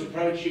systems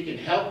approach, you can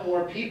help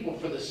more people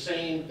for the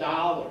same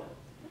dollar.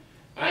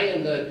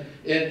 And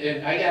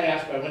I got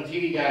asked by one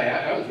TV guy,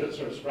 I was really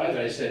sort of surprised.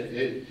 I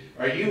said,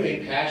 are you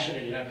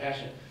impassionate? You're not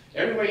passionate.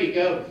 Everywhere you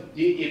go,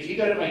 if you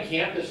go to my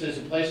campuses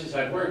and places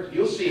I've worked,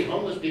 you'll see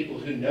homeless people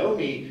who know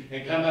me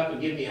and come up and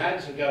give me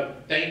hugs and go,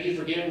 thank you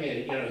for giving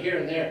me, here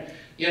and there.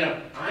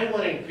 I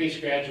want to increase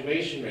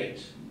graduation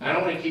rates. I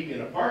don't want to keep you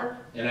in a park,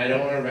 and I don't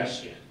want to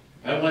arrest you.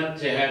 I want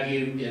to have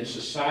you in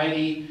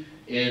society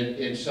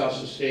and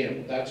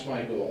self-sustainable. That's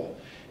my goal.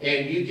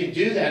 And you can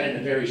do that in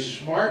a very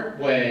smart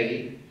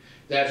way.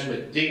 That's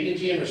with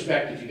dignity and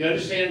respect. If you go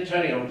to San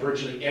Antonio,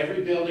 virtually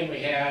every building we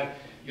have,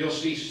 you'll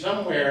see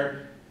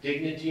somewhere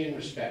dignity and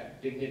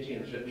respect, dignity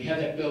and respect. We have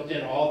that built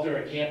in all through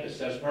our campus.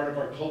 That's part of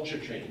our culture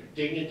training.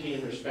 Dignity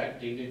and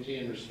respect, dignity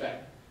and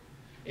respect.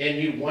 And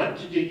you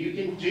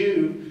can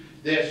do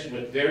this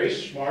with very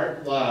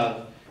smart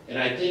love, and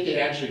I think it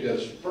actually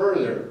goes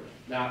further,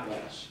 not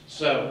less.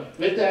 So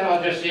with that,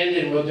 I'll just end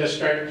and we'll just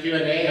start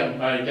Q&A.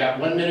 I got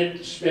 1 minute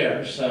to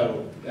spare,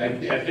 so I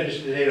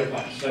finished at 8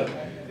 o'clock. So.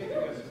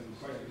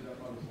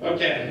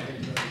 Okay.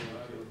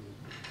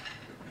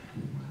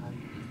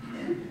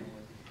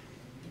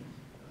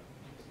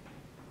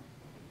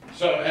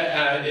 So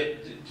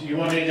do you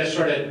want me to just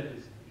sort of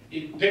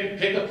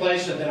pick a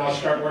place and then I'll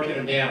start working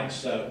them down?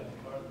 So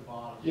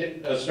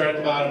yeah, start at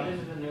the bottom.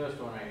 This is the newest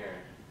one right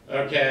here.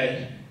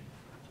 Okay.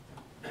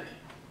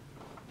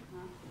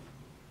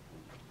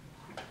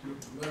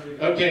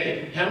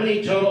 Okay, how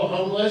many total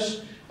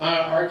homeless?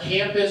 Our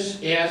campus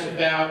has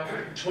about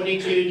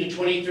 22 to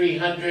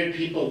 2,300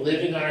 people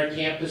living on our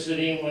campus at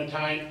any one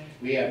time.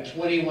 We have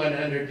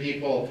 2,100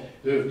 people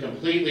who have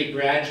completely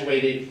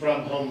graduated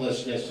from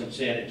homelessness in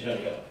San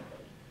Antonio.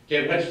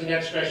 Okay, what's the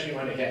next question you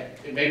want to hit?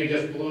 And maybe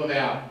just blew them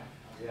out.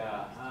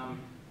 Yeah,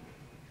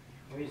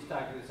 we just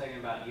talked a second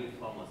about youth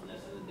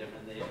homelessness and the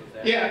different issues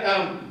there.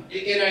 Yeah,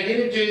 and I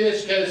didn't do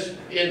this because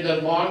in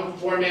the long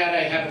format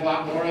I have a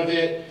lot more of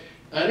it.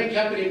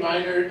 Unaccompanied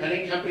minor,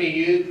 unaccompanied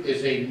youth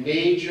is a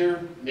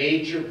major,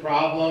 major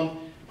problem.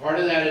 Part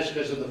of that is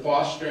because of the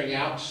fostering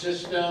out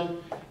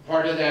system.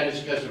 Part of that is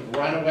because of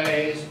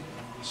runaways.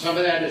 Some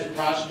of that is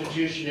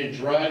prostitution and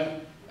drug.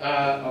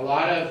 A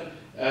lot of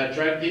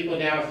drug people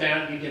now have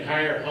found you can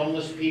hire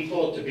homeless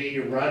people to be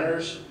your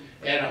runners.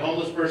 and a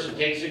homeless person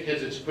takes it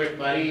because it's quick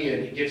money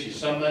and it gives you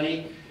some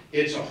money.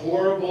 It's a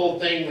horrible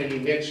thing when you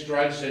mix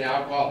drugs and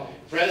alcohol.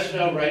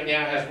 Fresno right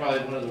now has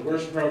probably one of the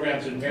worst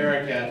programs in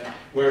America,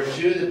 where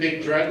 2 of the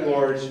big drug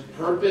lords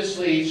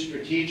purposely,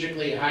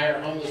 strategically hire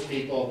homeless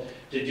people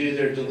to do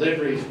their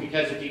deliveries,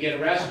 because if you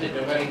get arrested,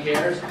 nobody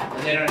cares,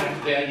 and they don't have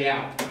to bail you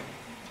out.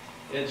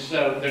 And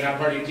so they're not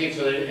part of your team,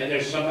 and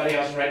there's somebody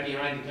else right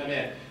behind to come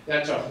in.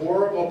 That's a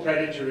horrible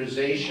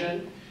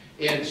predatorization,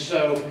 and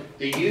so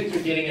the youth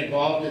are getting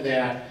involved in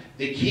that.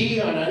 The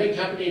key on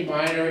unaccompanied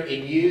minor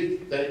and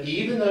youth, that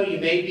even though you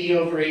may be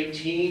over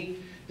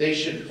 18, they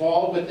should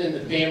fall within the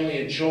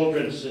family and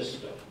children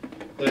system.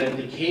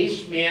 The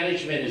case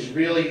management is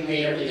really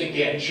family.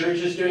 Again,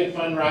 churches doing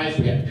fundraise,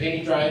 we had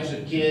penny drives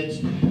with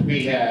kids,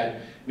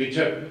 we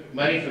took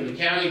money from the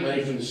county,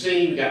 money from the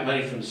city, we got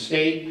money from the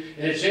state,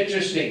 and it's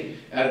interesting,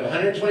 out of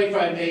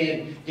 125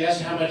 million, guess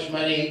how much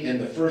money in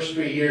the first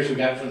 3 years we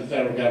got from the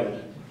federal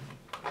government?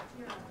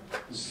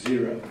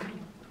 0.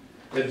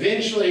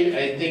 Eventually,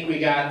 I think we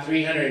got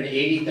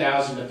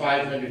 380,000 to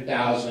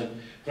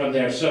 500,000 from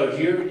there. So if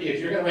you're going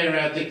to wait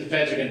around and think the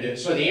feds are going to do it.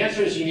 So the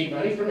answer is you need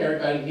money from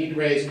everybody, you need to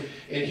raise.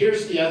 And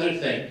here's the other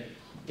thing.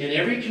 In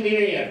every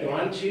community I've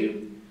gone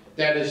to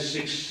that has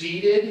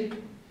succeeded,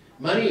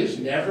 money has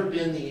never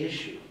been the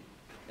issue.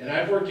 And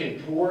I've worked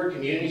in poor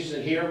communities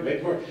in here, way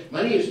poor.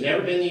 Money has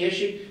never been the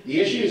issue.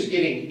 The issue is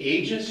getting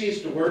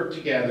agencies to work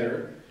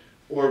together,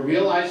 or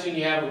realizing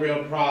you have a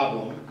real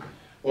problem,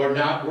 or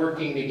not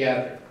working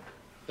together.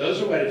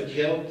 Those are what have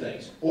killed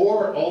things.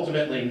 Or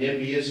ultimately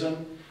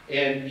NIMBYism.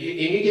 And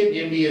you get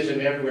NIMBYism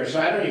everywhere, so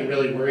I don't even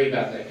really worry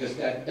about that, because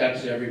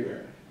that's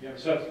everywhere. Yeah.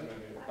 So,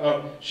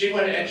 she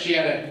had a...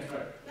 Yeah,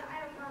 I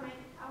have a comment.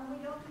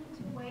 We don't need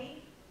to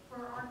wait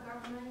for our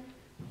government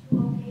to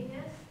okay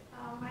this.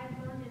 I've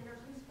learned in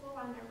nursing school,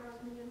 I'm at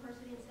Roseman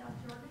University in South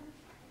Jordan.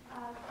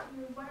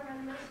 One of our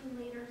nursing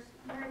leaders,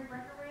 Mary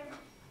Breckenridge,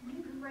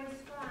 you can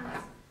raise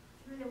funds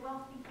through the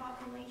wealthy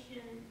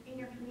population in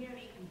your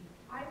community.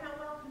 I'm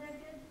not well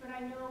connected, but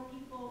I know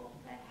people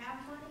that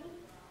have money,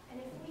 and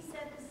if we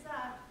set this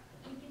up,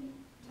 we can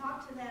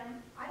talk to them.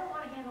 I don't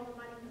want to handle the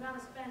money because I'm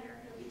a spender.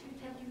 It'll be too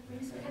tempting for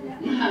me to spend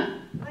that money.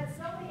 But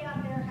somebody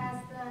out there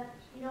has the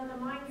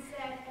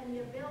mindset and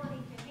the ability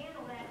to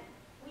handle it.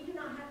 We do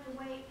not have to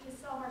wait to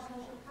solve our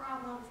social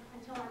problems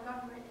until our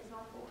government is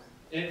on board.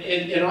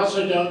 And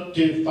also don't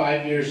do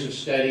 5 years of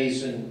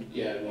studies and,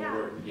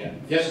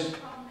 Yes?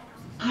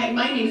 Hi,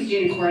 my name is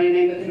Gina Corey, and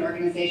I'm with an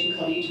organization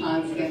called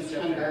Utahns Against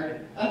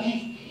Hunger.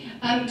 Okay.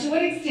 To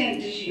what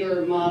extent does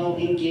your model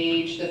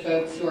engage the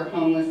folks who are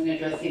homeless in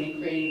addressing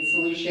and creating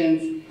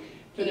solutions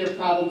for their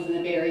problems and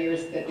the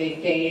barriers that they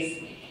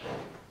face?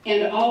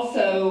 And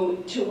also,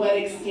 to what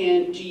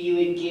extent do you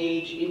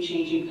engage in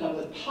changing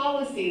public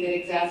policy that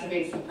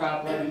exacerbates the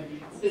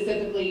problem,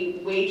 specifically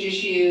wage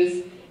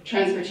issues,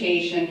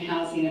 transportation,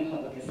 housing, and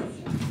public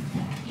assistance?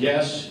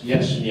 Yes,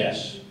 yes, and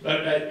yes.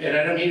 And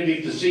I don't mean to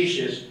be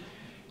facetious.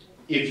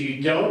 If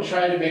you don't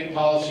try to make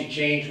policy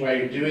change while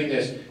you're doing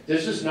this,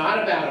 this is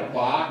not about a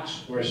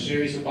box or a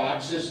series of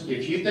boxes.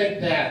 If you think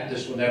that,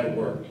 this will never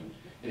work.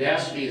 It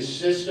has to be a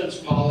systems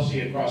policy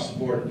across the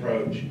board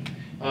approach.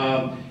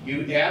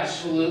 You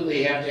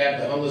absolutely have to have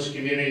the homeless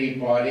community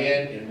bought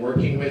in and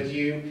working with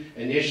you.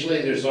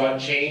 Initially, there's a lot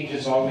of change.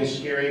 It's always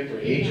scary for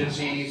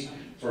agencies,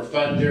 for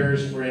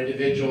funders, for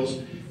individuals.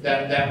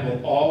 That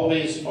will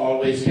always,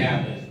 always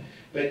happen.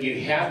 But you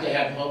have to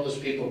have homeless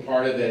people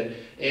part of it.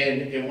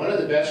 And one of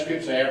the best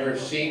groups I ever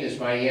seen is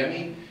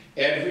Miami.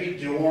 Every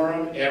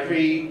dorm,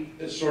 every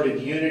sort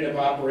of unit of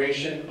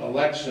operation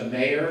elects a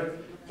mayor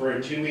for a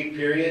 2-week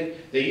period.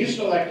 They used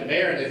to elect a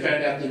mayor and they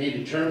found out they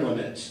needed term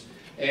limits.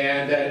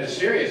 And it's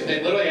serious.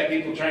 They literally had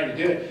people trying to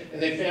do it.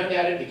 And they found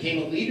out it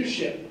became a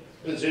leadership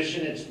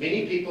position. It's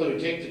many people who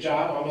take the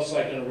job almost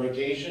like in a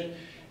rotation,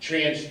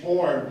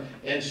 transform.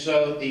 And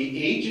so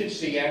the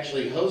agency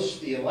actually hosts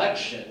the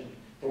election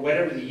for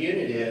whatever the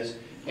unit is,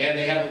 and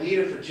they have a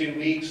leader for 2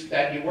 weeks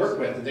that you work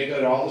with. And they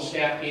go to all the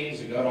staff meetings,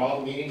 they go to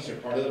all the meetings, they're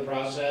part of the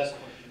process.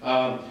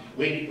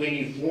 When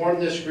you form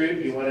this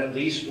group, you want at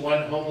least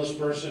one homeless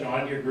person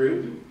on your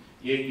group.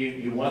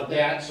 You want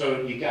that,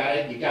 so you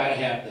gotta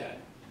have that.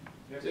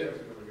 That's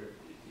it.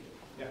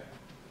 Yeah.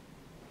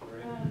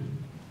 I'm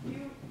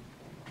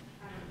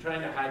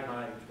trying to hide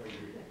mine for you.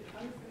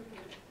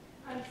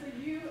 So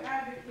you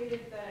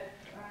advocated that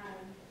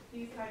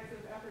these types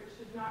of efforts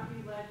should not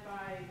be led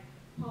by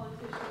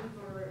politicians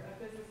or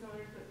business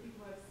owners, but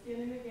people who have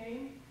skin in the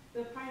game.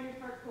 The Pioneer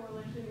Park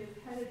Coalition is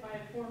headed by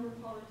a former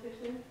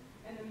politician,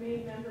 and the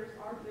main members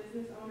are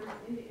business owners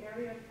in the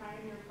area of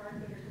Pioneer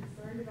Park that are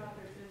concerned about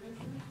their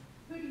businesses.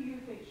 Who do you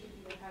think should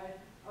be the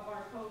head of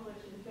our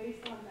coalition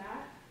based on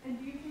that? And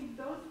do you think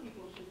those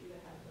people should be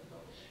the head of the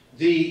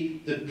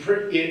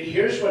coalition?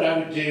 Here's what I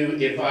would do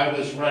if I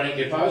was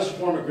to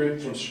form a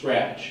group from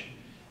scratch.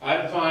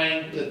 I'd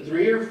find the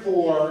 3 or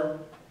 4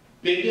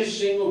 biggest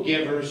single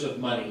givers of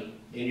money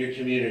in your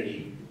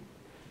community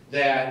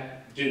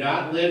that do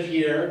not live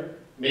here,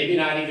 maybe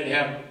not even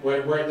have,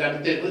 they're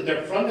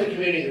from the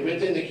community, they're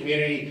within the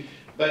community,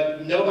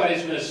 But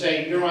nobody's going to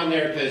say, you're on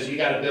there because you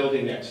got a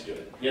building next to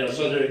it. You know,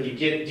 so that you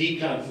get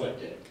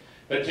deconflicted.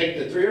 But take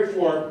the 3 or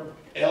 4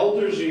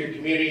 elders of your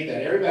community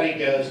that everybody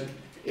goes,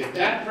 if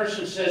that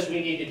person says we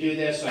need to do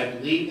this, I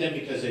believe them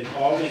because they've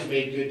always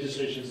made good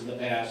decisions in the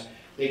past.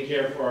 They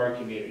care for our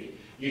community.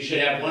 You should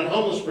have one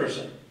homeless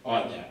person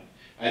on that.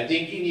 I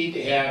think you need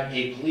to have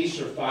a police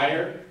or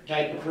fire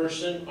type of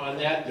person on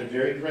that. They're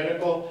very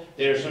critical.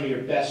 They're some of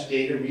your best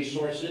data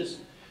resources.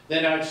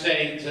 Then I would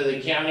say to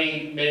the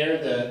county mayor,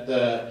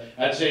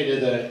 I'd say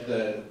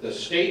to the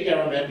state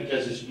government,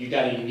 because you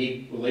got a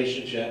unique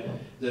relationship,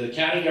 the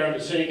county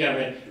government, city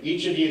government,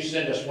 each of you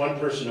send us one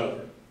person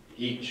over,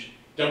 each.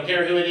 Don't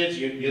care who it is,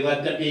 you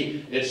let them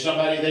be, it's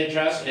somebody they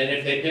trust, and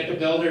if they pick a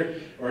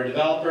builder or a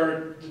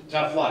developer,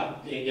 tough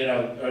luck. You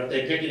know, or if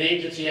they pick an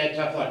agency,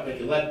 tough luck, but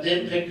you let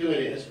them pick who it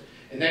is.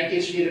 And that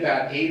gets you to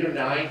about 8 or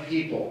 9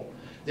 people.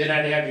 Then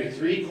I'd have your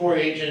 3 core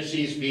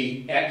agencies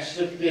be ex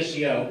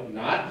officio,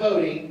 not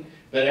voting,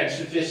 but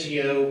ex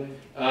officio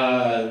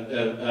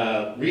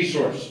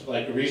resource,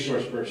 like a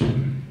resource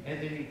person.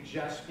 And then you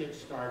just get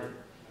started.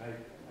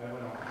 I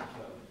went on,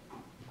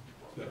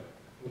 so.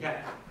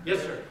 Okay.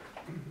 Yes, sir.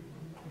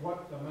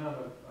 What amount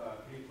of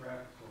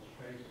geographical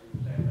space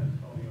in San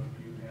Antonio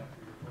do you have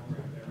for your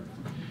program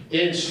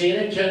there? In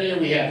San Antonio,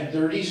 we have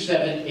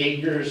 37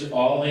 acres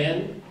all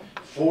in.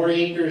 4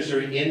 acres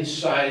are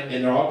inside,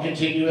 and they're all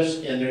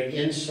contiguous, and they're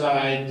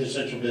inside the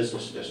central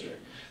business district.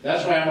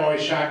 That's why I'm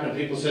always shocked when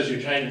people says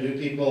you're trying to move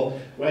people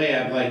away.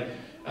 I'm like,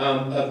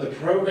 of the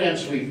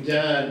programs we've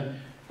done,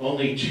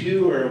 only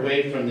 2 are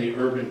away from the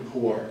urban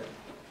core.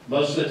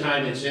 Most of the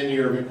time it's in the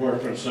urban core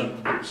from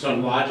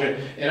some logic.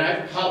 And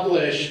I've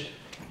published,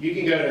 you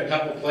can go to a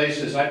couple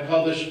places, I've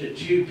published a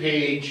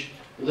 2-page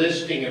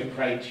listing of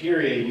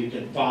criteria you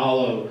can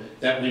follow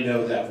that we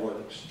know that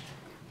works.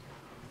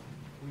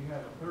 We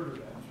have a third of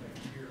that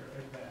thing here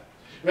at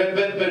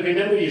that. But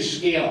remember, you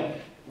scale.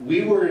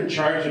 We were in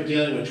charge of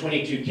dealing with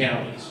 22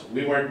 counties.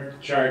 We weren't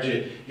in charge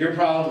of, your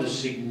problem is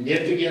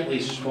significantly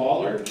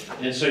smaller,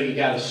 and so you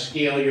got to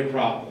scale your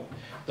problem.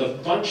 The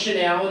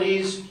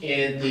functionalities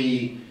and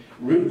the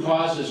root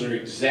causes are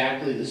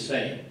exactly the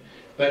same,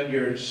 but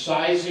your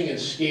sizing and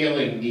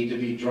scaling need to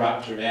be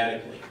dropped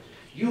dramatically.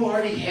 You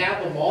already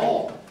have them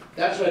all.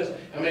 That's what,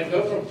 I mean,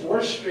 go from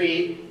 4th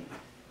Street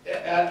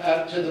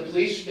up to the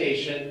police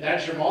station,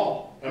 that's your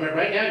mall. I mean,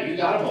 right now, you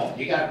got them all.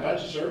 You got a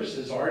bunch of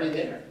services already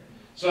there.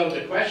 So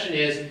the question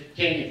is,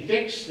 can you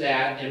fix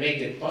that and make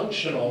it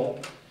functional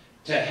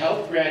to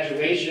help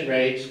graduation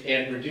rates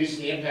and reduce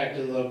the impact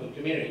of the local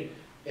community?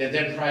 And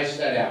then price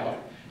that out.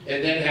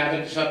 And then have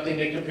it something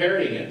to compare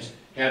it against.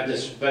 Have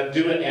this, but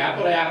do it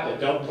apple to apple.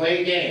 Don't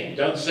play a game.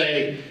 Don't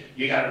say,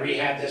 you got to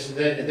rehab this and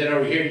then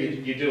over here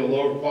you do a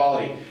lower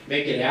quality.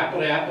 Make it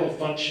apple to apple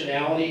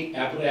functionality,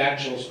 apple to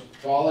actual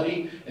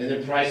quality, and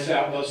then price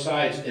out both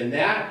sides. And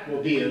that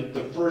will be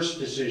the first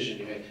decision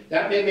you make.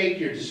 That may make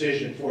your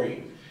decision for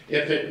you.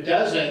 If it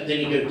doesn't, then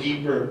you go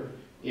deeper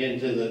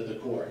into the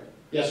core.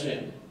 Yes,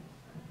 ma'am?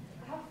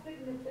 How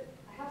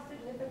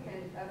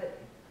significant of it,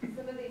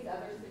 some of these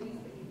other cities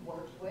that you've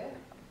worked with,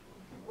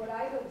 what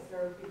I've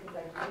observed, because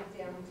I've lived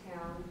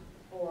downtown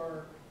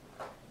for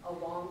a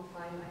long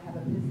time, I have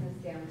a business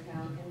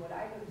downtown, and what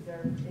I've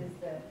observed is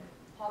the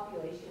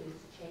population has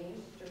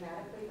changed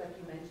dramatically, like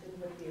you mentioned,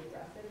 with the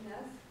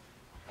aggressiveness.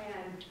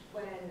 And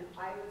when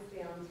I was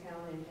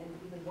downtown and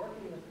even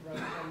working with the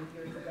road 20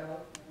 years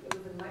ago, it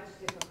was a much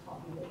different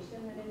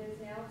population than it is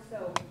now.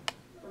 So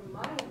from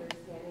my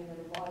understanding, and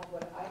a lot of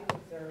what I've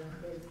observed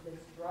is this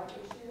drug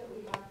issue that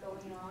we have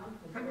going on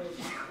has really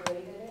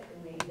escalated it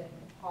and made it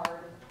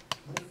hard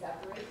to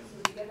separate.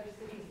 So the other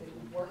cities that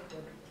you've worked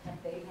with, have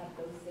they had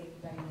those same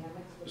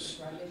dynamics with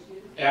the drug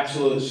issues?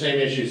 Absolutely, same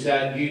issues.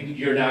 That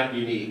you're not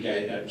unique.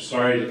 I'm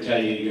sorry to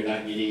tell you, you're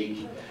not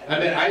unique. I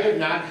mean, I have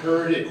not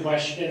heard a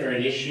question or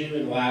an issue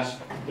in the last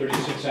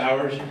 36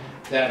 hours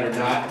that are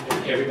not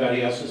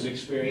everybody else is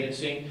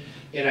experiencing.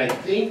 And I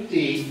think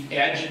the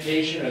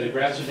agitation or the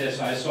aggressiveness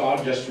I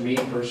saw just for me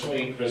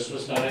personally at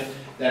Christmas time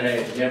that I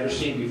had never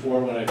seen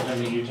before when I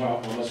come to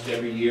Utah almost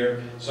every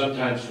year,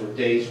 sometimes for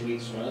days,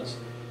 weeks, months.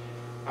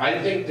 I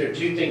think there are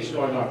 2 things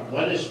going on.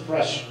 One is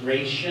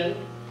frustration,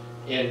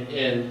 and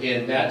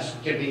that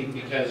can be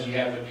because you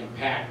have a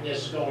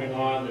compactness going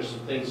on. There's some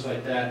things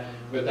like that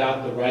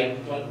without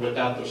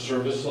the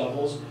service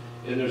levels,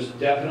 and there's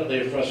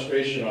definitely a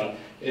frustration on.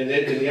 And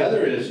the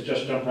other is,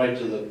 just jump right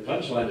to the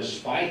punchline, is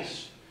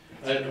spice.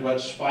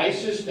 What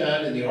spice has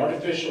done in the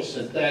artificial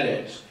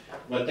synthetics,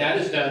 what that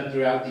has done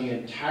throughout the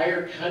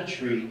entire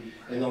country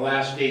in the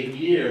last 8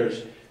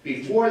 years,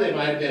 before they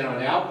might have been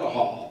on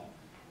alcohol,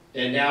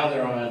 and now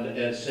they're on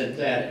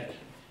synthetic.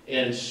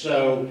 And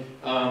so,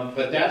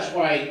 but that's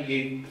why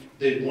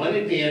the one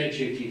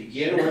advantage, if you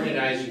get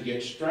organized and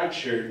get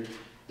structured,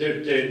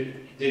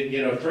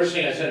 you know, first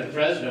thing I said in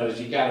Fresno is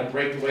you got to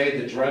break away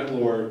the drug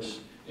lords.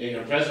 You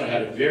know, Fresno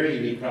had a very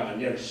unique problem. I've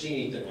never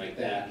seen anything like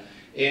that.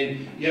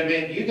 And yeah,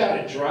 man, you got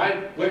to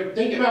drive.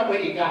 Think about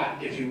what you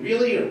got. If you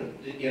really are,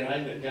 you know,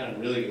 I'm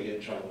really gonna get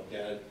in trouble with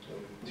that.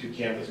 two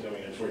cameras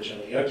going,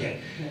 unfortunately.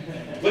 Okay.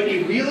 What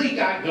you really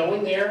got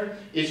going there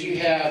is you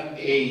have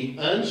a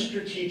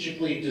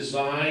unstrategically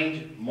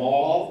designed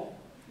mall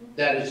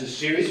that is a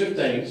series of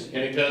things, and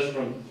it goes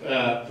from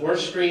 4th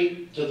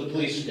Street to the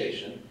police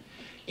station,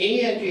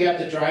 and you have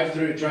the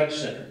drive-through drug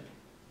center.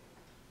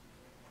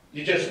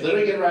 You just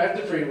literally get right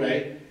off the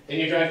freeway, and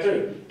you drive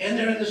through. And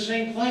they're in the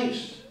same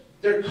place.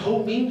 They're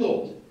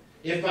commingled.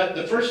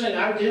 The first thing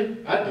I would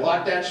do, I'd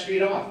block that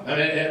street off. I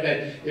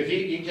mean,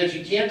 because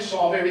you can't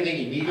solve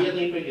everything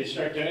immediately, but you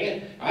start doing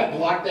it, I'd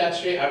block that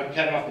street, I would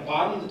cut it off the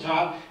bottom and the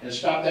top, and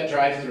stop that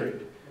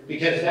drive-through.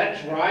 Because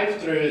that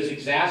drive-through is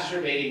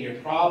exacerbating your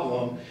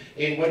problem,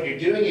 and what you're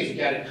doing is you've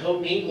got it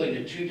commingling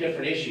to two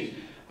different issues.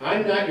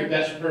 I'm not your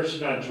best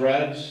person on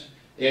drugs,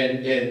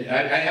 and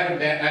I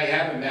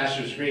have a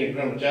master's degree in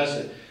criminal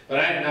justice, but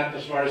I am not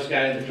the smartest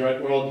guy in the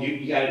drug world.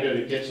 You got to go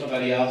to get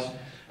somebody else.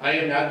 I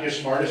am not your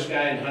smartest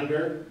guy in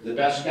hunger. The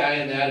best guy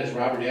in that is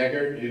Robert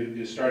Eggert,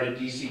 who started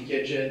DC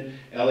Kitchen,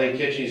 LA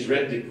Kitchen. He's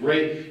written the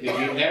great, if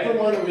you ever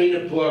want to read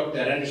a book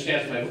that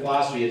understands my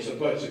philosophy, it's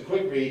a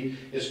quick read.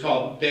 It's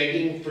called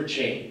Begging for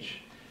Change.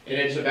 And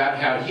it's about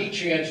how he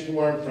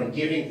transformed from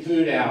giving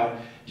food out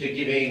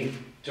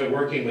to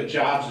working with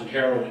jobs and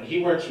heroin.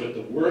 He works with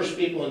the worst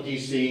people in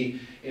DC,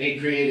 and he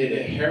created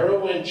a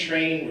heroin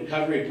training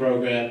recovery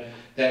program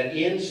that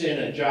ends in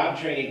a job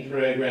training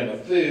program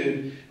of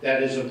food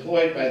that is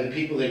employed by the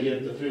people they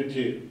give the food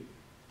to.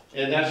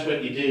 And that's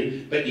what you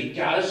do. But you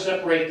got to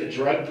separate the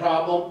drug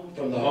problem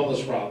from the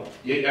homeless problem.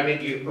 You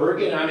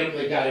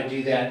ergonomically got to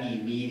do that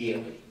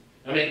immediately.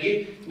 I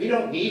mean, we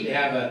don't need to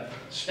have a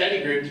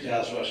study group to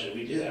tell us what should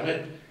we do. I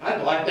mean, I'd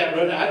block that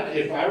road.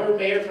 If I were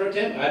mayor pro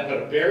tem, I'd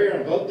put a barrier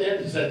on both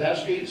ends and said that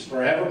street is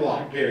forever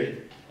blocked,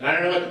 period. And I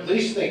don't know what the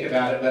police think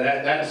about it, but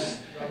that's,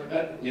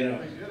 you know.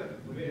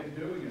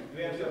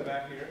 We have some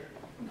back here.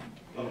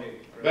 Okay.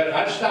 But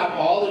I've stopped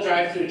all the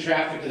drive-through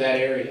traffic to that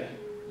area.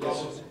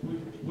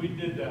 We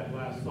did that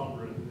last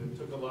summer, and it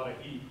took a lot of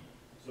heat.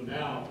 So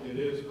now it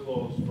is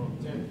closed from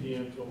 10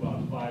 p.m. to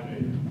about 5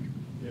 a.m.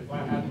 If I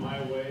had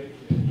my way,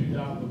 if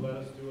UDOT would let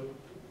us do it,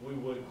 we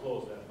would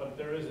close that. But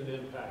there is an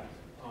impact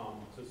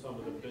to some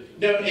of the business.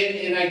 No,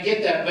 and I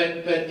get that,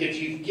 but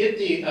if you get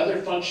the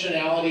other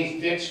functionality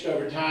fixed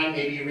over time,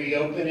 maybe you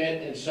reopen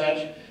it and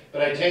such.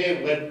 But I tell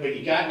you, what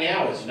you got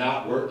now is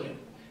not working.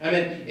 I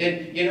mean,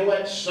 and you know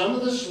what? Some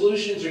of the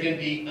solutions are going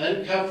to be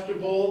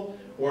uncomfortable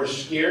or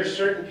scare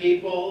certain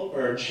people,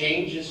 or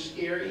change is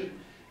scary.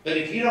 But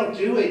if you don't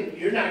do it,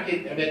 you're not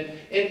getting, I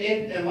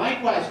mean, and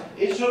likewise,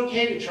 it's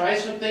okay to try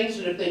some things,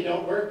 and if they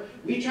don't work,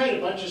 we tried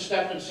a bunch of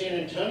stuff in San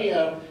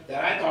Antonio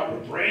that I thought were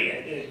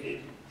brilliant.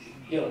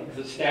 You know,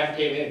 the staff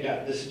came in and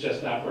got, this is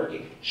just not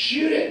working.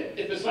 Shoot it.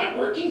 If it's not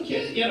working,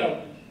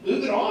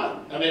 move it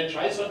on. I mean,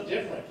 try something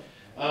different.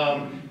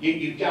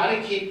 You've got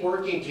to keep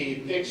working till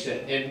you fix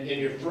it. And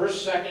your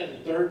first, second,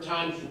 and third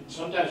time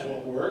sometimes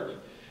won't work.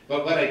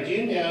 But what I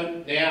do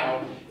know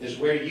now is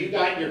where you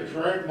got your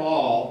current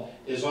mall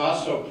is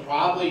also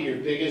probably your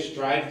biggest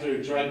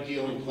drive-through drug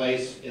dealing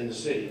place in the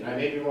city. And I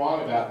may be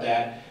wrong about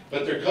that,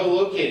 but they're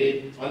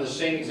co-located on the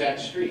same exact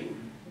street.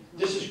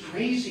 This is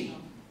crazy.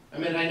 I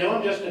mean, I know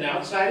I'm just an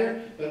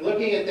outsider, but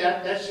looking at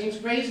that seems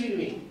crazy to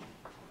me.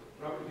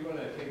 Robert, do you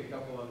want to take a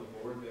couple on the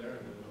board there, and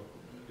then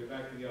we'll get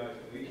back to the audience.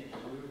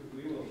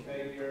 We will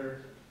stay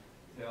here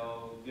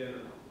till dinner.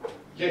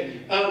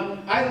 Okay.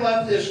 I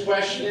love this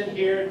question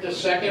here, the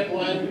second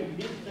one.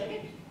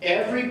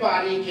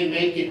 Everybody can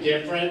make a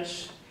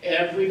difference.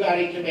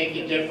 Everybody can make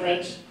a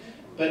difference,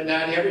 but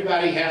not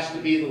everybody has to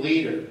be the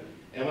leader.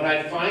 And what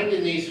I find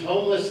in these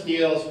homeless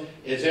deals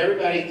is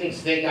everybody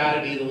thinks they got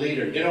to be the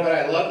leader. You know what?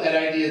 I love that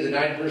idea of the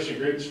 9-person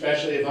group,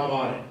 especially if I'm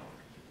on it.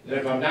 And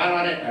if I'm not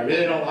on it, I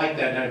really don't like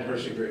that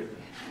 9-person group.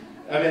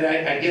 I mean,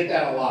 I get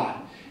that a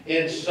lot.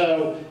 And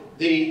so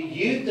the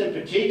youth in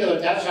particular,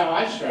 that's how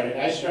I started.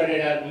 I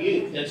started out in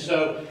youth. And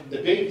so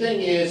the big thing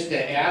is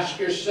to ask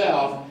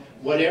yourself,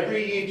 whatever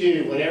you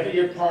do, whatever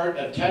your part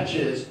of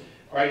touches,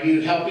 are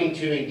you helping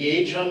to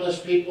engage homeless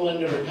people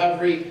into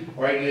recovery,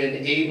 or are you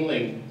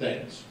enabling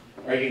things?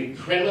 Are you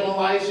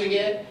criminalizing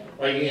it?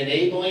 Are you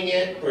enabling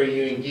it? Or are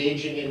you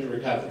engaging in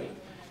recovery?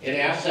 And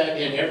ask that,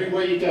 and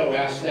everywhere you go,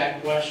 ask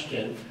that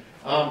question.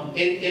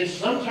 And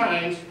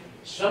sometimes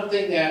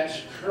something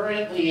that's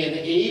currently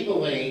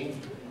enabling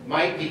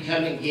might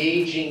become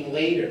engaging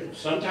later.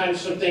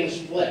 Sometimes some things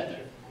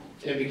flip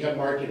and become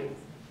marketing.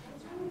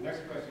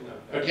 Next question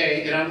now.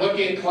 Okay, and I'm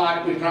looking at the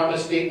clock. We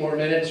promised 8 more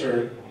minutes,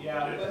 or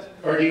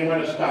do you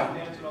want to stop?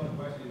 Answer all the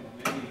questions.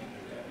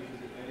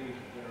 Maybe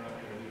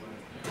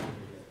interrupt.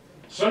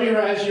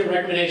 Summarize your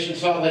recommendation,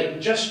 Salt Lake.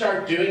 Just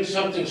start doing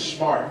something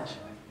smart.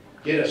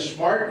 Get a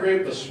smart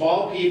group of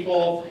small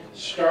people,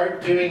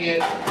 start doing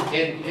it,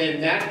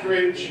 and that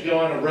group should go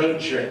on a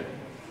road trip.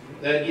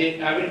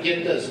 I would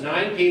get those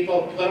 9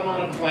 people, put them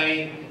on a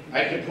plane.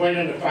 I could point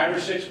them to 5 or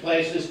 6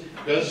 places,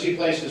 go see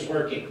places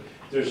working.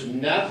 There's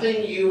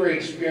nothing you are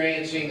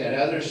experiencing that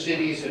other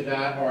cities have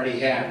not already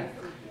had.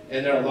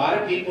 And there are a lot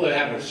of people that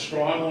have a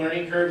strong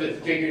learning curve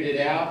that figured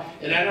it out.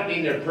 And I don't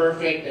mean they're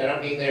perfect. I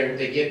don't mean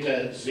they get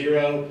to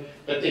 0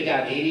 but they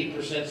got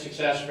 80%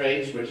 success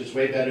rates, which is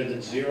way better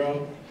than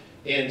 0.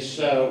 And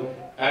so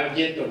I would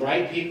get the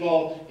right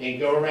people and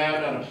go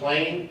around on a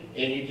plane,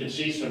 and you can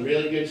see some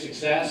really good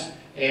success,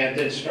 and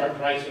then start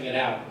pricing it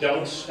out.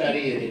 Don't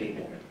study it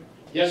anymore.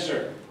 Yes,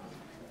 sir?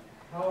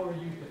 How are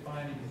you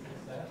defining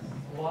success?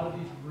 A lot of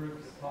these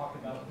groups talk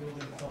about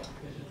building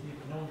self-sufficiency,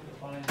 but no one's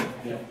defining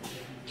it.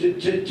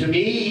 Yeah. To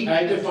me,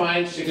 I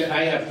define success.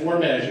 I have 4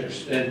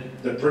 measures, and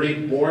they're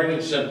pretty boring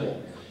and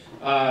simple.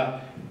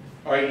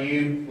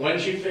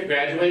 Once you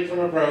graduate from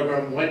a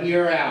program, 1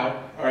 year out,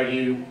 are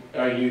you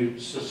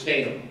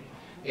sustainable?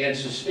 And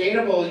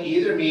sustainable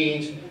either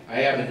means I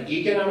have an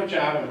economic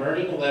job, I'm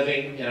earning a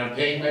living, and I'm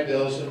paying my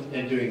bills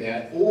and doing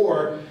that,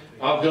 or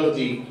I'll go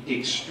the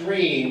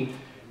extreme,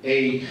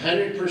 a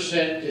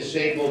 100%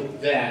 disabled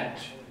vet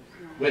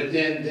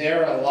within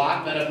their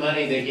allotment of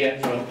money they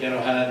get from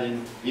HUD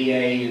and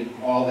VA and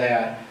all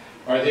that.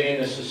 Are they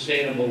in a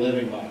sustainable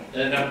living model?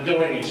 And I'm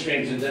going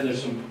extremes, and then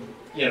there's some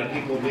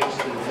people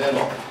mixed in the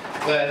middle.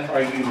 But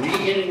are you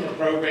re-hitting the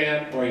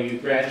program, or are you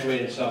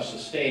graduating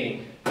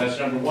self-sustaining? That's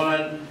number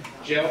 1.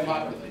 Jail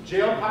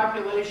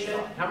population,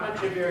 how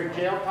much of your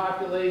jail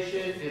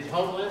population is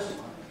homeless?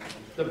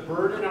 The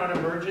burden on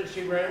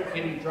emergency room,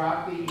 can you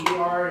drop the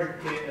ER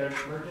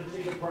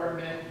emergency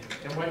department,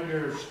 and what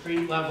your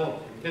street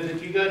level, because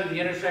if you go to the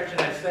intersection,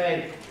 I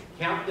say,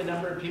 count the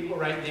number of people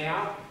right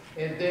now,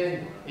 and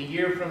then a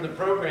year from the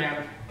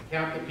program,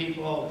 count the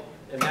people,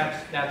 and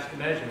that's the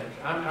measurement.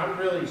 I'm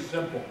really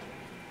simple.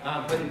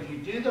 But if you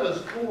do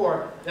those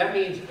 4, that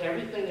means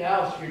everything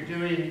else you're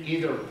doing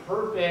either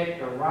perfect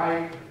or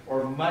right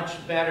or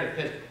much better.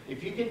 Because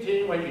if you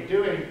continue what you're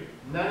doing,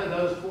 none of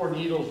those 4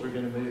 needles are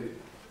going to move.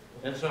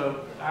 And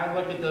so I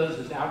look at those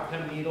as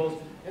outcome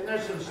needles. And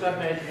there's some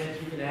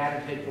sub-measurements you can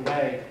add and take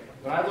away.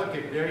 But I look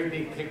at very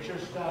big picture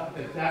stuff,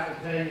 because that will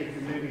tell you if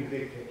you're moving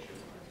big picture.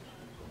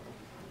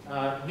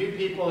 New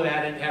people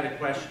had a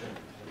question.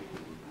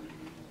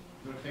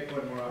 We'll take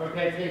one more.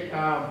 Okay, take.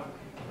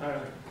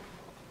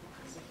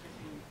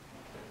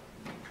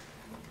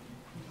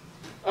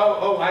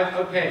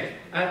 Okay.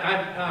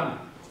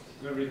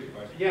 Read the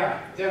question. Yeah,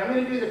 so I'm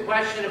going to do the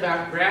question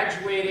about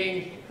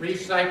graduating,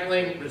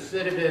 recycling,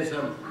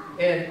 recidivism,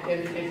 and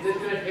it's just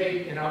going to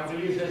take, and I'll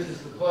use this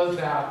as the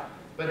closeout,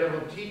 but it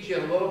will teach you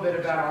a little bit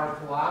about our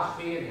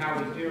philosophy and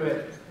how we do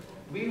it.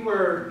 We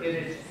were,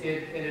 and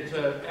it's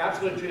an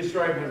absolute true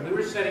story, when we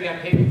were setting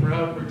up Paper for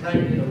Hope, we were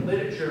trying to get a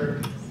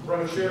literature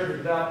brochure to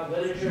develop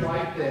literature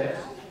like this,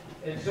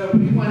 and so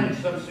we wanted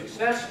some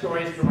success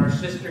stories from our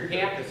sister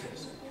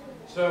campuses.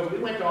 So we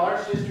went to all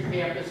our sister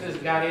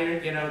campuses, got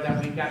in,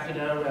 that we got to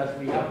know as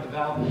we helped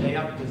develop, and they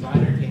helped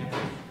design our campus.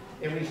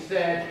 And we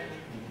said,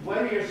 what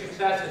are your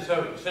successes?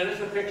 So send us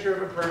a picture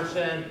of a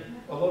person,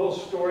 a little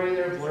story,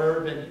 their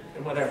blurb, and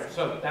whatever.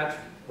 So that's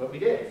what we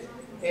did.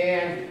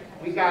 And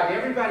we got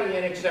everybody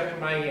in except for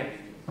Miami.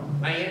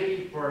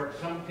 Miami, for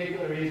some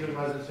particular reason,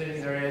 wasn't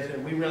sitting there as,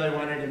 and we really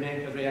wanted him in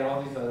because we had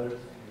all these others.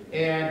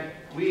 And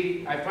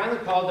I finally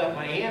called up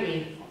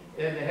Miami,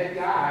 and the head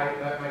guy,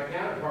 my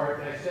counterpart,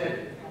 and I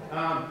said,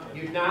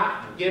 you've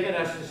not given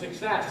us the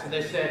success. And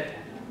they said,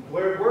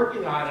 we're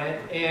working on it,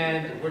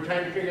 and we're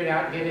trying to figure it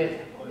out, get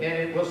it,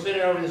 and we'll send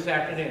it over this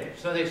afternoon.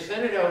 So they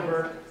sent it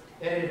over,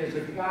 and it is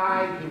a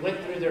guy who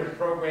went through their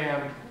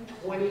program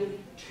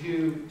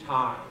 22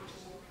 times.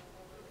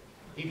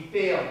 He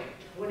failed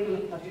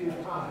 22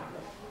 times.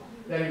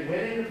 Then he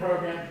went in the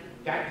program,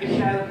 got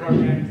kicked out of the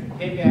program,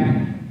 came back,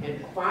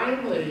 and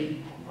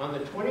finally, on the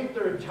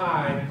 23rd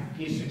time,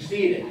 he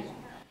succeeded.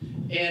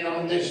 And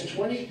on this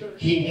 23rd,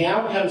 he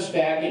now comes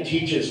back and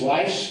teaches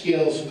life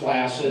skills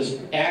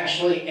classes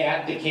actually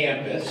at the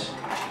campus.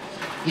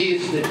 He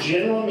is the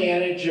general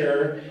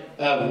manager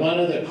of one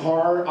of the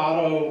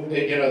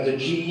the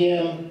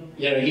GM,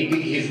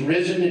 he's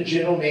risen to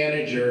general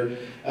manager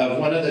of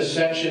one of the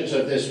sections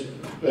of this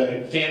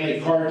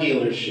family car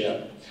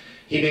dealership.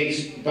 He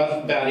makes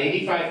about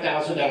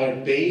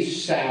 $85,000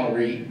 base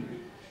salary.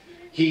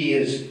 He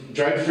is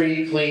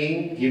drug-free,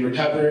 clean, he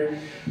recovered,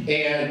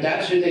 and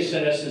that's who they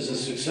sent us as a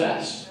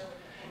success.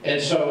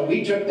 And so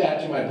we took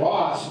that to my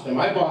boss, and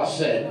my boss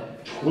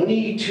said,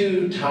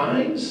 22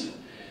 times?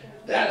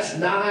 That's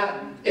not,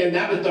 and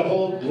that was the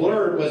whole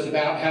blurb was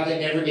about how they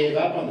never gave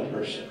up on the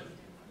person.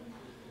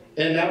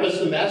 And that was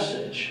the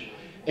message.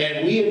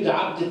 And we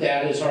adopted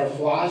that as our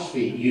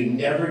philosophy. You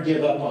never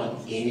give up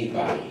on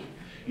anybody.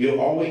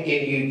 You always,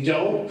 and you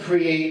don't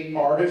create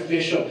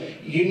artificial,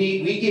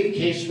 we give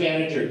case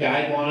manager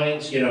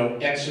guidelines,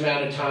 X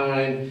amount of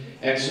time,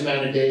 X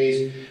amount of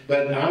days,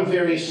 but I'm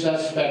very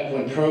suspect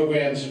when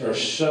programs are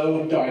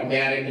so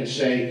dogmatic and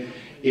say,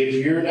 if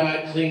you're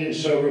not clean and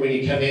sober when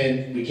you come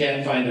in, we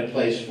can't find a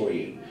place for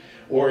you.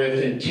 Or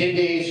if in 10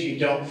 days you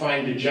don't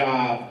find a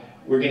job,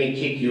 we're going to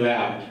kick you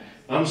out.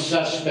 I'm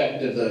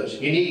suspect of those.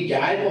 You need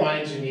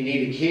guidelines, and you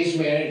need a case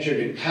manager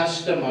to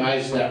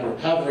customize that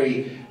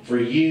recovery for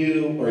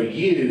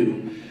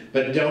you,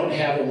 but don't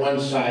have a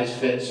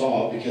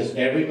one-size-fits-all, because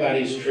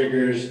everybody's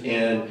triggers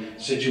and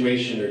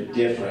situation are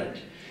different.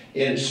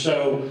 And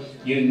so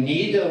you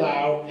need to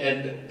allow,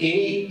 and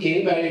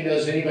anybody who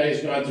knows anybody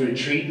who's gone through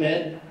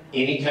treatment,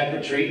 any type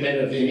of treatment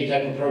of any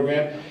type of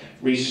program,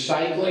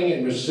 recycling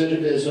and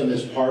recidivism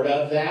is part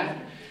of that.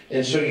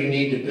 And so you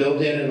need to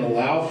build in and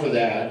allow for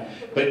that,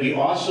 but you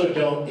also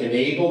don't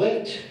enable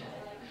it,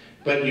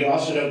 but you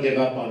also don't give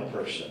up on a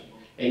person.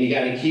 And you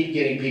got to keep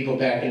getting people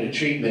back into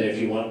treatment if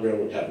you want real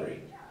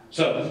recovery.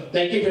 So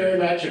thank you very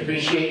much.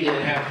 Appreciate you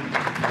and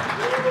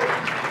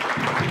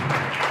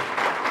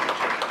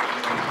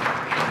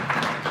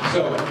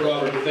So,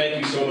 Robert, thank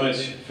you so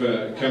much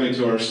for coming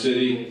to our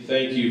city.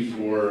 Thank you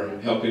for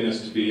helping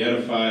us to be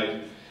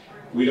edified.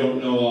 We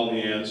don't know all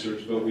the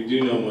answers, but we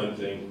do know one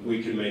thing: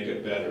 we can make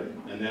it better,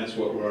 and that's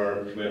what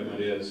our commitment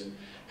is.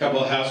 A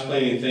couple of house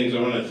cleaning things. I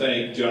want to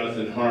thank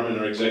Jonathan Harmon,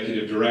 our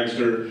executive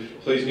director.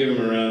 Please give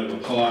him a round of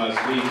applause.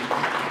 He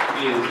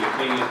is the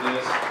king of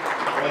this.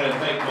 I want to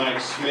thank Mike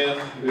Smith,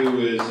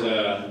 who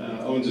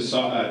owns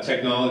a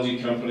technology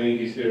company.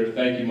 He's here.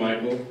 Thank you,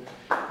 Michael.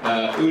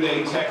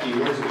 Uday Techie,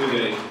 where's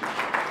Uday?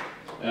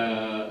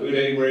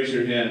 Uday, raise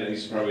your hand.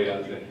 He's probably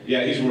out there.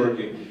 Yeah, he's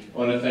working. I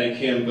want to thank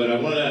him, but I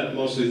want to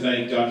mostly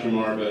thank Dr.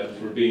 Marbut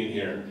for being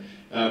here.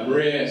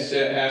 Maria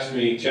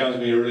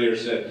challenged me earlier,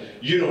 said,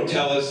 you don't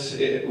tell us,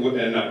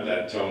 not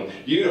that tone,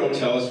 you don't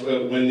tell us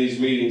when these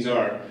meetings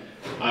are.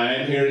 I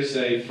am here to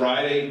say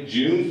Friday,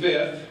 June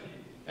 5th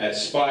at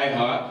Spy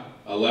Hop,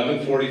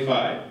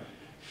 11:45.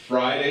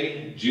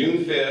 Friday,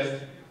 June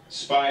 5th,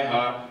 Spy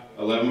Hop,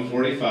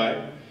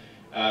 11:45.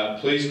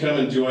 Please come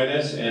and join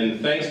us,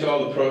 and thanks to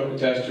all the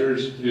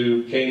protesters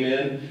who came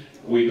in.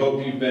 We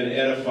hope you've been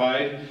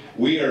edified.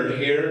 We are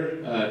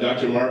here.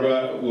 Dr.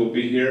 Marbut will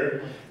be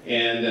here,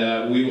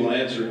 and we will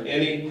answer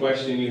any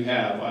question you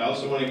have. I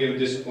also want to give a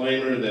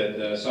disclaimer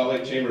that Salt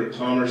Lake Chamber of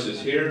Commerce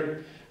is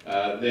here.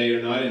 They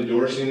are not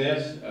endorsing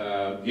this.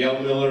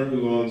 Gail Miller,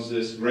 who owns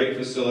this great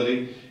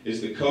facility,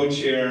 is the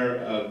co-chair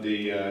of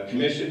the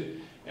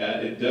commission.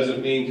 It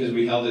doesn't mean because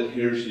we held it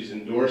here she's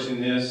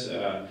endorsing this.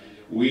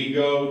 We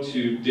go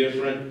to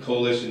different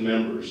coalition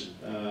members,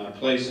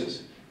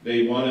 places.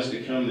 They want us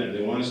to come there.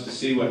 They want us to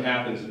see what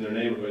happens in their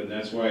neighborhood, and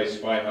that's why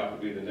Spy Hop will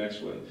be the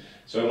next one.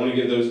 So I want to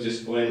give those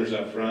disclaimers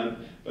up front.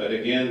 But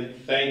again,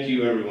 thank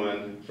you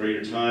everyone for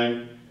your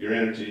time, your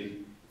energy,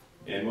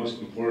 and most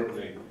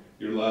importantly,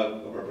 your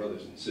love of our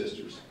brothers and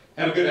sisters.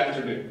 Have a good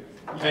afternoon.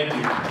 Thank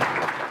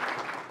you.